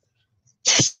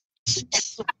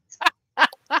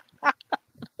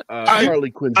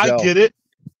 Harley Quinzel. I get it.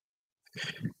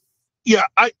 Yeah,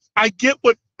 I get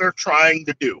what they're trying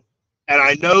to do. And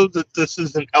I know that this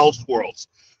is an Elseworlds.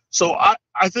 So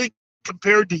I think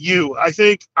compared to you, I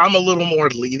think I'm a little more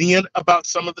lenient about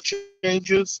some of the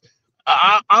changes.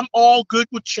 I'm all good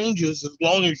with changes as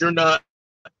long as you're not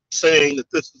saying that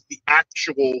this is the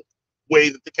actual way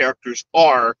that the characters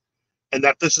are, and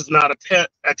that this is not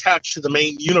attached to the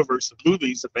main universe of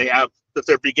movies that they have, that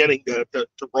they're beginning to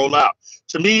roll out.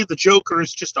 To me, the Joker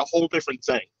is just a whole different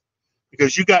thing,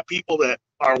 because you got people that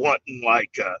are wanting,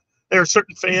 like, there are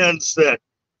certain fans that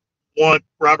want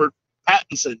Robert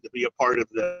Pattinson to be a part of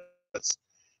this,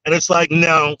 and it's like,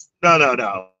 no.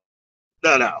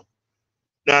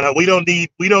 We don't need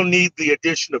the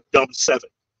addition of Dumb 7.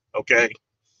 Okay.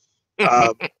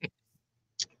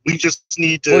 We just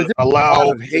need to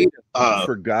allow hate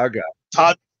for Gaga.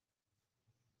 Todd.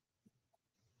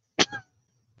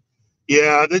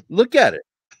 Yeah. Look at it.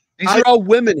 These are all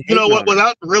women. You know what?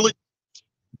 Without really.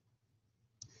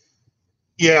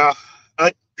 Yeah.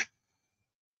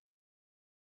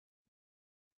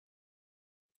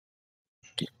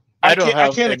 I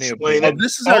can't explain it.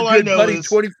 This is our good buddy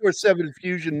 24/7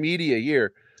 Fusion Media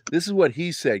here. This is what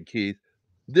he said, Keith.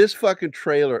 This fucking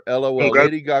trailer, LOL. Okay.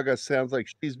 Lady Gaga sounds like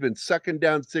she's been sucking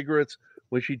down cigarettes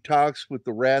when she talks with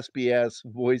the raspy ass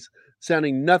voice,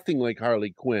 sounding nothing like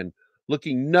Harley Quinn,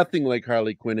 looking nothing like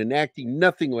Harley Quinn, and acting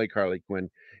nothing like Harley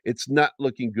Quinn. It's not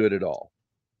looking good at all.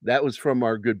 That was from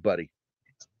our good buddy.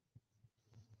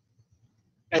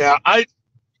 Yeah,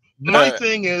 my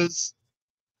thing is,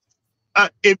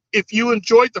 if you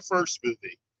enjoyed the first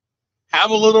movie,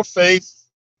 have a little faith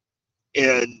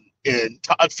in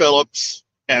Todd Phillips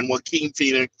and Joaquin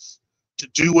Phoenix to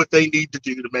do what they need to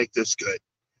do to make this good.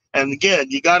 And again,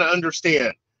 you got to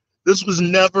understand, this was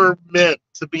never meant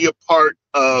to be a part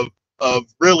of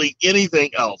really anything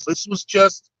else. This was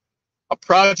just a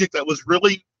project that was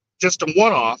really just a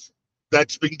one-off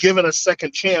that's been given a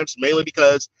second chance, mainly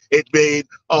because it made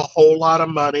a whole lot of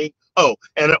money. Oh,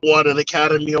 and it won an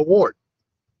Academy Award.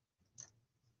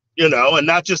 You know, and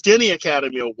not just any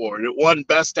Academy Award. It won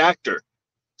Best Actor.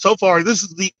 So far, this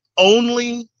is the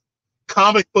only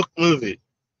comic book movie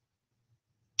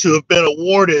to have been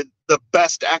awarded the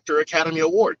Best Actor Academy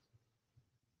Award.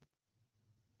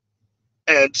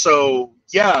 And so,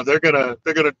 yeah, they're gonna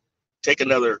take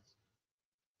another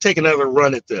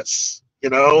run at this. You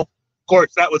know, of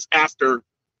course, that was after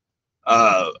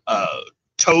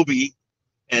Toby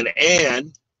and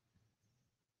Ann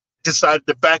decided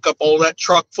to back up all that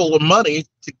truck full of money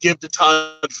to give to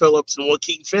Todd Phillips and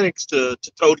Joaquin Phoenix to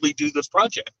totally do this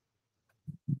project.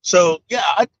 So,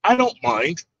 yeah, I don't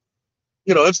mind.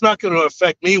 it's not going to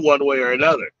affect me one way or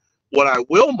another. What I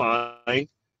will mind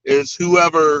is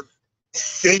whoever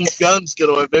James Gunn's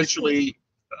going to eventually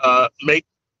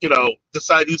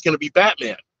decide who's going to be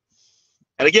Batman.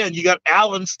 And again, you got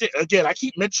Alan. Again, I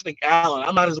keep mentioning Alan.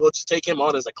 I might as well just take him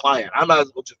on as a client. I might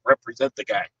as well just represent the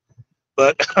guy.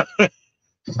 But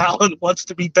Alan wants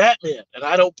to be Batman, and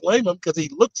I don't blame him because he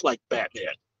looks like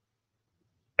Batman.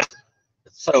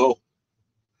 So,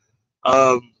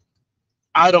 I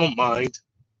don't mind.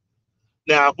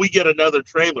 Now, if we get another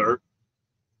trailer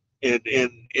in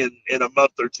a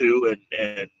month or two,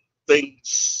 and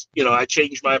things, I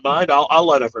change my mind, I'll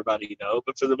let everybody know.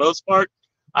 But for the most part,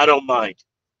 I don't mind.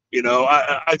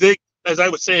 I think, as I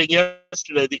was saying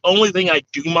yesterday, the only thing I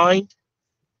do mind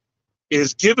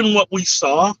is, given what we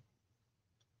saw,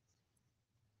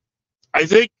 I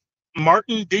think,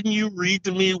 Martin, didn't you read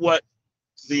to me what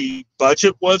the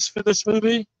budget was for this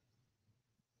movie?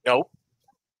 No.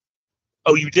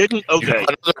 Oh, you didn't? Okay.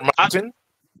 Another Martin?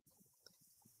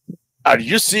 Are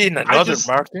you seeing another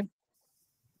Martin?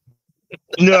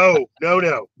 No.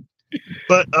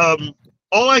 But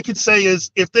all I can say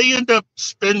is, if they end up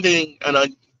spending an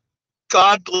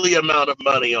ungodly amount of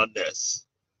money on this,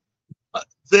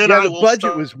 then the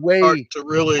budget was way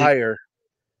higher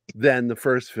than the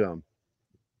first film.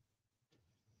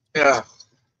 Yeah,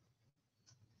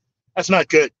 that's not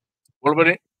good. What about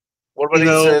it? What about it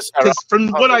says? Because from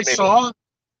what I saw,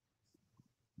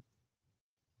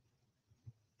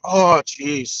 oh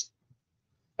jeez,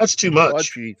 that's too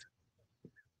much.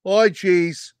 Oh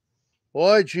jeez.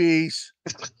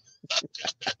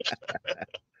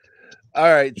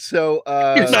 All right, so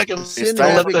you're not going to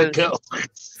let that go.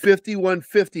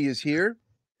 5150 is here,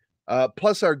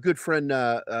 plus our good friend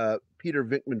Peter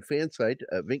Vinkman Fansite,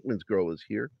 Vinkman's Girl, is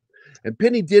here, and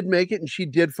Penny did make it, and she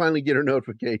did finally get her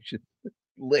notification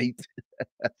late.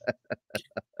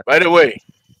 By the way,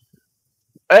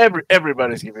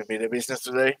 everybody's giving me the business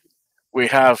today. We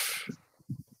have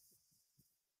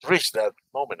reached that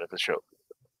moment of the show.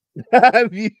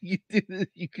 You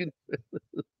can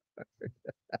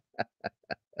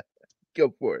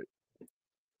go for it.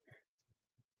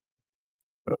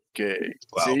 Okay.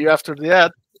 Wow. See you after the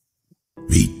ad.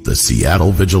 Meet the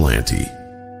Seattle Vigilante.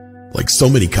 Like so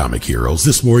many comic heroes,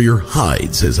 this warrior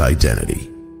hides his identity.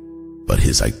 But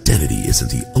his identity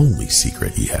isn't the only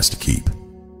secret he has to keep.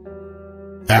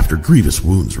 After grievous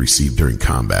wounds received during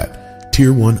combat,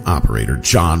 Tier 1 operator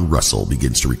John Russell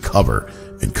begins to recover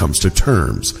and comes to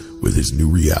terms with his new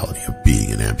reality of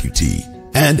being an amputee.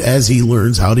 And as he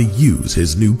learns how to use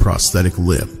his new prosthetic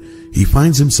limb, he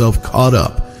finds himself caught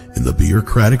up in the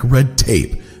bureaucratic red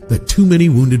tape that too many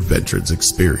wounded veterans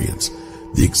experience,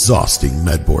 the exhausting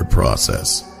medboard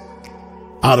process.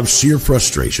 Out of sheer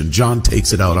frustration, John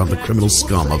takes it out on the criminal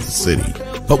scum of the city.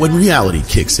 But when reality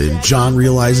kicks in, John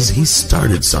realizes he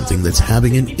started something that's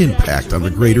having an impact on the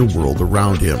greater world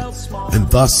around him, and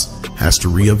thus has to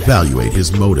reevaluate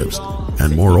his motives.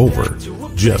 And moreover,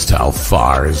 just how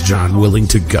far is John willing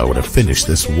to go to finish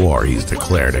this war he's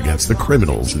declared against the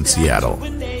criminals in Seattle?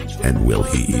 And will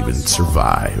he even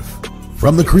survive?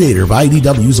 From the creator of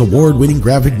IDW's award-winning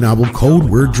graphic novel Code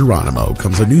Word Geronimo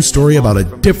comes a new story about a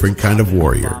different kind of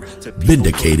warrior,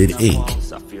 Vindicated Inc.,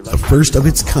 the first of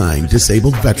its kind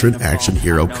disabled veteran action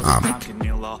hero comic.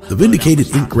 The Vindicated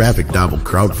Inc. graphic novel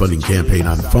crowdfunding campaign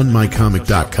on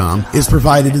fundmycomic.com is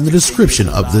provided in the description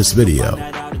of this video.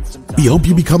 We hope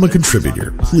you become a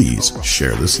contributor. Please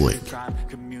share this link.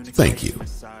 Thank you.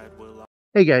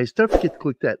 Hey guys, don't forget to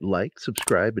click that like,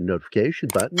 subscribe, and notification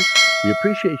button. We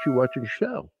appreciate you watching the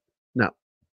show. Now,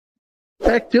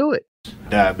 back to it.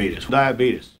 Diabetes.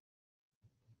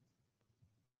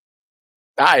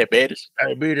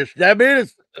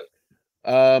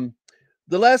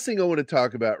 The last thing I want to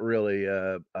talk about really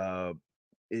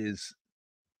is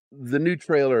the new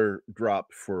trailer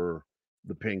dropped for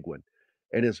the Penguin.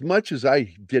 And as much as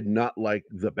I did not like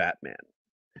the Batman,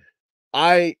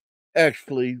 I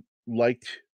actually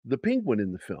liked the Penguin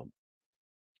in the film.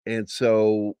 And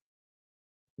so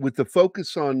with the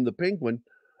focus on the Penguin,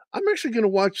 I'm actually going to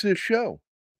watch this show.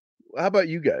 How about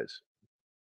you guys?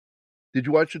 Did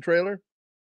you watch the trailer?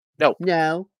 No,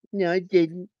 I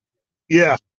didn't.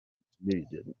 Yeah. No, you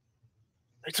didn't.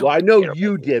 Well, I know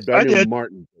you did, but I know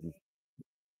Martin didn't.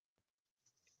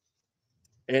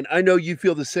 And I know you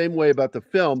feel the same way about the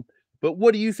film, but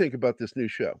what do you think about this new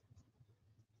show?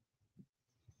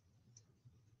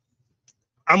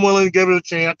 I'm willing to give it a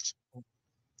chance,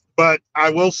 but I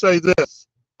will say this.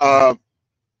 I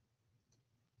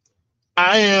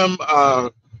am,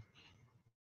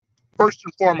 first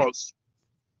and foremost,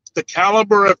 the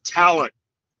caliber of talent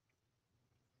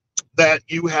that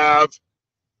you have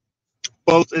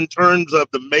both in terms of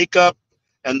the makeup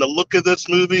and the look of this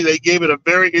movie. They gave it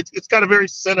it's got a very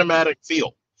cinematic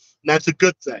feel. And that's a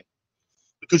good thing,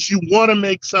 because you want to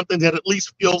make something that at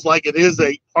least feels like it is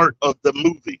a part of the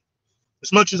movie.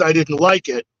 As much as I didn't like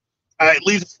it, I at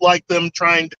least like them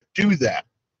trying to do that.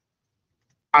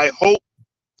 I hope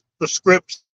the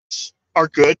scripts are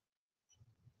good.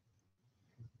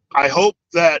 I hope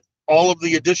that all of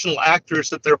the additional actors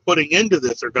that they're putting into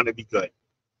this are going to be good.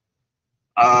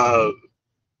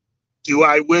 Do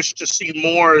I wish to see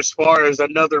more as far as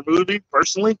another movie?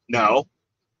 Personally, no.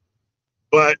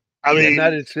 But I mean,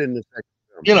 not interested in the second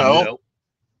film. You know, nope.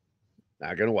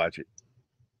 Not gonna watch it.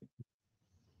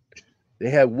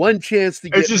 They had one chance to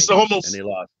get me, and they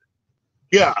lost.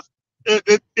 Yeah,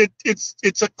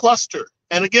 it's a cluster.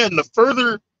 And again, the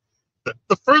further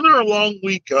along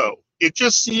we go, it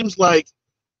just seems like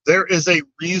there is a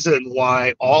reason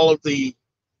why all of the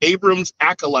Abrams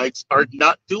acolytes are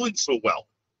not doing so well.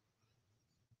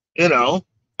 You know,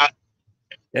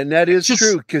 and that is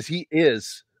true, because he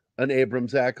is an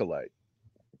Abrams acolyte.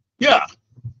 Yeah.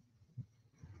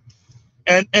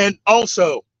 And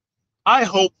also, I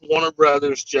hope Warner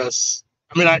Brothers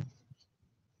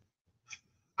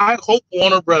I hope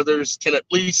Warner Brothers can at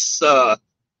least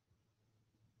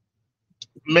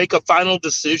make a final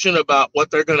decision about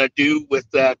what they're going to do with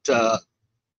that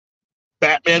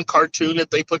Batman cartoon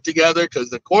that they put together,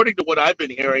 because according to what I've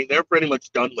been hearing, they're pretty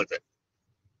much done with it.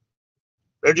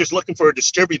 They're just looking for a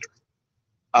distributor.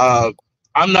 I'm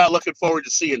not looking forward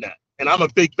to seeing that. And I'm a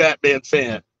big Batman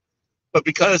fan. But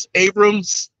because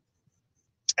Abrams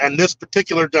and this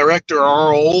particular director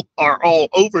are all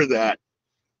over that,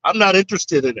 I'm not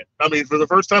interested in it. I mean, for the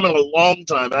first time in a long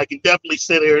time, I can definitely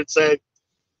sit here and say,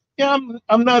 yeah,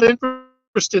 I'm not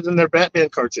interested in their Batman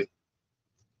cartoon.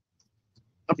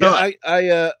 I'm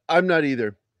not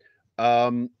either.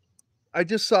 I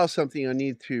just saw something. I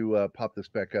need to pop this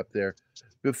back up there.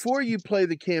 Before you play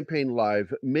the campaign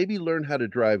live, maybe learn how to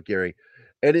drive, Gerry.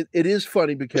 And it is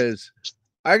funny, because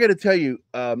I got to tell you,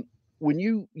 when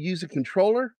you use a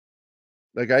controller,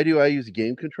 like I do, I use a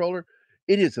game controller.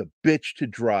 It is a bitch to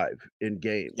drive in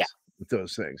games with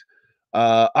those things.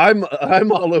 I'm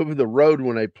all over the road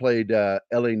when I played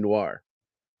LA Noire,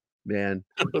 man.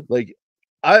 Like,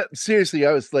 I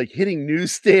was like hitting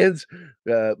newsstands,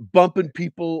 bumping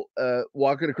people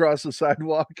walking across the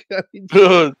sidewalk. I mean,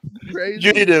 crazy.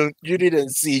 You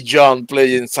didn't see John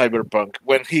playing Cyberpunk.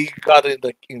 When he got in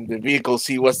the vehicles,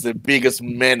 he was the biggest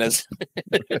menace.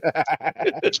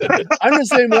 I'm the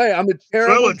same way. I'm a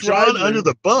terrible driver. John under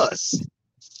the bus.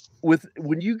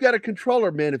 When you got a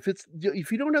controller, man, if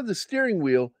you don't have the steering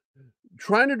wheel,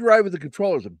 trying to drive with the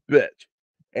controller is a bitch.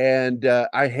 And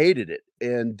I hated it.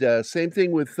 And same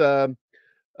thing with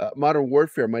Modern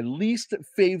Warfare. My least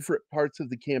favorite parts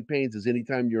of the campaigns is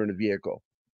anytime you're in a vehicle.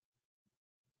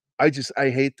 I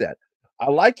hate that. I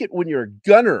like it when you're a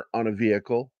gunner on a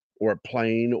vehicle or a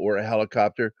plane or a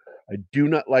helicopter. I do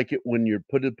not like it when you're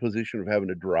put in a position of having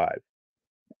to drive.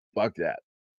 Fuck that.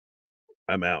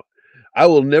 I'm out. I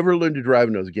will never learn to drive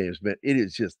in those games, man. It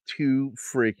is just too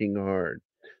freaking hard.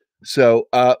 So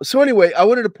anyway, I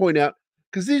wanted to point out,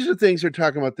 because these are things they're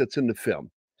talking about that's in the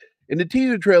film. In the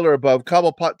teaser trailer above,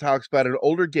 Cobblepot talks about an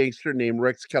older gangster named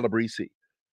Rex Calabrese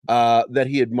that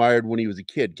he admired when he was a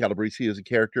kid. Calabrese is a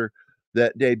character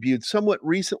that debuted somewhat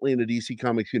recently in the DC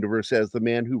Comics universe as the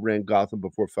man who ran Gotham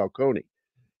before Falcone.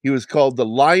 He was called the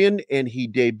Lion, and he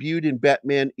debuted in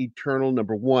Batman Eternal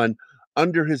 #1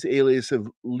 under his alias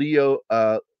of Leone.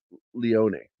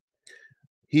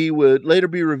 He would later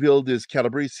be revealed as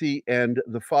Calabrese and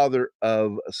the father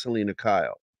of Selina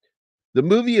Kyle. The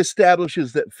movie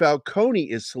establishes that Falcone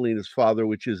is Selina's father,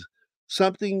 which is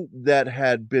something that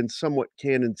had been somewhat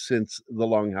canon since The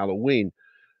Long Halloween,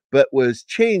 but was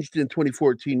changed in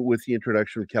 2014 with the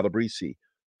introduction of Calabrese.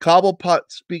 Cobblepot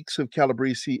speaks of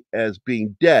Calabrese as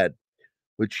being dead,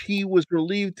 which he was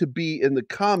believed to be in the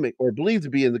comics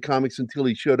until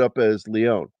he showed up as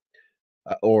Leone.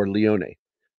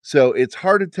 So it's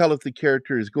hard to tell if the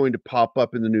character is going to pop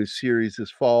up in the new series this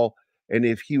fall and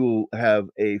if he will have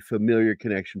a familiar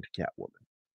connection to Catwoman.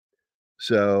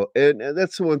 So, and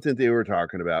that's the one thing they were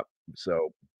talking about.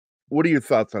 So what are your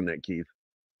thoughts on that, Keith?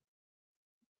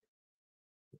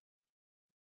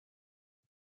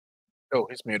 Oh,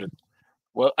 he's muted.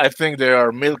 Well, I think they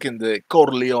are milking the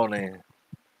Corleone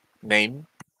name.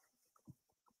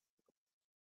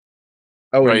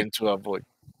 Oh, trying to avoid.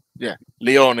 Yeah,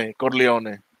 Leone,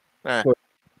 Corleone.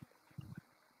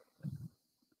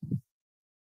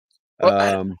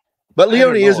 But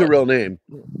Leone is a real name.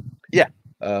 Yeah.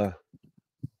 I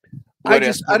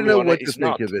don't know what to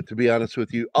think of it, to be honest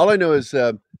with you. All I know is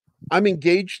I'm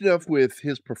engaged enough with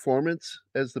his performance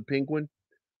as the Penguin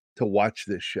to watch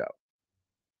this show.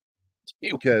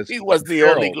 Because he was the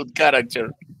only good character.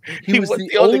 He was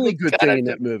the only good thing in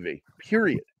that movie,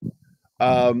 period.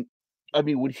 I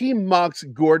mean, when he mocks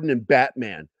Gordon and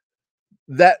Batman,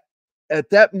 that at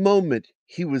that moment,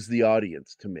 he was the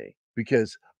audience to me,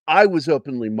 because I was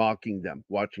openly mocking them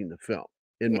watching the film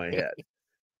in my head.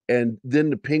 And then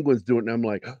the Penguin's doing it, and I'm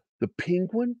like, the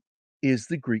Penguin is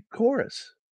the Greek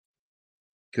chorus,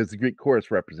 because the Greek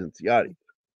chorus represents the audience.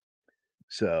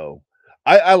 So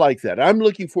I like that. I'm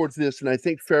looking forward to this, and I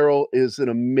think Farrell is an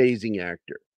amazing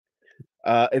actor.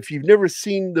 If you've never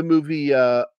seen the movie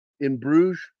In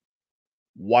Bruges,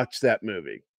 watch that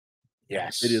movie.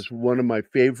 Yes. It is one of my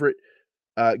favorite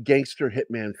gangster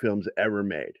hitman films ever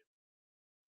made.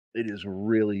 It is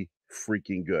really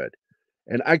freaking good.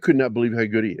 And I could not believe how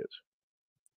good he is.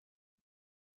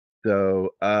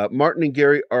 So Martin and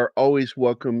Gerry are always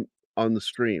welcome on the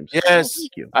streams. Yes,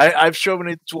 I've shown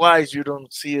it twice. You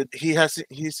don't see it.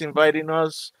 He's inviting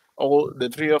us, all the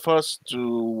three of us,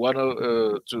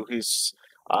 to to his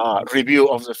review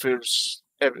of the first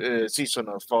season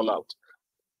of Fallout.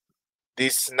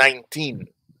 This 19.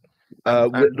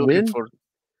 I'm looking when? For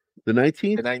the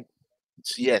 19th.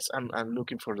 Yes, I'm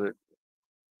looking for the.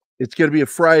 It's going to be a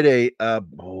Friday.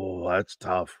 Oh, that's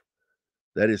tough.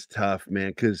 That is tough, man.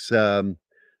 Because I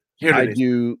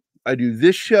do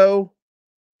this show,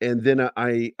 and then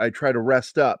I try to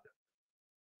rest up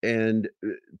and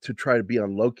to try to be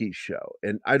on Loki's show,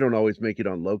 and I don't always make it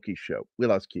on Loki's show. We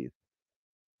lost Keith.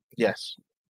 Yes.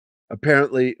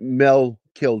 Apparently, Mel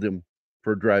killed him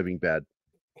for driving bad.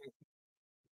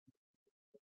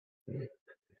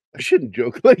 I shouldn't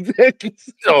joke like that.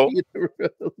 No.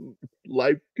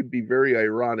 Life could be very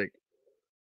ironic.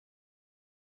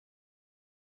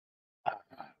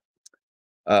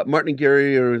 Martin and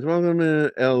Gerry are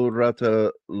El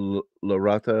Rata La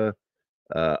Rata.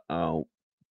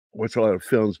 Watch a lot of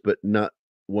films, but not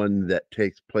one that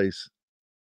takes place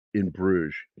in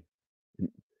Bruges.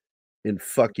 In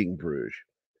fucking Bruges.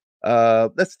 I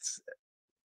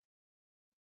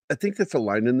think that's a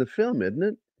line in the film, isn't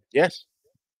it? Yes.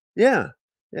 Yeah.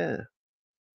 Yeah.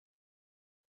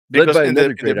 Because led by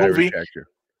another great Irish actor.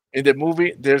 In the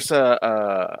movie, there's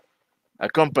a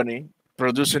company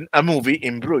producing a movie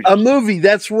in Bruges. A movie,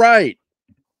 that's right.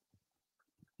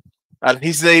 And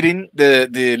he's dating the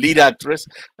lead actress,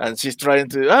 and she's trying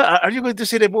to, are you going to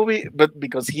see the movie? But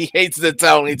because he hates the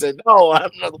town, he said, no, I'm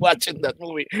not watching that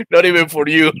movie, not even for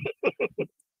you.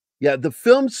 Yeah, the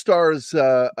film stars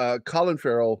Colin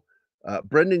Farrell,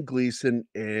 Brendan Gleeson,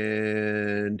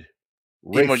 and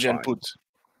Imogen Poots.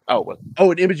 Oh, well. Oh,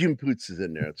 and Imogen Poots is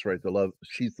in there. That's right.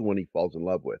 She's the one he falls in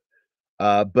love with.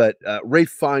 But Ralph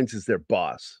Fiennes is their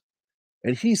boss,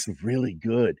 and he's really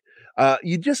good.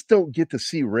 You just don't get to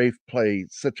see Ralph play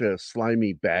such a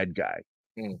slimy bad guy,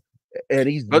 and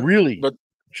he's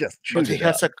just chewed it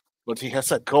up. But he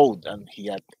has a code, and he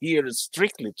adheres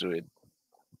strictly to it.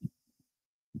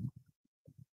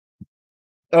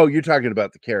 Oh, you're talking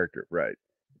about the character, right?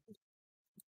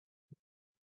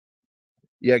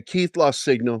 Yeah, Keith lost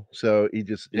signal, so he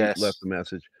left the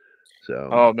message. So,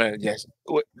 oh man, yes.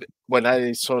 When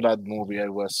I saw that movie, I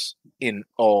was in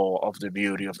awe of the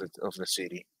beauty of the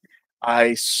city.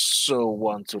 I so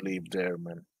want to live there,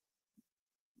 man.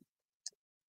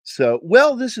 So,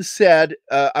 well, this is sad.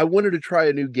 I wanted to try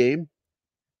a new game,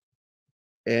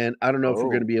 and I don't know if we're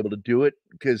going to be able to do it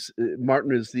because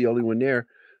Martin is the only one there.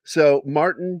 So,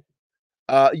 Martin,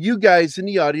 you guys in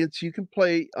the audience, you can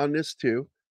play on this too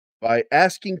by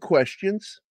asking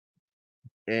questions,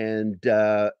 and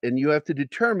you have to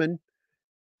determine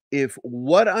if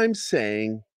what I'm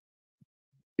saying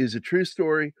is a true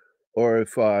story or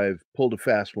if I've pulled a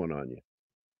fast one on you.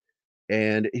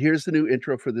 And here's the new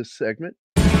intro for this segment.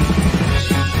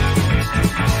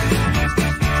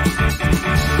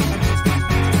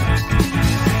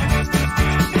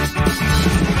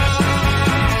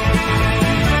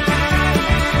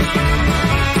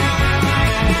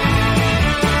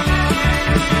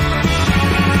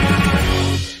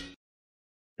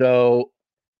 So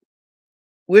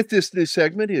with this new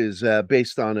segment is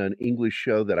based on an English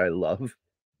show that I love.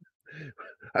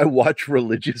 I watch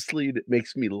religiously and it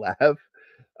makes me laugh.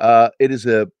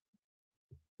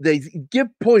 They give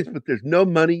points, but there's no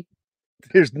money.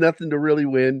 There's nothing to really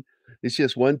win. It's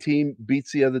just one team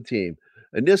beats the other team.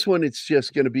 And this one, it's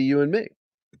just going to be you and me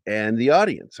and the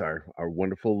audience, our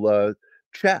wonderful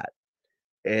chat.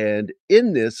 And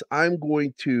in this, I'm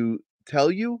going to tell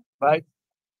you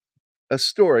a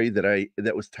story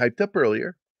that was typed up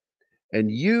earlier,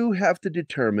 and you have to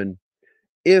determine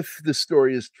if the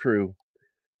story is true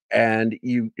and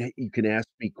you can ask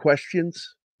me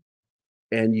questions,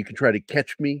 and you can try to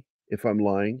catch me if I'm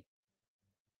lying.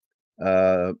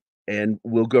 And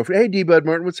we'll go for, hey, D-Bud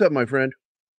Martin, what's up, my friend?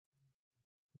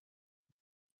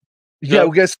 Yeah,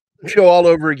 we guess show all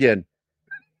over again.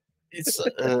 It's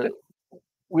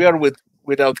we are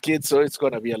without kids, so it's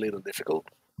going to be a little difficult.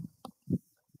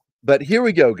 But here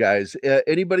we go, guys.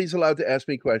 Anybody's allowed to ask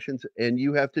me questions, and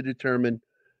you have to determine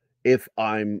if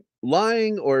I'm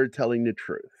lying or telling the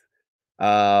truth.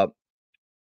 And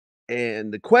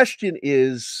the question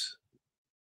is,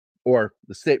 or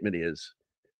the statement is,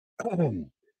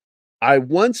 I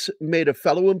once made a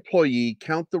fellow employee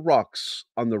count the rocks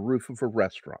on the roof of a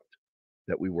restaurant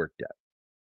that we worked at.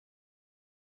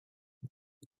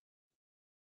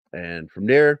 And from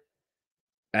there,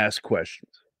 ask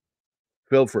questions.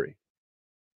 Feel free.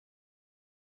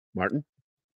 Martin,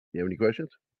 you have any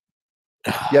questions?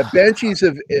 Yeah, Banshees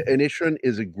of Inisherin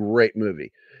is a great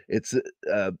movie. It's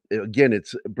again,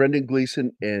 it's Brendan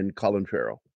Gleeson and Colin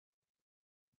Farrell.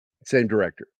 Same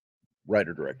director,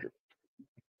 writer-director.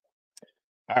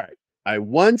 All right. I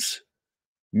once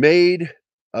made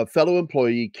a fellow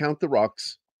employee count the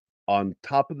rocks on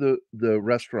top of the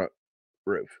restaurant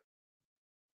roof.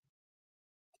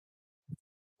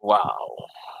 Wow.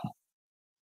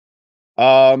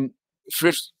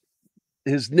 First,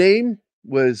 his name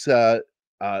was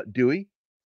Dewey.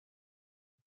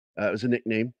 It was a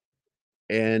nickname,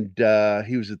 and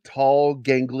he was a tall,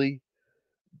 gangly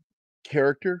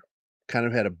character. Kind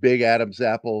of had a big Adam's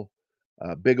apple,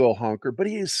 big old honker, but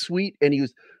he is sweet, and he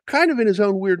was kind of in his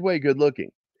own weird way good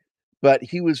looking. But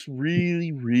he was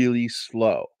really, really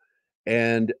slow.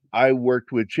 And I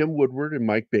worked with Jim Woodward and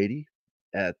Mike Beatty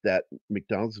at that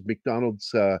McDonald's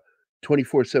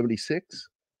 2476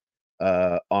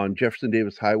 on Jefferson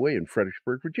Davis Highway in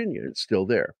Fredericksburg, Virginia. It's still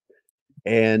there.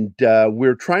 And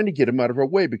we're trying to get him out of our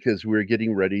way because we're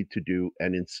getting ready to do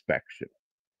an inspection.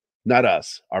 Not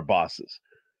us, our bosses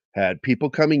had people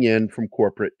coming in from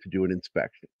corporate to do an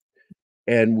inspection.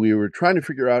 And we were trying to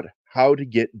figure out how to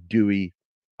get Dewey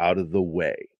out of the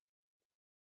way.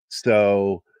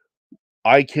 So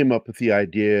I came up with the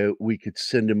idea we could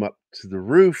send him up to the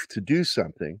roof to do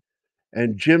something.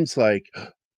 And Jim's like,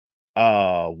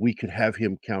 we could have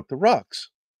him count the rocks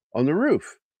on the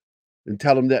roof and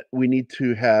tell him that we need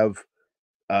to have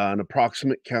an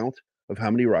approximate count of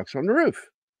how many rocks on the roof.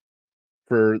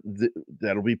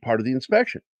 That'll be part of the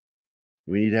inspection.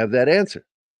 We need to have that answer.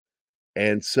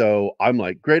 And so I'm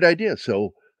like, great idea.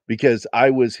 So because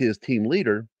I was his team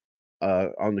leader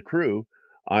on the crew,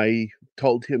 I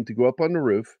told him to go up on the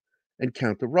roof and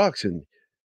count the rocks. And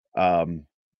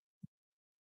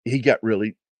he got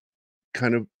really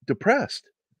kind of depressed.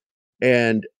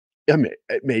 And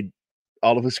it made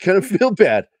all of us kind of feel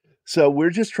bad. So we're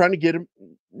just trying to get him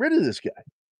rid of this guy.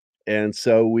 And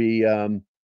so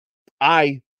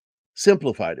I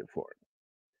simplified it for him.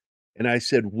 And I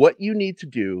said, what you need to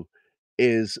do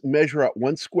is measure out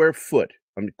 1 square foot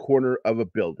on the corner of a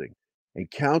building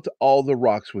and count all the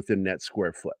rocks within that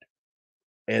square foot.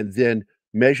 And then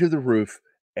measure the roof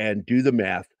and do the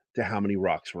math to how many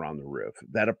rocks are on the roof.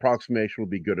 That approximation will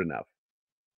be good enough.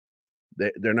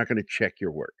 They're not going to check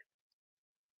your work.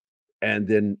 And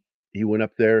then he went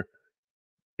up there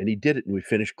and he did it. And we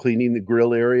finished cleaning the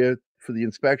grill area for the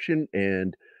inspection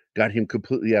and got him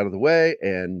completely out of the way.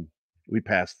 And we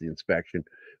passed the inspection.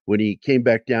 When he came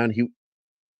back down,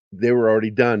 they were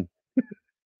already done.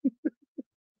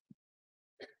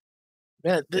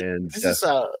 Man, this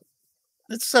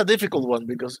is a difficult one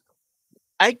because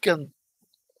I can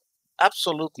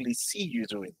absolutely see you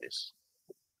doing this.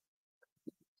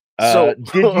 So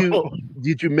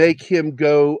did you make him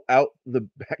go out the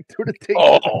back door to take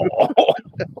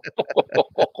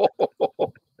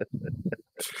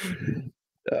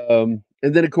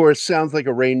and then of course sounds like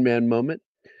a Rain Man moment.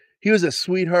 He was a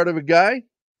sweetheart of a guy.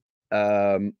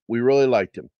 We really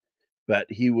liked him, but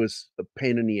he was a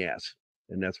pain in the ass,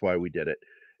 and that's why we did it.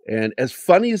 And as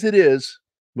funny as it is,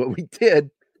 what we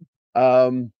did,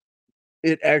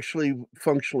 it actually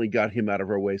functionally got him out of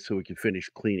our way so we could finish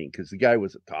cleaning because the guy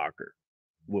was a talker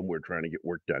when we're trying to get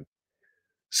work done.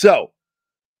 So,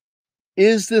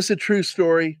 is this a true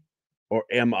story or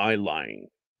am I lying?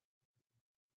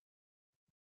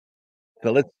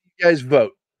 So let's you guys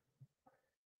vote.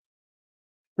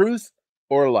 Truth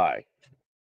or lie?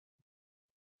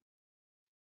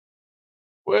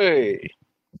 Wait.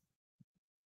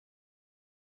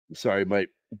 Sorry, my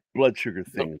blood sugar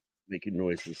thing is making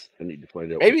noises. I need to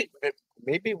find out.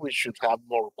 Maybe we should have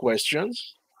more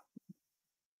questions.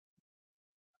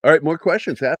 All right, more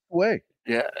questions. Ask away.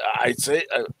 Yeah, I think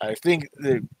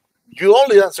you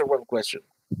only answer one question.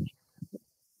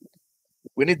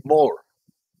 We need more.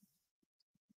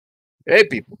 Hey,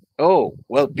 people. Oh,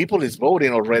 well, people is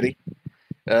voting already.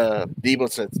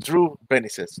 Devo says true. Penny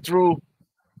says true.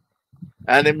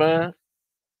 Anima,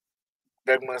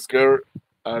 Bergman's girl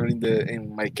are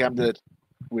in my camp that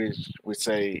which we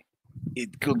say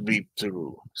it could be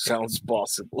true. Sounds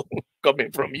possible.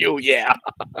 Coming from you, yeah.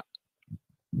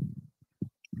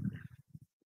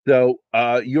 So,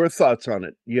 your thoughts on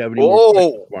it? You have any more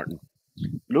questions, Martin?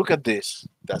 Look at this.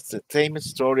 That's the tamest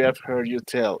story I've heard you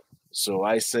tell. So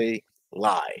I say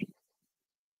lie.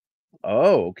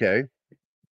 Oh, okay.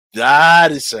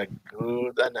 That is a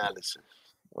good analysis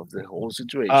of the whole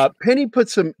situation. Penny put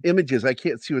some images. I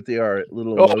can't see what they are.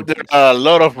 Little emojis. There are a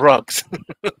lot of rocks.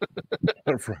 A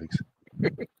lot of rocks.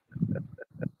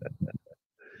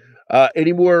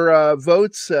 Any more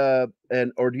votes? Or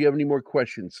do you have any more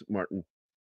questions, Martin?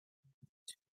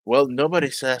 Well,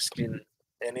 nobody's asking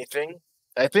anything.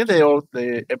 I think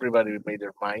everybody made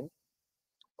their mind.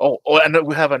 Oh, and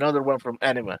we have another one from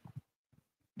Anima.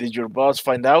 Did your boss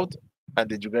find out? And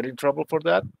did you get in trouble for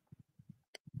that?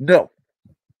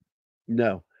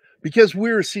 No, because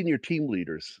we were senior team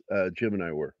leaders. Jim and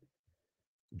I were.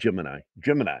 Jim and I.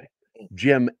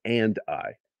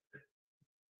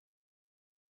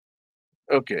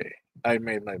 Okay, I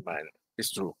made my mind.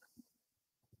 It's true.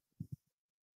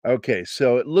 Okay,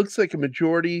 so it looks like a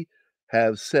majority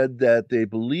have said that they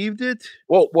believed it.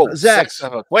 Whoa, Zach, I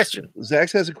have a question. Zach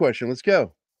has a question. Let's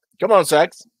go. Come on,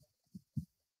 Zach.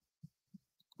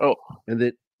 Oh,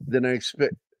 and then I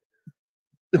expect.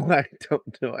 I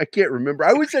don't know. I can't remember.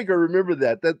 I wish I could remember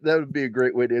that. That would be a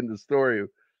great way to end the story.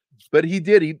 But he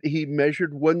did. He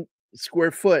measured 1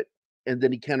 square foot, and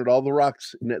then he counted all the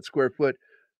rocks in that square foot,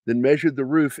 then measured the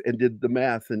roof and did the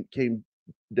math and came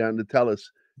down to tell us.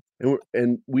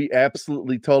 And we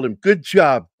absolutely told him, "Good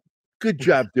job,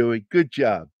 Dewey. Good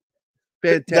job,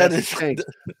 fantastic." Thanks.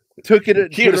 Took it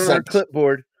on our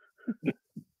clipboard.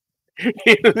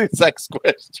 Here's Zach's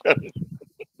question.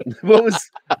 What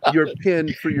was your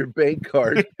PIN for your bank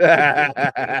card?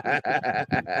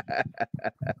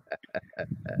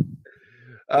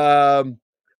 All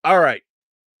right.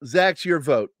 Zach's your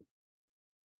vote.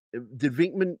 Did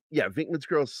Vinkman? Yeah, Vinkman's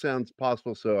girl sounds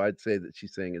possible, so I'd say that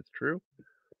she's saying it's true.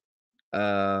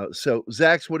 So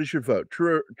Zach's, what is your vote?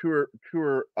 True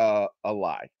or a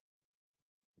lie?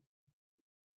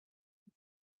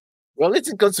 Well, it's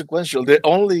inconsequential. The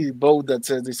only vote that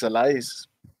says it's a lie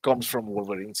comes from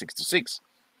Wolverine 66.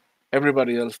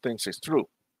 Everybody else thinks it's true.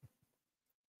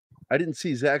 I didn't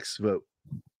see Zach's vote.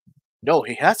 No,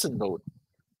 he hasn't voted.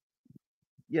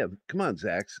 Yeah, come on,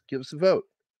 Zach. Give us a vote.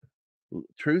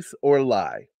 Truth or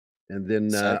lie? And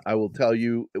then I will tell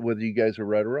you whether you guys are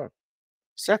right or wrong.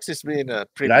 Zach is being a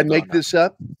Did I make this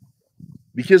up?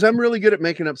 Because I'm really good at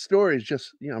making up stories.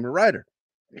 Just, I'm a writer.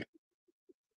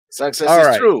 Zach says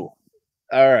it's true.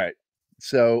 All right.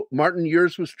 So, Martin,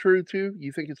 yours was true too?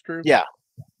 You think it's true? Yeah.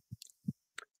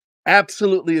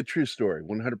 Absolutely a true story.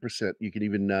 100%. You can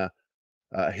even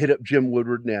hit up Jim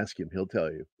Woodward and ask him. He'll tell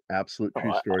you. Absolute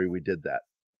true story. We did that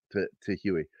to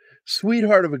Huey.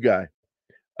 Sweetheart of a guy.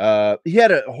 He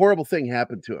had a horrible thing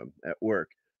happen to him at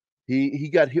work. He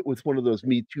got hit with one of those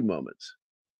Me Too moments.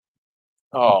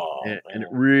 Oh, and it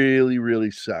really,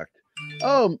 really sucked.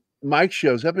 Oh, Mike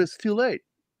shows up. It's too late.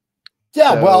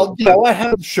 Yeah, well, I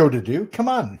have a show to do. Come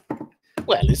on.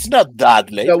 Well, it's not that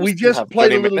late. No, we just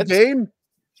played a little game.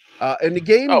 And the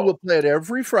game we'll play it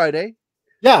every Friday.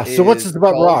 Yeah, so what's this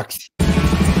about rocks?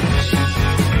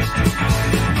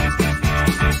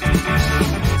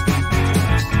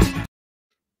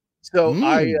 So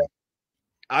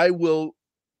I will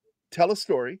tell a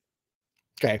story.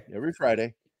 Okay. Every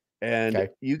Friday. And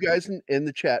you guys in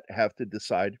the chat have to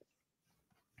decide,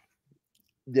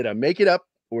 did I make it up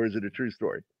or is it a true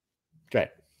story? Okay.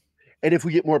 And if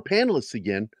we get more panelists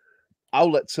again,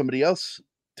 I'll let somebody else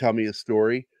tell me a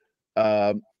story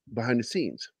behind the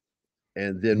scenes.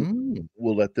 And then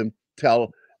we'll let them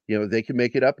tell, they can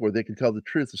make it up or they can tell the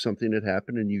truth of something that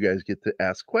happened and you guys get to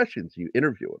ask questions. You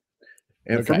interview them.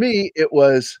 And for me, it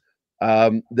was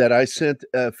that I sent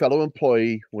a fellow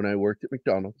employee when I worked at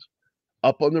McDonald's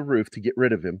up on the roof to get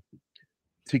rid of him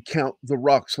to count the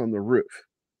rocks on the roof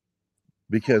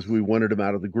because we wanted him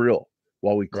out of the grill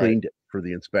while we cleaned it for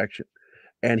the inspection.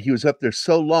 And he was up there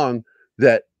so long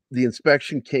that the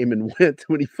inspection came and went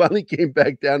when he finally came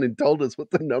back down and told us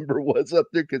what the number was up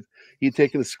there because he'd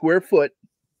taken a square foot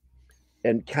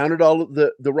and counted all of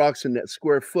the rocks in that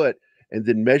square foot and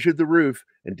then measured the roof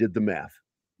and did the math.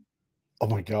 Oh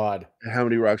my God. How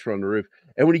many rocks were on the roof.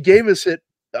 And when he gave us it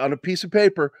on a piece of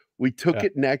paper, we took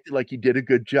it and acted like he did a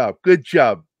good job. Good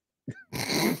job.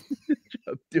 Good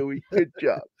job, Dewey. Good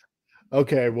job.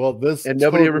 Okay, well, this and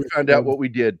nobody ever found out what we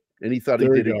did, and he thought he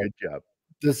did a good job.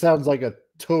 This sounds like a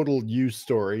total you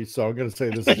story, so I'm going to say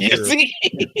this is You true. see?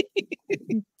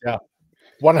 Yeah,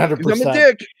 100%. I'm a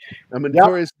dick. I'm a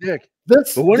notorious dick. But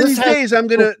one of these days, I'm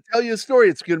going to tell you a story.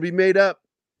 It's going to be made up.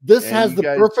 This has the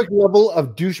perfect level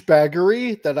of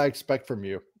douchebaggery that I expect from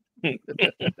you.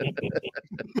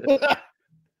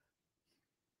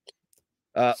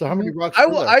 So how many rocks?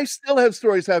 I still have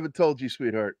stories I haven't told you,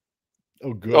 sweetheart.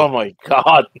 Oh, good. Oh my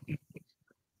God.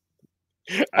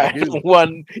 I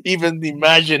don't even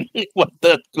imagine what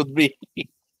that could be.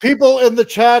 People in the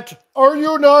chat, are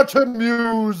you not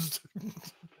amused?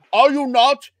 Are you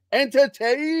not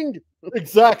entertained?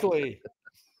 Exactly.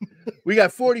 We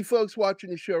got 40 folks watching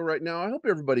the show right now. I hope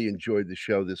everybody enjoyed the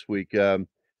show this week.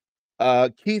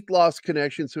 Keith lost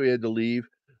connection, so he had to leave.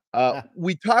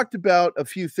 We talked about a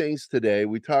few things today.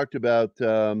 We talked about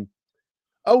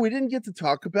we didn't get to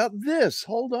talk about this.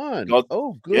 Hold on.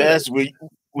 Good. Yes,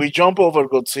 we jump over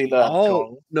Godzilla.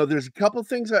 Oh, no, there's a couple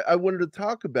things I wanted to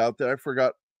talk about that I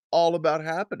forgot all about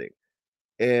happening.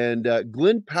 And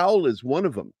Glenn Powell is one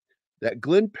of them. That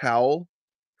Glenn Powell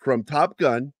from Top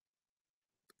Gun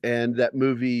and that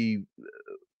movie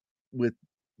with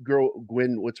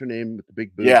Gwen, what's her name with the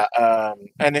big boobs? Yeah,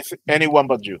 Anyone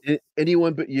But You.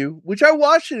 Anyone But You, which I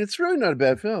watched it. It's really not a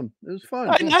bad film. It was fun.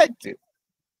 I liked it.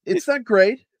 It's not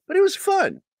great, but it was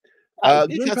fun.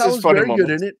 Glenn Powell's very good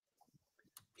in it.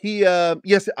 He,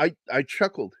 yes, I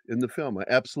chuckled in the film. I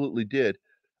absolutely did.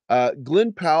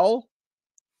 Glenn Powell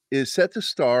is set to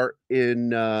star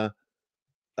in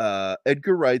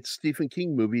Edgar Wright's Stephen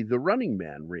King movie, The Running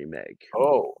Man remake.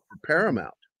 Oh, for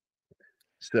Paramount.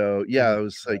 So yeah, it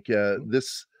was like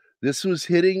this was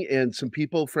hitting, and some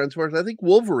people, friends of ours, I think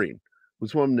Wolverine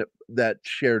was one that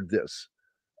shared this.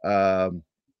 But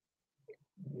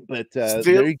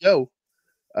there you go.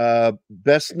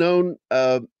 Best known,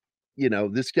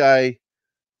 this guy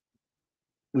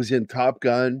was in Top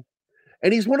Gun,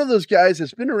 and he's one of those guys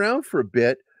that's been around for a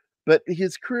bit, but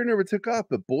his career never took off.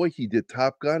 But boy, he did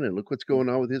Top Gun, and look what's going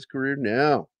on with his career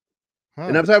now.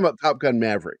 And I'm talking about Top Gun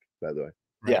Maverick, by the way.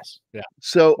 Right. Yes. Yeah.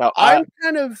 So now, I'm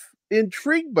kind of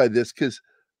intrigued by this because,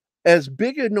 as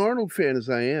big an Arnold fan as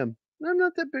I am, I'm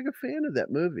not that big a fan of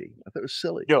that movie. I thought it was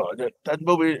silly. Yo, that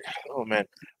movie. Oh man!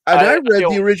 And I read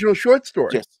the original short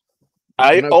story. Yes,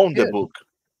 I owned the book.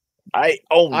 I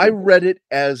read it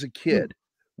as a kid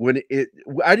when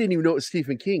I didn't even know it was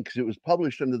Stephen King because it was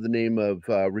published under the name of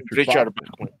Richard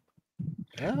Bachman.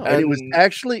 Oh. And it was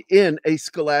actually in a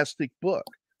Scholastic book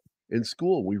in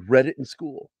school. We read it in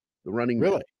school. The Running Man.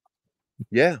 Really?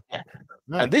 Yeah.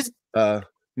 And this my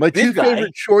two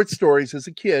favorite short stories as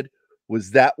a kid was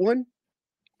that one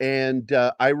and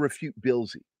I Refute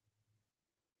Billsy.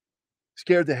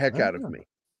 Scared the heck out of me.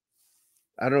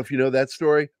 I don't know if you know that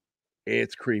story.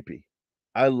 It's creepy.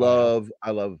 I love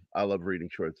reading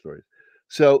short stories.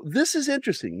 So this is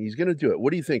interesting. He's going to do it.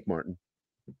 What do you think, Martin?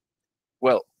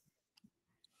 Well,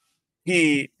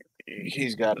 he's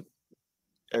got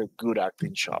a good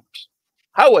acting chops.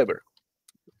 However,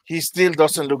 he still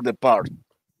doesn't look the part.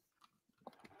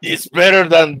 It's better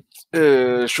than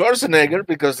Schwarzenegger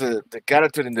because the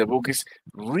character in the book is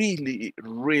really,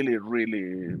 really,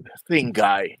 really thin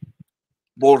guy.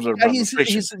 Borderline. He's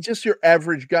just your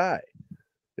average guy.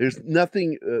 There's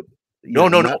nothing.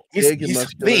 No. He's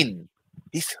thin.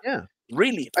 He's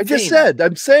really thin. I just said.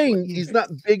 I'm saying he's not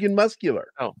big and muscular.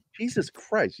 Oh, Jesus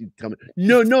Christ! You tell me.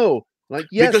 No. Like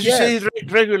yes, because you say he's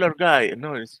regular guy.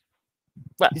 No, he's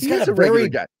got a very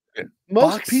guy.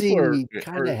 Most people are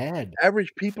kind of head.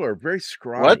 Average people are very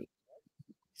scrawny. What?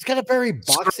 He's got a very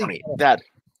boxy head.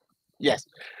 Yes.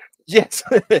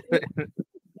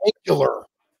 Regular.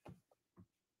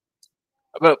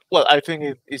 Well, I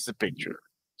think it's the picture.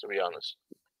 To be honest,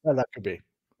 well, that could be.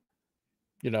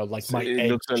 Like my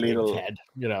looks a little head.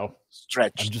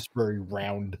 Stretched. I'm just very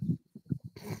round.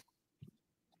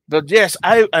 But yes,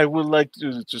 I would like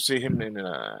to see him in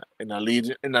a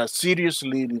serious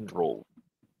leading role.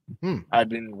 I've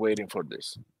been waiting for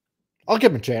this. I'll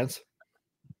give him a chance.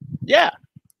 Yeah,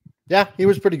 he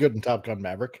was pretty good in Top Gun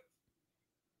Maverick.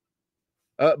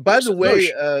 By the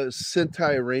way,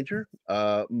 Sentai Ranger,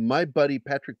 my buddy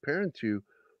Patrick Parenteau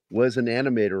was an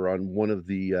animator on one of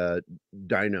the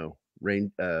Dino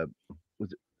Rain.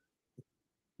 Was it?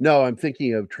 No, I'm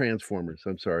thinking of Transformers.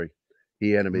 I'm sorry.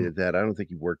 He animated that. I don't think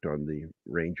he worked on the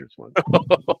Rangers one.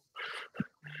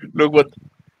 Look what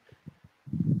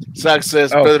Zach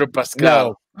says, Pedro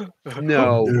Pascal.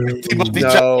 No.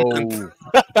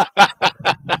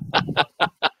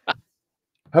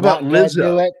 How about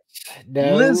Lizzo?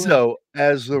 No. Lizzo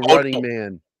as the Running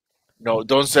Man. No,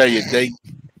 don't say it.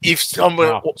 if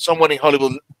someone in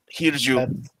Hollywood hears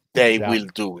you, they will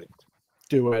do it.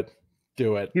 Do it.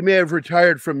 Do it. He may have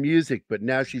retired from music, but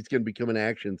now she's going to become an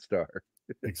action star.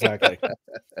 Exactly.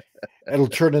 It'll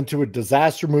turn into a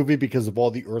disaster movie because of all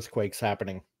the earthquakes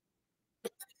happening.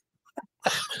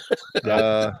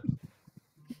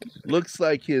 Looks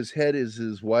like his head is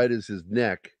as wide as his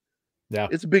neck. Yeah.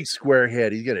 It's a big square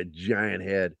head. He's got a giant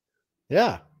head.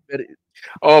 Yeah.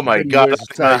 Oh my God. He wears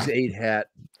a size 8 hat.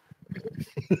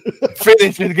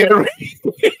 Finish it, Gerry.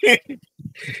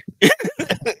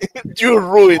 You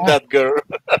ruined that girl.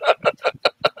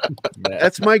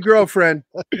 That's my girlfriend.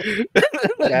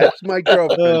 That's my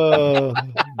girlfriend. Oh,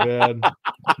 man.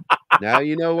 Now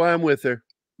you know why I'm with her.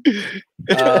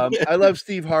 I love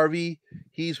Steve Harvey.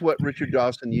 He's what Richard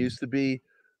Dawson used to be,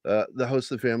 the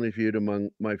host of Family Feud, among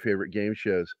my favorite game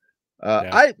shows.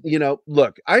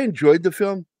 Look, I enjoyed the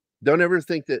film. Don't ever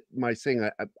think that my saying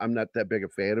I'm not that big a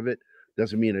fan of it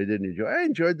doesn't mean I didn't enjoy it. I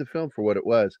enjoyed the film for what it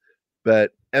was.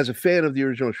 But as a fan of the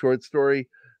original short story,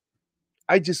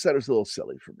 I just thought it was a little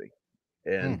silly for me.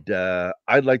 And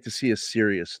I'd like to see a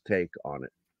serious take on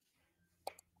it.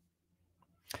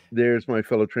 There's my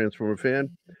fellow Transformer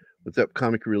fan. What's up,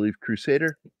 Comic Relief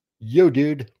Crusader? Yo,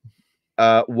 dude.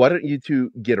 Why don't you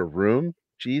two get a room?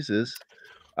 Jesus.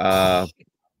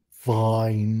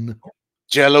 Fine.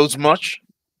 Jello's much?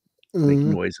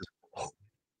 Making noises.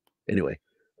 Anyway,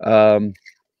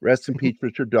 rest in peace,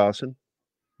 Richard Dawson.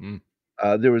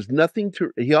 There was nothing to.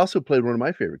 He also played one of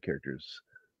my favorite characters,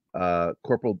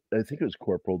 Corporal. I think it was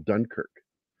Corporal Dunkirk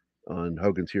on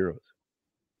Hogan's Heroes.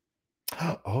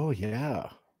 Oh yeah,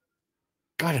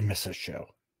 God, I miss that show.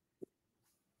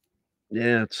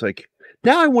 Yeah, it's like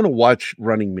now I want to watch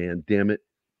Running Man. Damn it,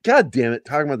 God damn it!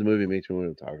 Talking about the movie makes me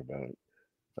want to talk about it.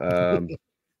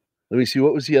 Let me see.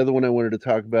 What was the other one I wanted to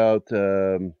talk about?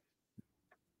 There's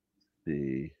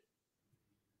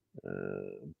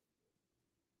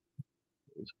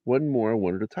one more I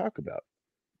wanted to talk about.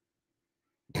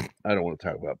 I don't want to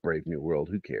talk about Brave New World.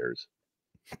 Who cares?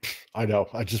 I know.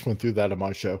 I just went through that on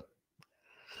my show.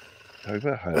 Talk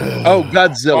about Highlander. Oh,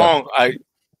 Godzilla.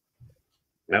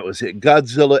 That was it.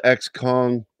 Godzilla X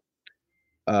Kong.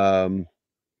 Let's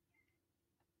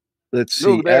see.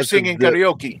 Look, they're singing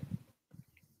karaoke.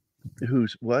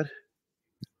 Who's what?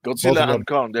 Godzilla and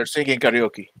Kong. They're singing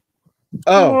karaoke.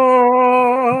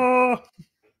 Oh.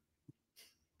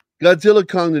 Godzilla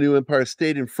Kong, the New Empire,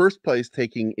 stayed in first place,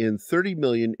 taking in $30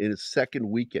 million in its second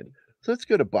weekend. So let's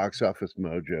go to Box Office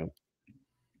Mojo.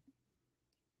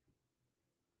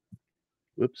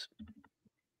 Whoops.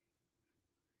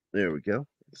 There we go.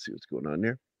 Let's see what's going on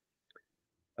there.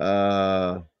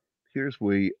 Here's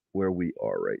where we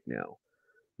are right now.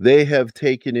 They have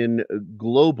taken in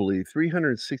globally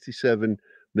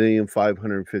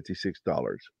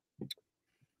 $367,556,000.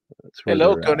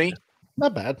 Hello, Tony.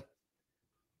 Not bad.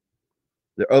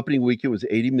 Their opening weekend was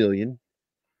 $80 million.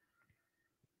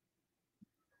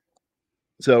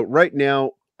 So right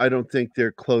now, I don't think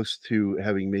they're close to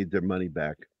having made their money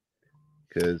back.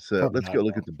 Because let's go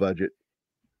look at the budget.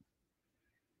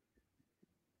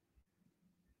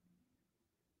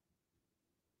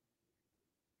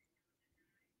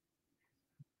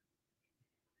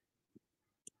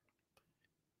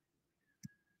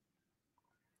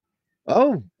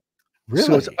 Oh, really?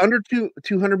 So it's under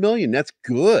 200 million. That's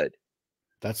good.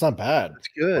 That's not bad. That's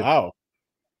good. Wow.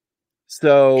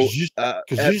 So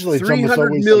because usually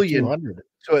 300 million. Like 200.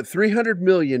 So at 300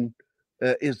 million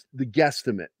is the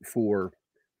guesstimate for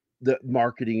the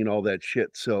marketing and all that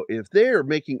shit. So if they're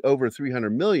making over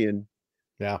 300 million,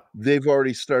 yeah, they've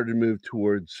already started to move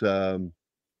towards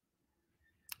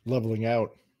leveling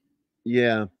out.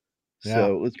 Yeah.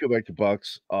 So let's go back to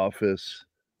Box Office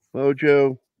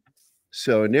Mojo.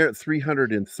 So and they're at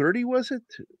 330, was it?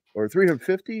 Or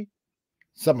 350?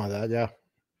 Something like that, yeah.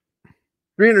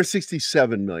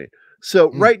 367 million.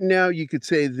 So right now you could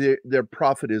say their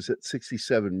profit is at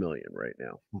 67 million right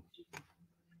now.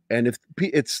 And if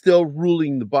it's still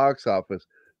ruling the box office,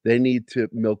 they need to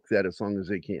milk that as long as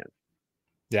they can.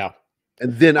 Yeah.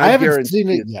 And then I haven't seen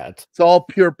it yet. It's all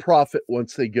pure profit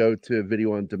once they go to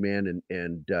video on demand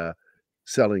and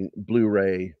selling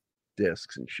Blu-ray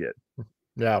discs and shit.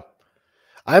 Yeah.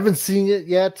 I haven't seen it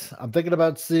yet. I'm thinking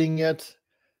about seeing it,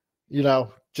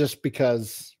 just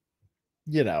because,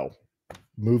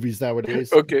 movies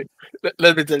nowadays. Okay.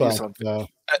 Let me tell you something.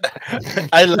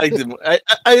 I like the movie.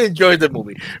 I enjoy the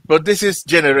movie, but this is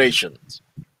Generations.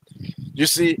 You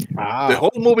see, the whole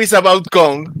movie is about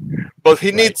Kong, but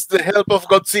he needs the help of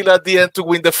Godzilla at the end to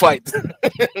win the fight.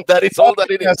 That is all that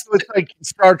it is. So it's like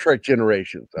Star Trek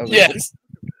Generations. Yes.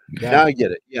 Now I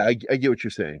get it. Yeah, I get what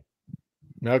you're saying.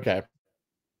 Okay.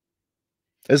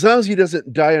 As long as he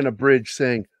doesn't die on a bridge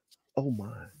saying, "Oh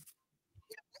my."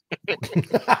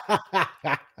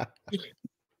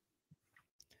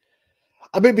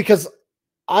 I mean, because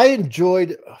I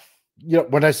enjoyed,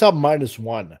 when I saw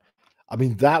 -1, I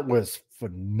mean, that was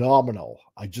phenomenal.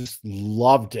 I just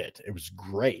loved it. It was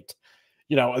great.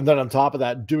 And then on top of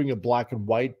that, doing a black and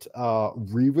white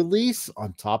re-release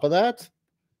on top of that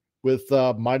with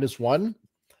 -1.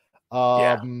 Iconic.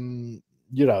 I mean,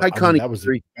 that was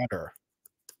even better.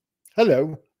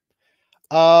 Hello.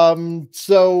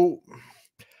 So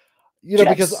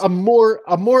because I'm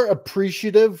more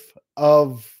appreciative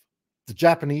of the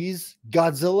Japanese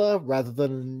Godzilla rather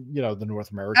than the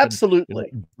North American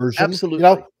version.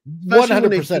 Absolutely.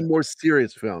 100% more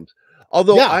serious films.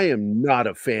 Although I am not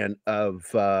a fan of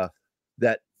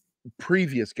that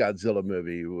previous Godzilla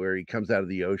movie where he comes out of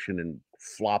the ocean and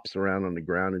flops around on the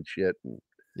ground and shit and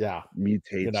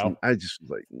mutates. And I just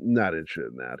not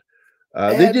interested in that.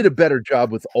 They did a better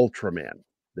job with Ultraman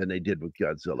than they did with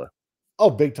Godzilla. Oh,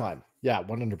 big time. Yeah,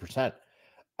 100%.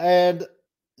 And,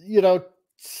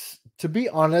 to be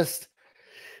honest,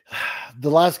 the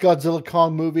last Godzilla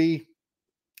Kong movie,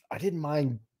 I didn't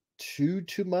mind too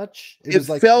much. It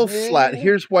fell flat.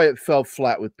 Here's why it fell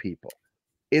flat with people.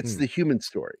 It's the human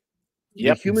story.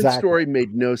 The human story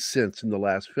made no sense in the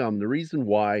last film. The reason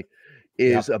why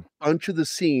is a bunch of the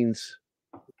scenes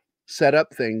set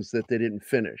up things that they didn't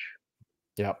finish.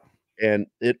 Yep. And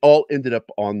it all ended up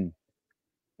on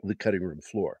the cutting room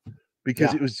floor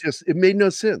because it made no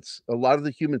sense. A lot of the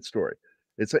human story,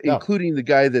 it's including the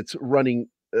guy that's running,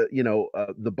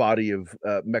 the body of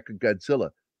Mecha Godzilla.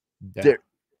 Yeah.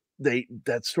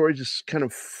 That story just kind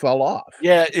of fell off.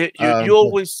 Yeah, you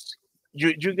always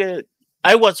you get.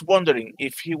 I was wondering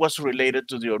if he was related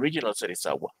to the original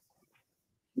Serizawa.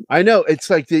 I know it's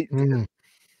like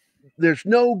there's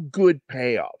no good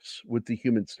payoffs with the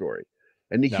human story,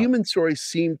 and the human story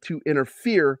seemed to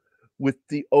interfere with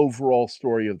the overall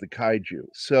story of the kaiju.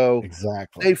 So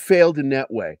they failed in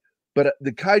that way. But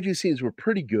the kaiju scenes were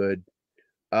pretty good.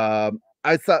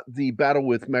 I thought the battle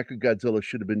with Mechagodzilla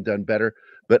should have been done better,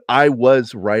 but I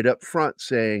was right up front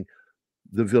saying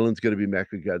the villain's going to be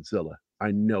Mechagodzilla.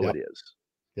 I know it is.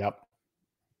 Yep.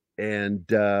 And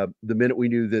the minute we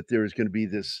knew that there was going to be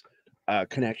this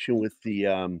connection with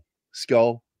the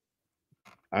skull,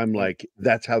 I'm like,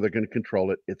 that's how they're going to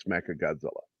control it. It's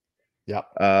Mechagodzilla.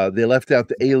 Yep. They left out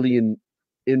the alien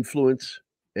influence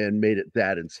and made it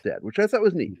that instead, which I thought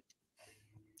was neat.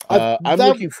 I'm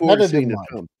looking forward to seeing the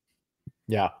film.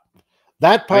 Yeah,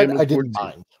 that part I didn't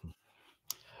mind.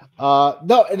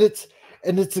 No, and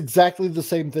it's exactly the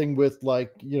same thing with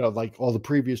like all the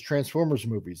previous Transformers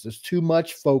movies. There's too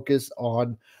much focus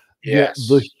on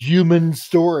the human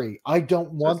story. I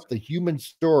don't want the human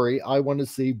story. I want to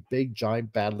see big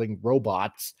giant battling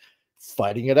robots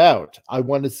fighting it out. I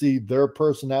want to see their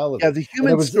personality. Yeah, the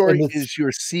human story is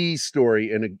your C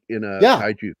story in a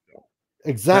kaiju film.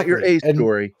 Exactly. Not your A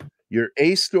story. Your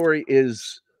A story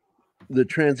is the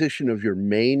transition of your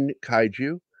main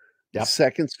kaiju. The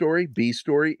second story, B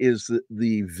story, is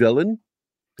the villain.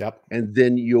 Yep. And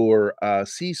then your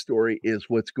C story is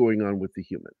what's going on with the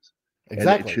humans.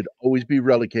 Exactly. And it should always be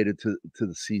relegated to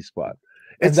the C spot.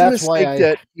 It's a mistake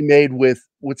that he made with,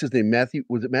 what's his name? Matthew,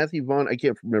 was it Matthew Vaughn? I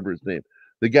can't remember his name.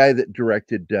 The guy that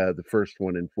directed the first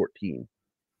one in 14.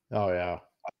 Oh, yeah.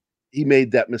 He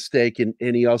made that mistake, and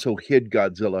he also hid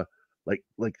Godzilla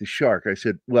like the shark. I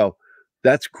said, well,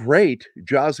 that's great.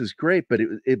 Jaws is great, but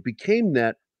it became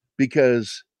that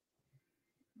because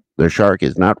the shark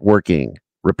is not working.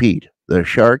 Repeat, the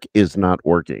shark is not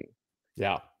working.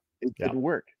 Yeah. It didn't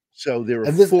work. So they were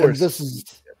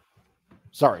forced.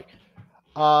 Sorry.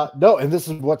 No, and this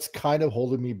is what's kind of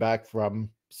holding me back from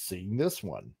seeing this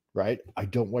one, right? I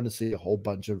don't want to see a whole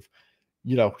bunch of,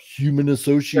 human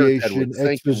association,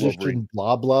 exposition,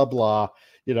 blah, blah, blah.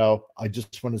 I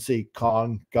just want to see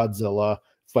Kong, Godzilla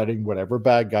fighting whatever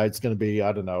bad guy it's going to be.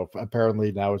 I don't know.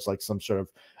 Apparently now it's like some sort of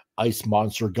ice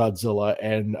monster Godzilla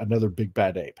and another big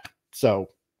bad ape. So,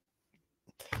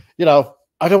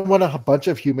 I don't want a bunch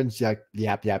of humans yap,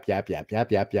 yap, yap, yap, yap,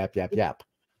 yap, yap, yap, yap, yap.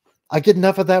 I get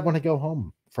enough of that when I go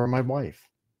home for my wife.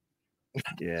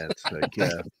 Yeah, it's like,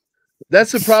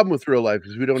 that's the problem with real life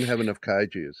is we don't have enough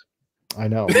kaijus. I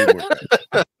know.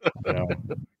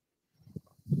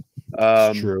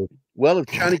 It's true. Well, if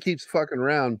China keeps fucking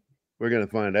around, we're going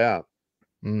to find out.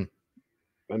 I'm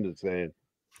just saying.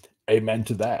 Amen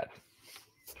to that.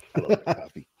 I love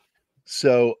coffee.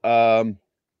 So,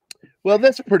 well,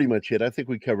 that's pretty much it. I think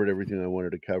we covered everything I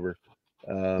wanted to cover.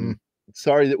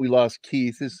 Sorry that we lost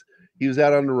Keith. He was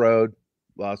out on the road,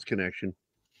 lost connection.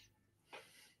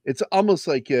 It's almost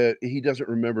like he doesn't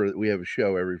remember that we have a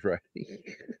show every Friday.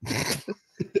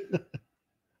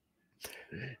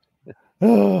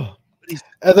 And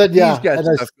then he's got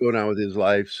stuff going on with his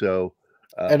life. So,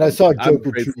 and I saw a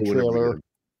Joker 2 trailer.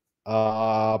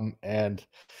 And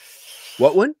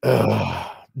what one?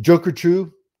 Joker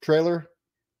 2 trailer.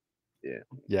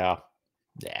 Yeah.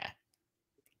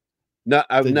 No,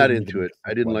 I'm not into it.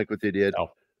 I didn't like what they did.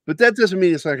 No. But that doesn't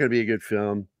mean it's not going to be a good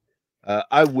film.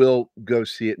 I will go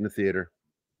see it in the theater.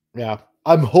 Yeah.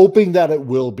 I'm hoping that it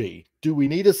will be. Do we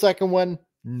need a second one?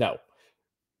 No.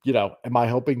 Am I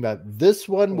hoping that this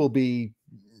one will be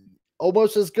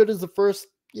almost as good as the first?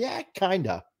 Yeah, kind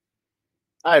of.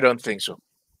 I don't think so,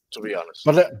 to be honest.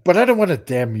 But I don't want a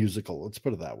damn musical. Let's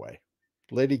put it that way.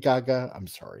 Lady Gaga, I'm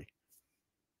sorry.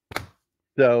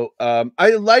 So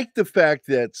I like the fact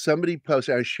that somebody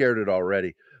posted, I shared it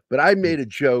already, but I made a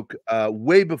joke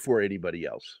way before anybody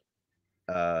else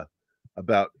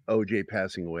about OJ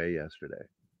passing away yesterday.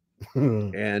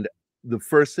 And the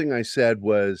first thing I said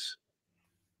was,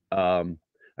 I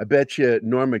bet you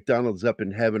Norm Macdonald's up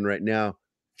in heaven right now,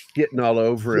 getting all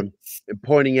over him and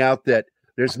pointing out that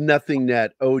there's nothing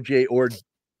that OJ or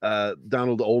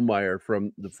Donald Ohlmeyer,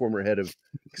 from the former head of,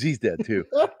 because he's dead too,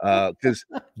 because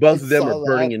both of them are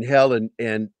burning in hell and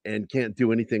can't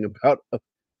do anything about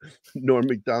Norm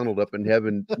Macdonald up in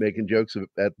heaven making jokes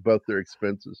at both their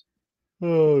expenses.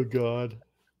 Oh God.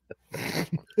 I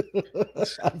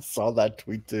saw that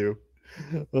tweet too.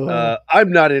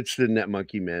 I'm not interested in that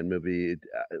Monkey Man movie.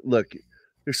 Look,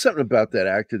 there's something about that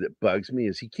actor that bugs me,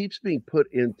 is he keeps being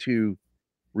put into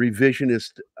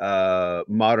revisionist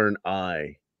modern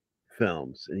eye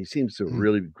films, and he seems to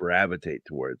really gravitate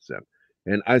towards them.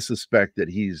 And I suspect that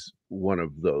he's one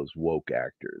of those woke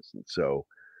actors, and so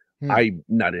I'm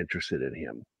not interested in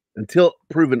him until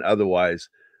proven otherwise.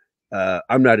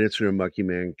 I'm not interested in Monkey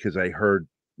Man because I heard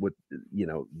what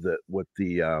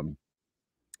the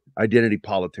identity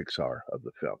politics are of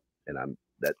the film, and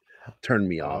that turned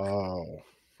me off.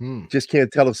 Just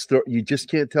can't tell a story. You just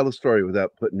can't tell a story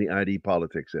without putting the ID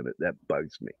politics in it. That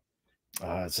bugs me.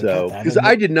 So, because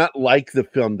I did not like the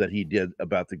film that he did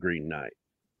about the Green Knight.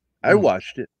 I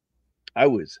watched it. I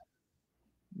was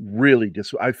really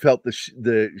I felt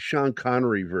the Sean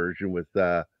Connery version with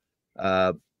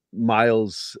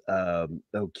Miles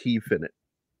O'Keefe in it.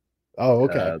 Oh,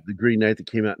 okay. The Green Knight that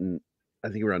came out in, I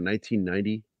think, around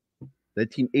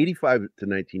 1985 to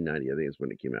 1990. I think is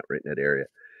when it came out, right in that area.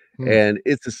 And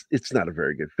it's not a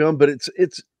very good film, but it's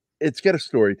got a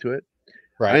story to it.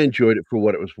 Right. I enjoyed it for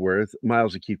what it was worth.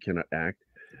 Miles O'Keefe cannot act,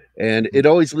 and it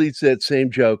always leads to that same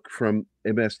joke from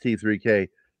MST3K.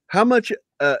 How much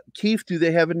Keefe do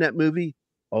they have in that movie?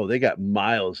 Oh, they got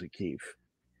Miles O'Keefe.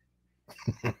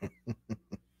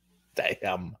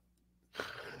 Damn.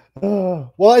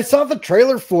 Well, I saw the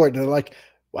trailer for it, and I'm like,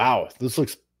 wow, this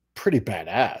looks pretty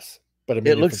badass. But I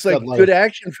mean, it looks like a good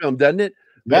action film, doesn't it?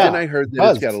 But then I heard that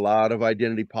it's got a lot of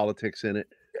identity politics in it.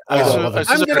 I'm going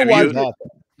to watch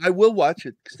it. I will watch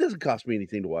it because it doesn't cost me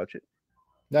anything to watch it.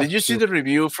 Did you see the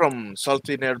review from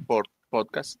Salty Airport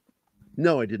podcast?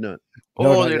 No, I did not.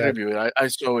 Oh, the review. I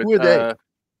saw it. Who are they?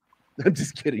 I'm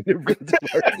just kidding.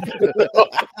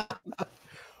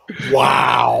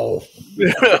 Wow.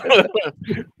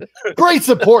 Great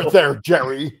support there,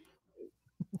 Gerry.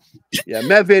 Yeah,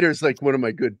 Matt Vader is like one of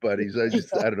my good buddies. I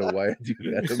don't know why I do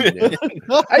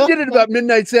that. I did it about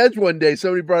Midnight's Edge one day.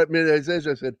 Somebody brought up Midnight's Edge.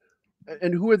 I said,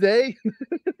 and who are they?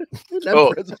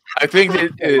 I think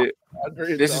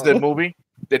this is the movie.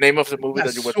 The name of the movie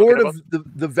that you were talking about?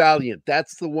 The Valiant.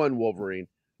 That's the one, Wolverine.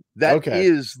 That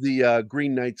is the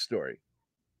Green Knight story.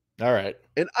 All right.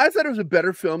 And I thought it was a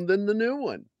better film than the new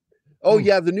one. Oh,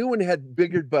 yeah, the new one had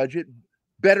bigger budget,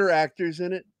 better actors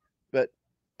in it. But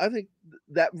I think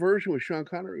that version with Sean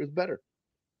Connery was better.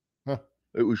 Huh.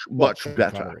 It was much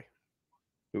better. Connery.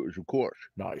 It was, of course.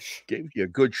 Nice. Gave you a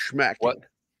good schmack. What?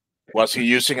 Was he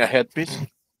using a headpiece?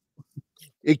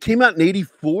 It came out in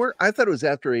 84. I thought it was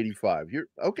after 85. You're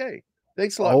okay.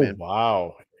 Thanks a lot, man.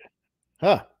 Wow.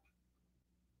 Huh.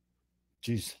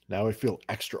 Jeez, now I feel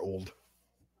extra old.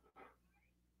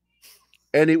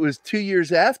 And it was 2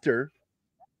 years after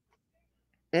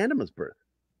Anima's birth.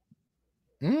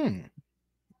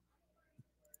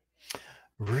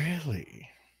 Really?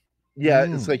 Yeah,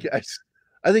 it's like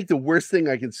I think the worst thing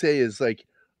I can say is like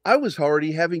I was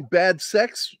already having bad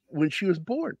sex when she was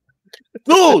born.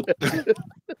 Dude!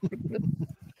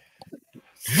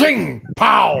 Zing!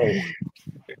 Pow!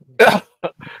 I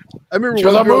remember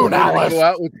to the moon, Alice. Go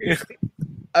out with,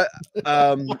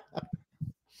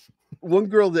 one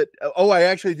girl that I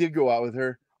actually did go out with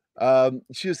her.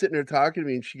 She was sitting there talking to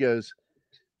me, and she goes,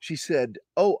 She said,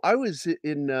 "Oh, I was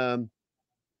in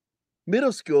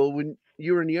middle school when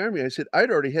you were in the Army." I said,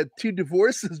 "I'd already had 2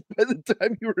 divorces by the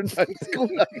time you were in high school."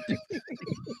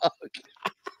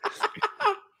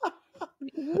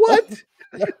 What?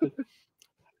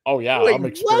 Oh yeah, wait, I'm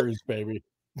experienced, what? Baby.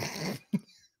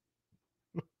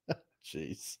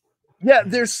 Jeez. Yeah,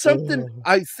 there's something.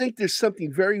 I think there's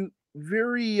something very,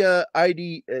 very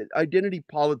identity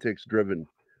politics driven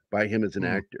by him as an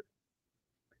actor.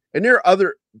 And there are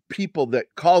other people that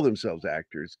call themselves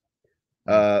actors.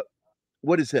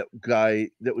 What is that guy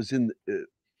that was in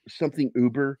something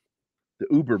Uber, the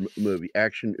Uber movie,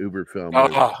 action Uber film?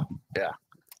 Yeah.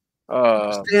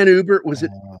 Stan Uber, was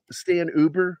it Stan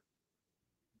Uber?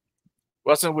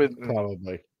 Wasn't with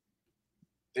probably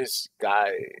this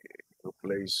guy who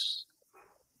plays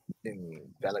in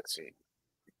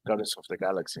Guardians of the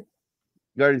Galaxy.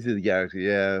 Guardians of the Galaxy,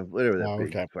 yeah, whatever that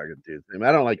big fucking dude's name.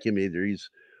 I don't like him either. He's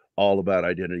all about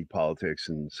identity politics,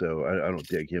 and so I don't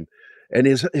dig him. And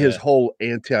his whole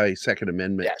anti-Second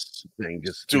Amendment thing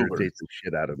just irritates the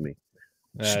shit out of me.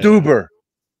 Stuber.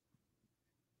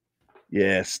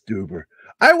 Yeah, Stuber.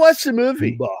 I watched the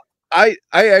movie. I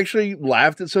actually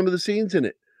laughed at some of the scenes in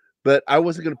it, but I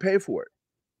wasn't going to pay for it.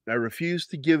 I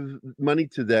refused to give money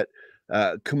to that.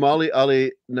 Kamali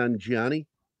Ali Nanjiani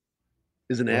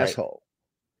is an asshole.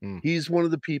 He's one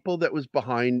of the people that was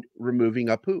behind removing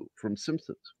Apu from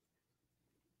Simpsons.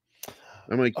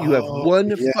 I'm like, you have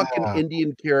one fucking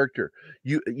Indian character.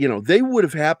 You know, they would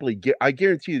have happily, I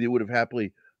guarantee you, they would have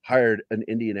happily hired an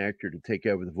Indian actor to take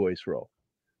over the voice role.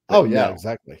 But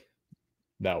exactly.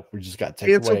 No, we just got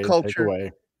cancel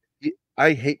culture.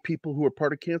 I hate people who are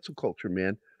part of cancel culture,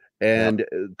 man. And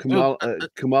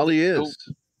Kamali is.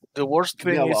 The worst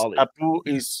thing is Apu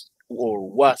is or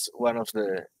was one of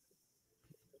the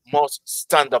most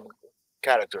stand-up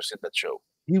characters in that show.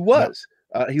 He was.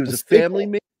 He was a family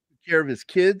man, took care of his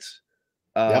kids.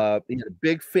 He had a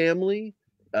big family.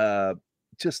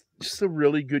 Just a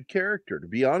really good character, to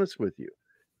be honest with you.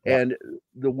 And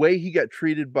the way he got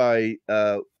treated by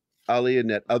Ali and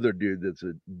that other dude that's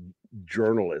a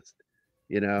journalist,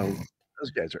 you know,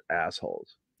 those guys are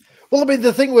assholes. Well, I mean,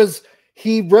 the thing was,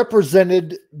 he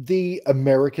represented the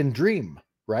American dream,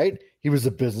 right? He was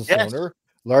a business owner,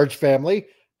 large family,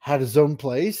 had his own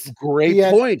place. Great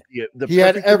point. He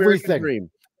had everything.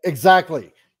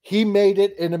 Exactly. He made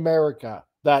it in America.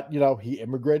 That, you know, he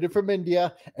immigrated from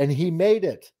India and he made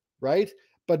it, right?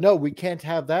 But no, we can't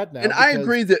have that now. And I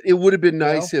agree that it would have been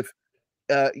nice if,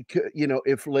 you know,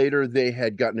 if later they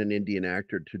had gotten an Indian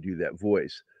actor to do that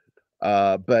voice.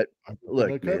 But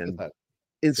look, man,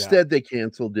 instead they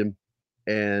canceled him.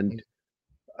 And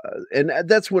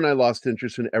that's when I lost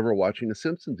interest in ever watching The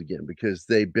Simpsons again, because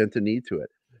they bent a knee to it.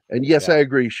 And yes, I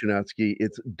agree, Shinatsky,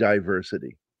 it's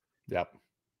diversity. Yep,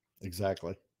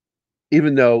 exactly.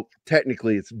 Even though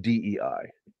technically it's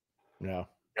DEI. No.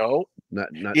 No. Not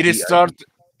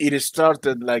it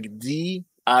started like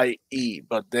DIE,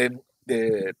 but then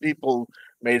the people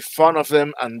made fun of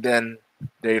them and then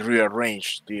they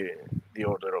rearranged the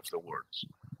order of the words.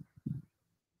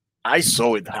 I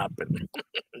saw it happen.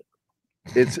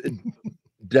 It's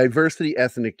diversity,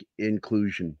 ethnic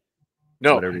inclusion.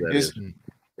 No, it's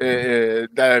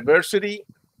diversity,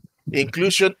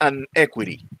 inclusion, and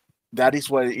equity. That is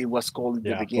what it was called in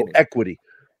the beginning. Equity.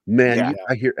 Man,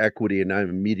 I hear equity and I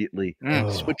immediately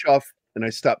switch off and I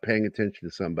stop paying attention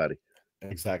to somebody.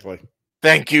 Exactly.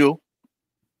 Thank you.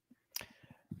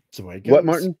 So what,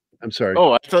 Martin? I'm sorry.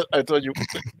 Oh, I thought you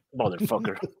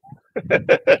motherfucker.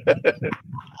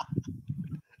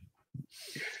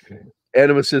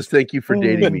 Anima says, thank you for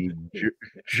dating me,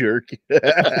 jerk.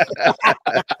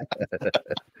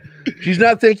 She's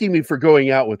not thanking me for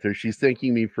going out with her. She's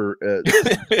thanking me for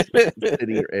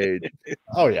hitting her age.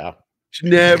 Oh, yeah.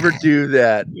 Never do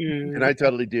that. And I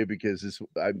totally do, because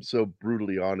I'm so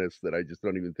brutally honest that I just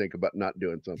don't even think about not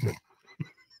doing something.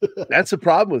 That's the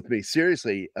problem with me.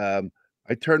 Seriously.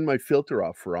 I turn my filter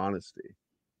off for honesty.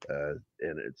 And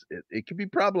it can be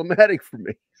problematic for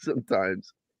me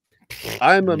sometimes.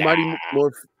 I'm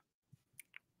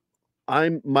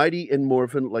mighty and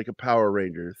morphin like a Power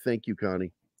Ranger. Thank you,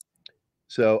 Connie.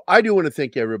 So I do want to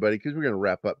thank everybody, because we're going to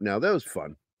wrap up now. That was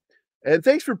fun. And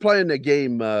thanks for playing the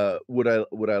game. Would I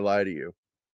lie to you?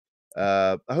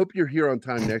 I hope you're here on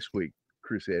time next week,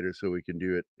 Crusader, so we can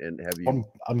do it and have you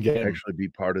actually be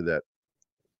part of that.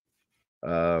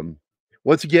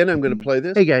 Once again, I'm going to play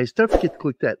this. Hey guys, don't forget to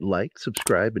click that like,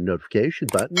 subscribe, and notification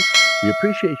button. We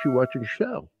appreciate you watching the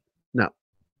show. Now,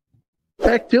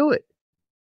 back to it.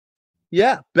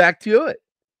 Yeah, back to it.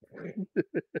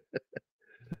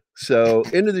 So,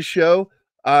 into the show.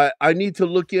 I need to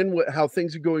look in how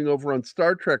things are going over on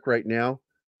Star Trek right now.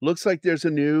 Looks like there's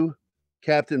a new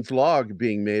Captain's Log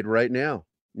being made right now.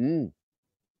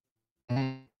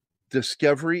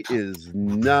 Discovery is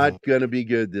not going to be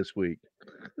good this week.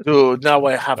 Dude, now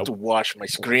I have to wash my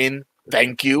screen.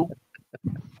 Thank you.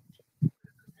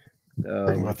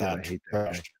 With that, I hate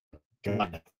that.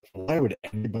 God, why would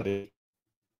anybody,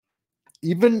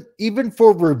 even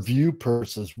for review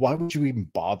purposes, why would you even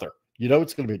bother? You know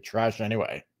it's going to be trash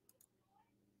anyway.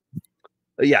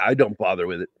 Yeah, I don't bother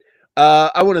with it.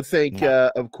 I want to thank,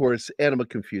 of course, Anima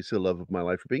Confusa, love of my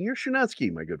life, for being here.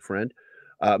 Shinatsky, my good friend.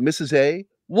 Mrs. A,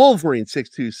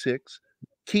 Wolverine626,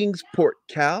 Kingsport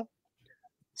Cal,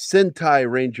 Sentai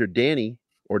Ranger Danny,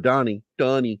 or Donnie,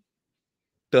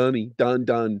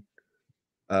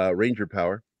 Ranger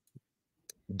Power.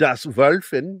 Das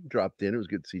Wolfen dropped in. It was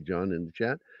good to see John in the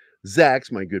chat.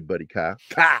 Zach's my good buddy Kyle.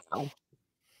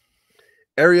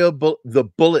 Ariel, the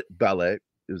Bullet Ballet,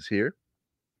 is here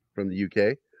from the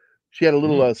UK. She had a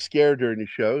little scare during the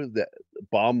show that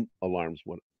bomb alarms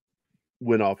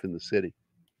went off in the city.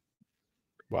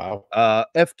 Wow.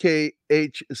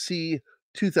 FKHC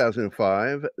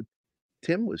 2005.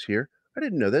 Tim was here. I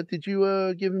didn't know that. Did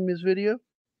you give him his video?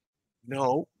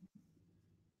 No.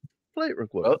 Play it real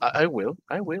quick. Well, I will.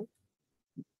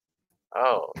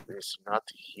 Oh, it's not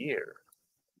here.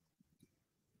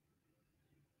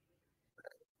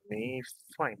 Let me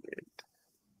find it.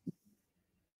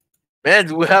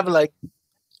 Man, we have like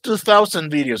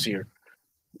 2,000 videos here.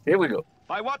 Here we go.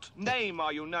 By what name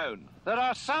are you known? There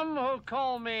are some who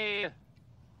call me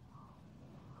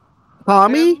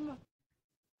Tommy.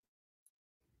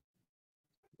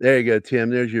 There you go, Tim.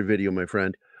 There's your video, my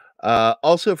friend.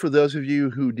 Also, for those of you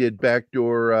who did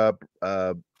backdoor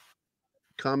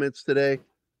comments today,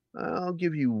 I'll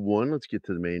give you one. Let's get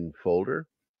to the main folder.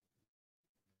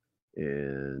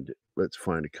 And let's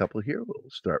find a couple here. We'll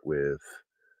start with...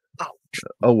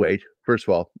 oh, wait. First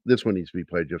of all, this one needs to be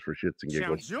played just for shits and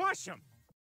giggles. Sounds awesome.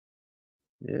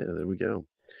 Yeah, there we go.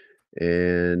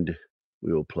 And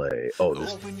we will play... oh,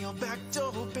 this... Open your back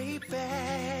door, baby.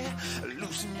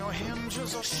 Loosen your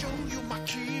hinges, I'll show you my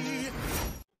key.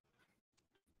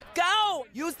 Go!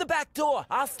 Use the back door.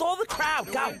 I'll stall the crowd.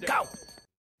 Go, go.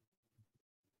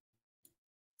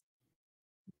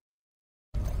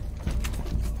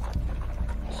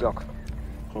 Silk,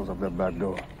 close up that back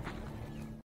door.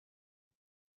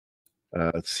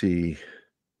 Let's see.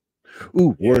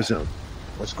 Ooh, Warzone.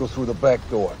 Let's go through the back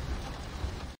door.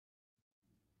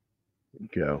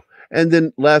 Go. And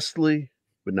then lastly,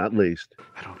 but not least,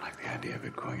 I don't like the idea of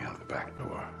it going out the back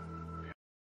door.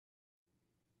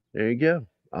 There you go.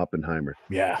 Oppenheimer.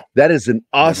 Yeah. That is an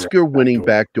Oscar-winning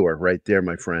backdoor right there,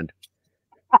 my friend.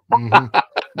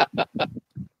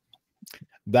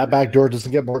 That backdoor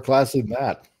doesn't get more classy than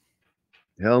that.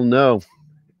 Hell no.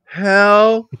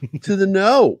 Hell to the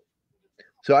no.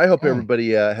 So I hope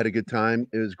everybody had a good time.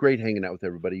 It was great hanging out with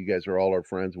everybody. You guys are all our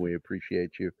friends, and we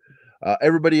appreciate you.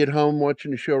 Everybody at home watching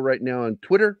the show right now on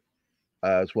Twitter,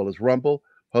 as well as Rumble,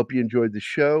 hope you enjoyed the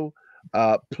show.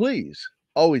 Please,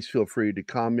 always feel free to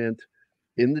comment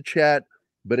in the chat.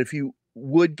 But if you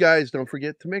would, guys, don't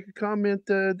forget to make a comment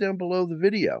down below the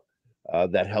video.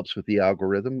 That helps with the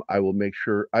algorithm. I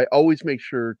always make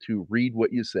sure to read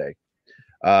what you say.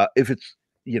 If it's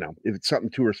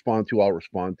something to respond to, I'll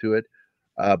respond to it.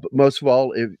 But most of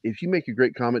all, if you make a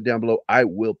great comment down below, I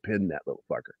will pin that little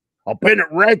fucker. I'll pin it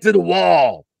right to the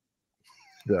wall.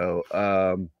 So,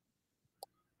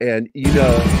 and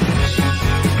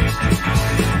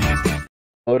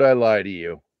would I lie to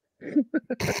you?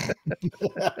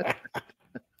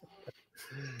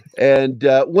 And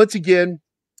once again,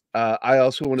 I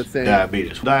also want to thank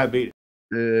diabetes.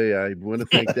 Yeah, I want to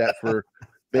thank that for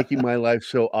making my life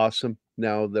so awesome.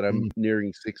 Now that I'm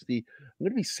nearing 60, I'm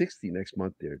gonna be 60 next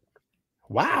month, dude.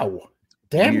 Wow,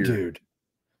 damn, weird. Dude.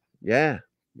 Yeah.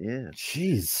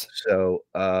 Jeez. So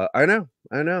I know.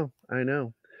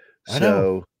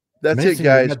 So that's amazing. It,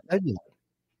 guys.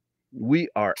 We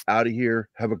are out of here.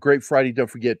 Have a great Friday. Don't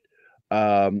forget,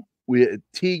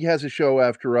 Teague has a show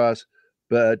after us,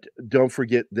 but don't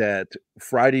forget that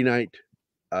Friday night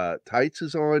Tights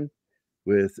is on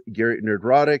with Gerry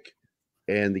Nerdrotic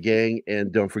and the gang,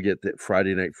 and don't forget that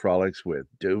Friday Night Frolics with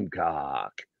Doomcock,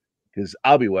 because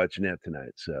I'll be watching that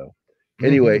tonight. So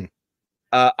anyway,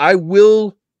 I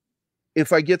will,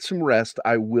 if I get some rest,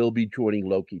 I will be joining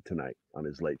Loki tonight on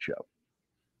his late show.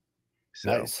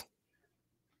 So, nice.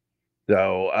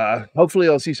 So hopefully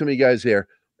I'll see some of you guys there.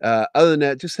 Other than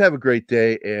that, just have a great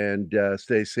day and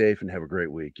stay safe and have a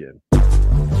great weekend.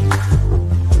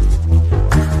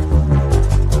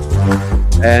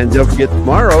 And don't forget,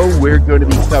 tomorrow we're going to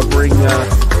be covering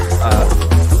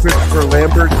Christopher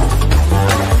Lambert,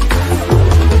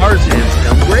 Tarzan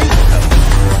film. Great.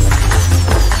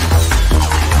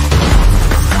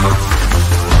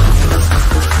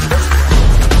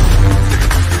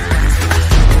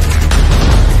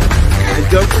 And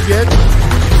don't forget,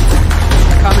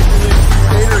 Comic Relief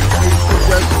Theater,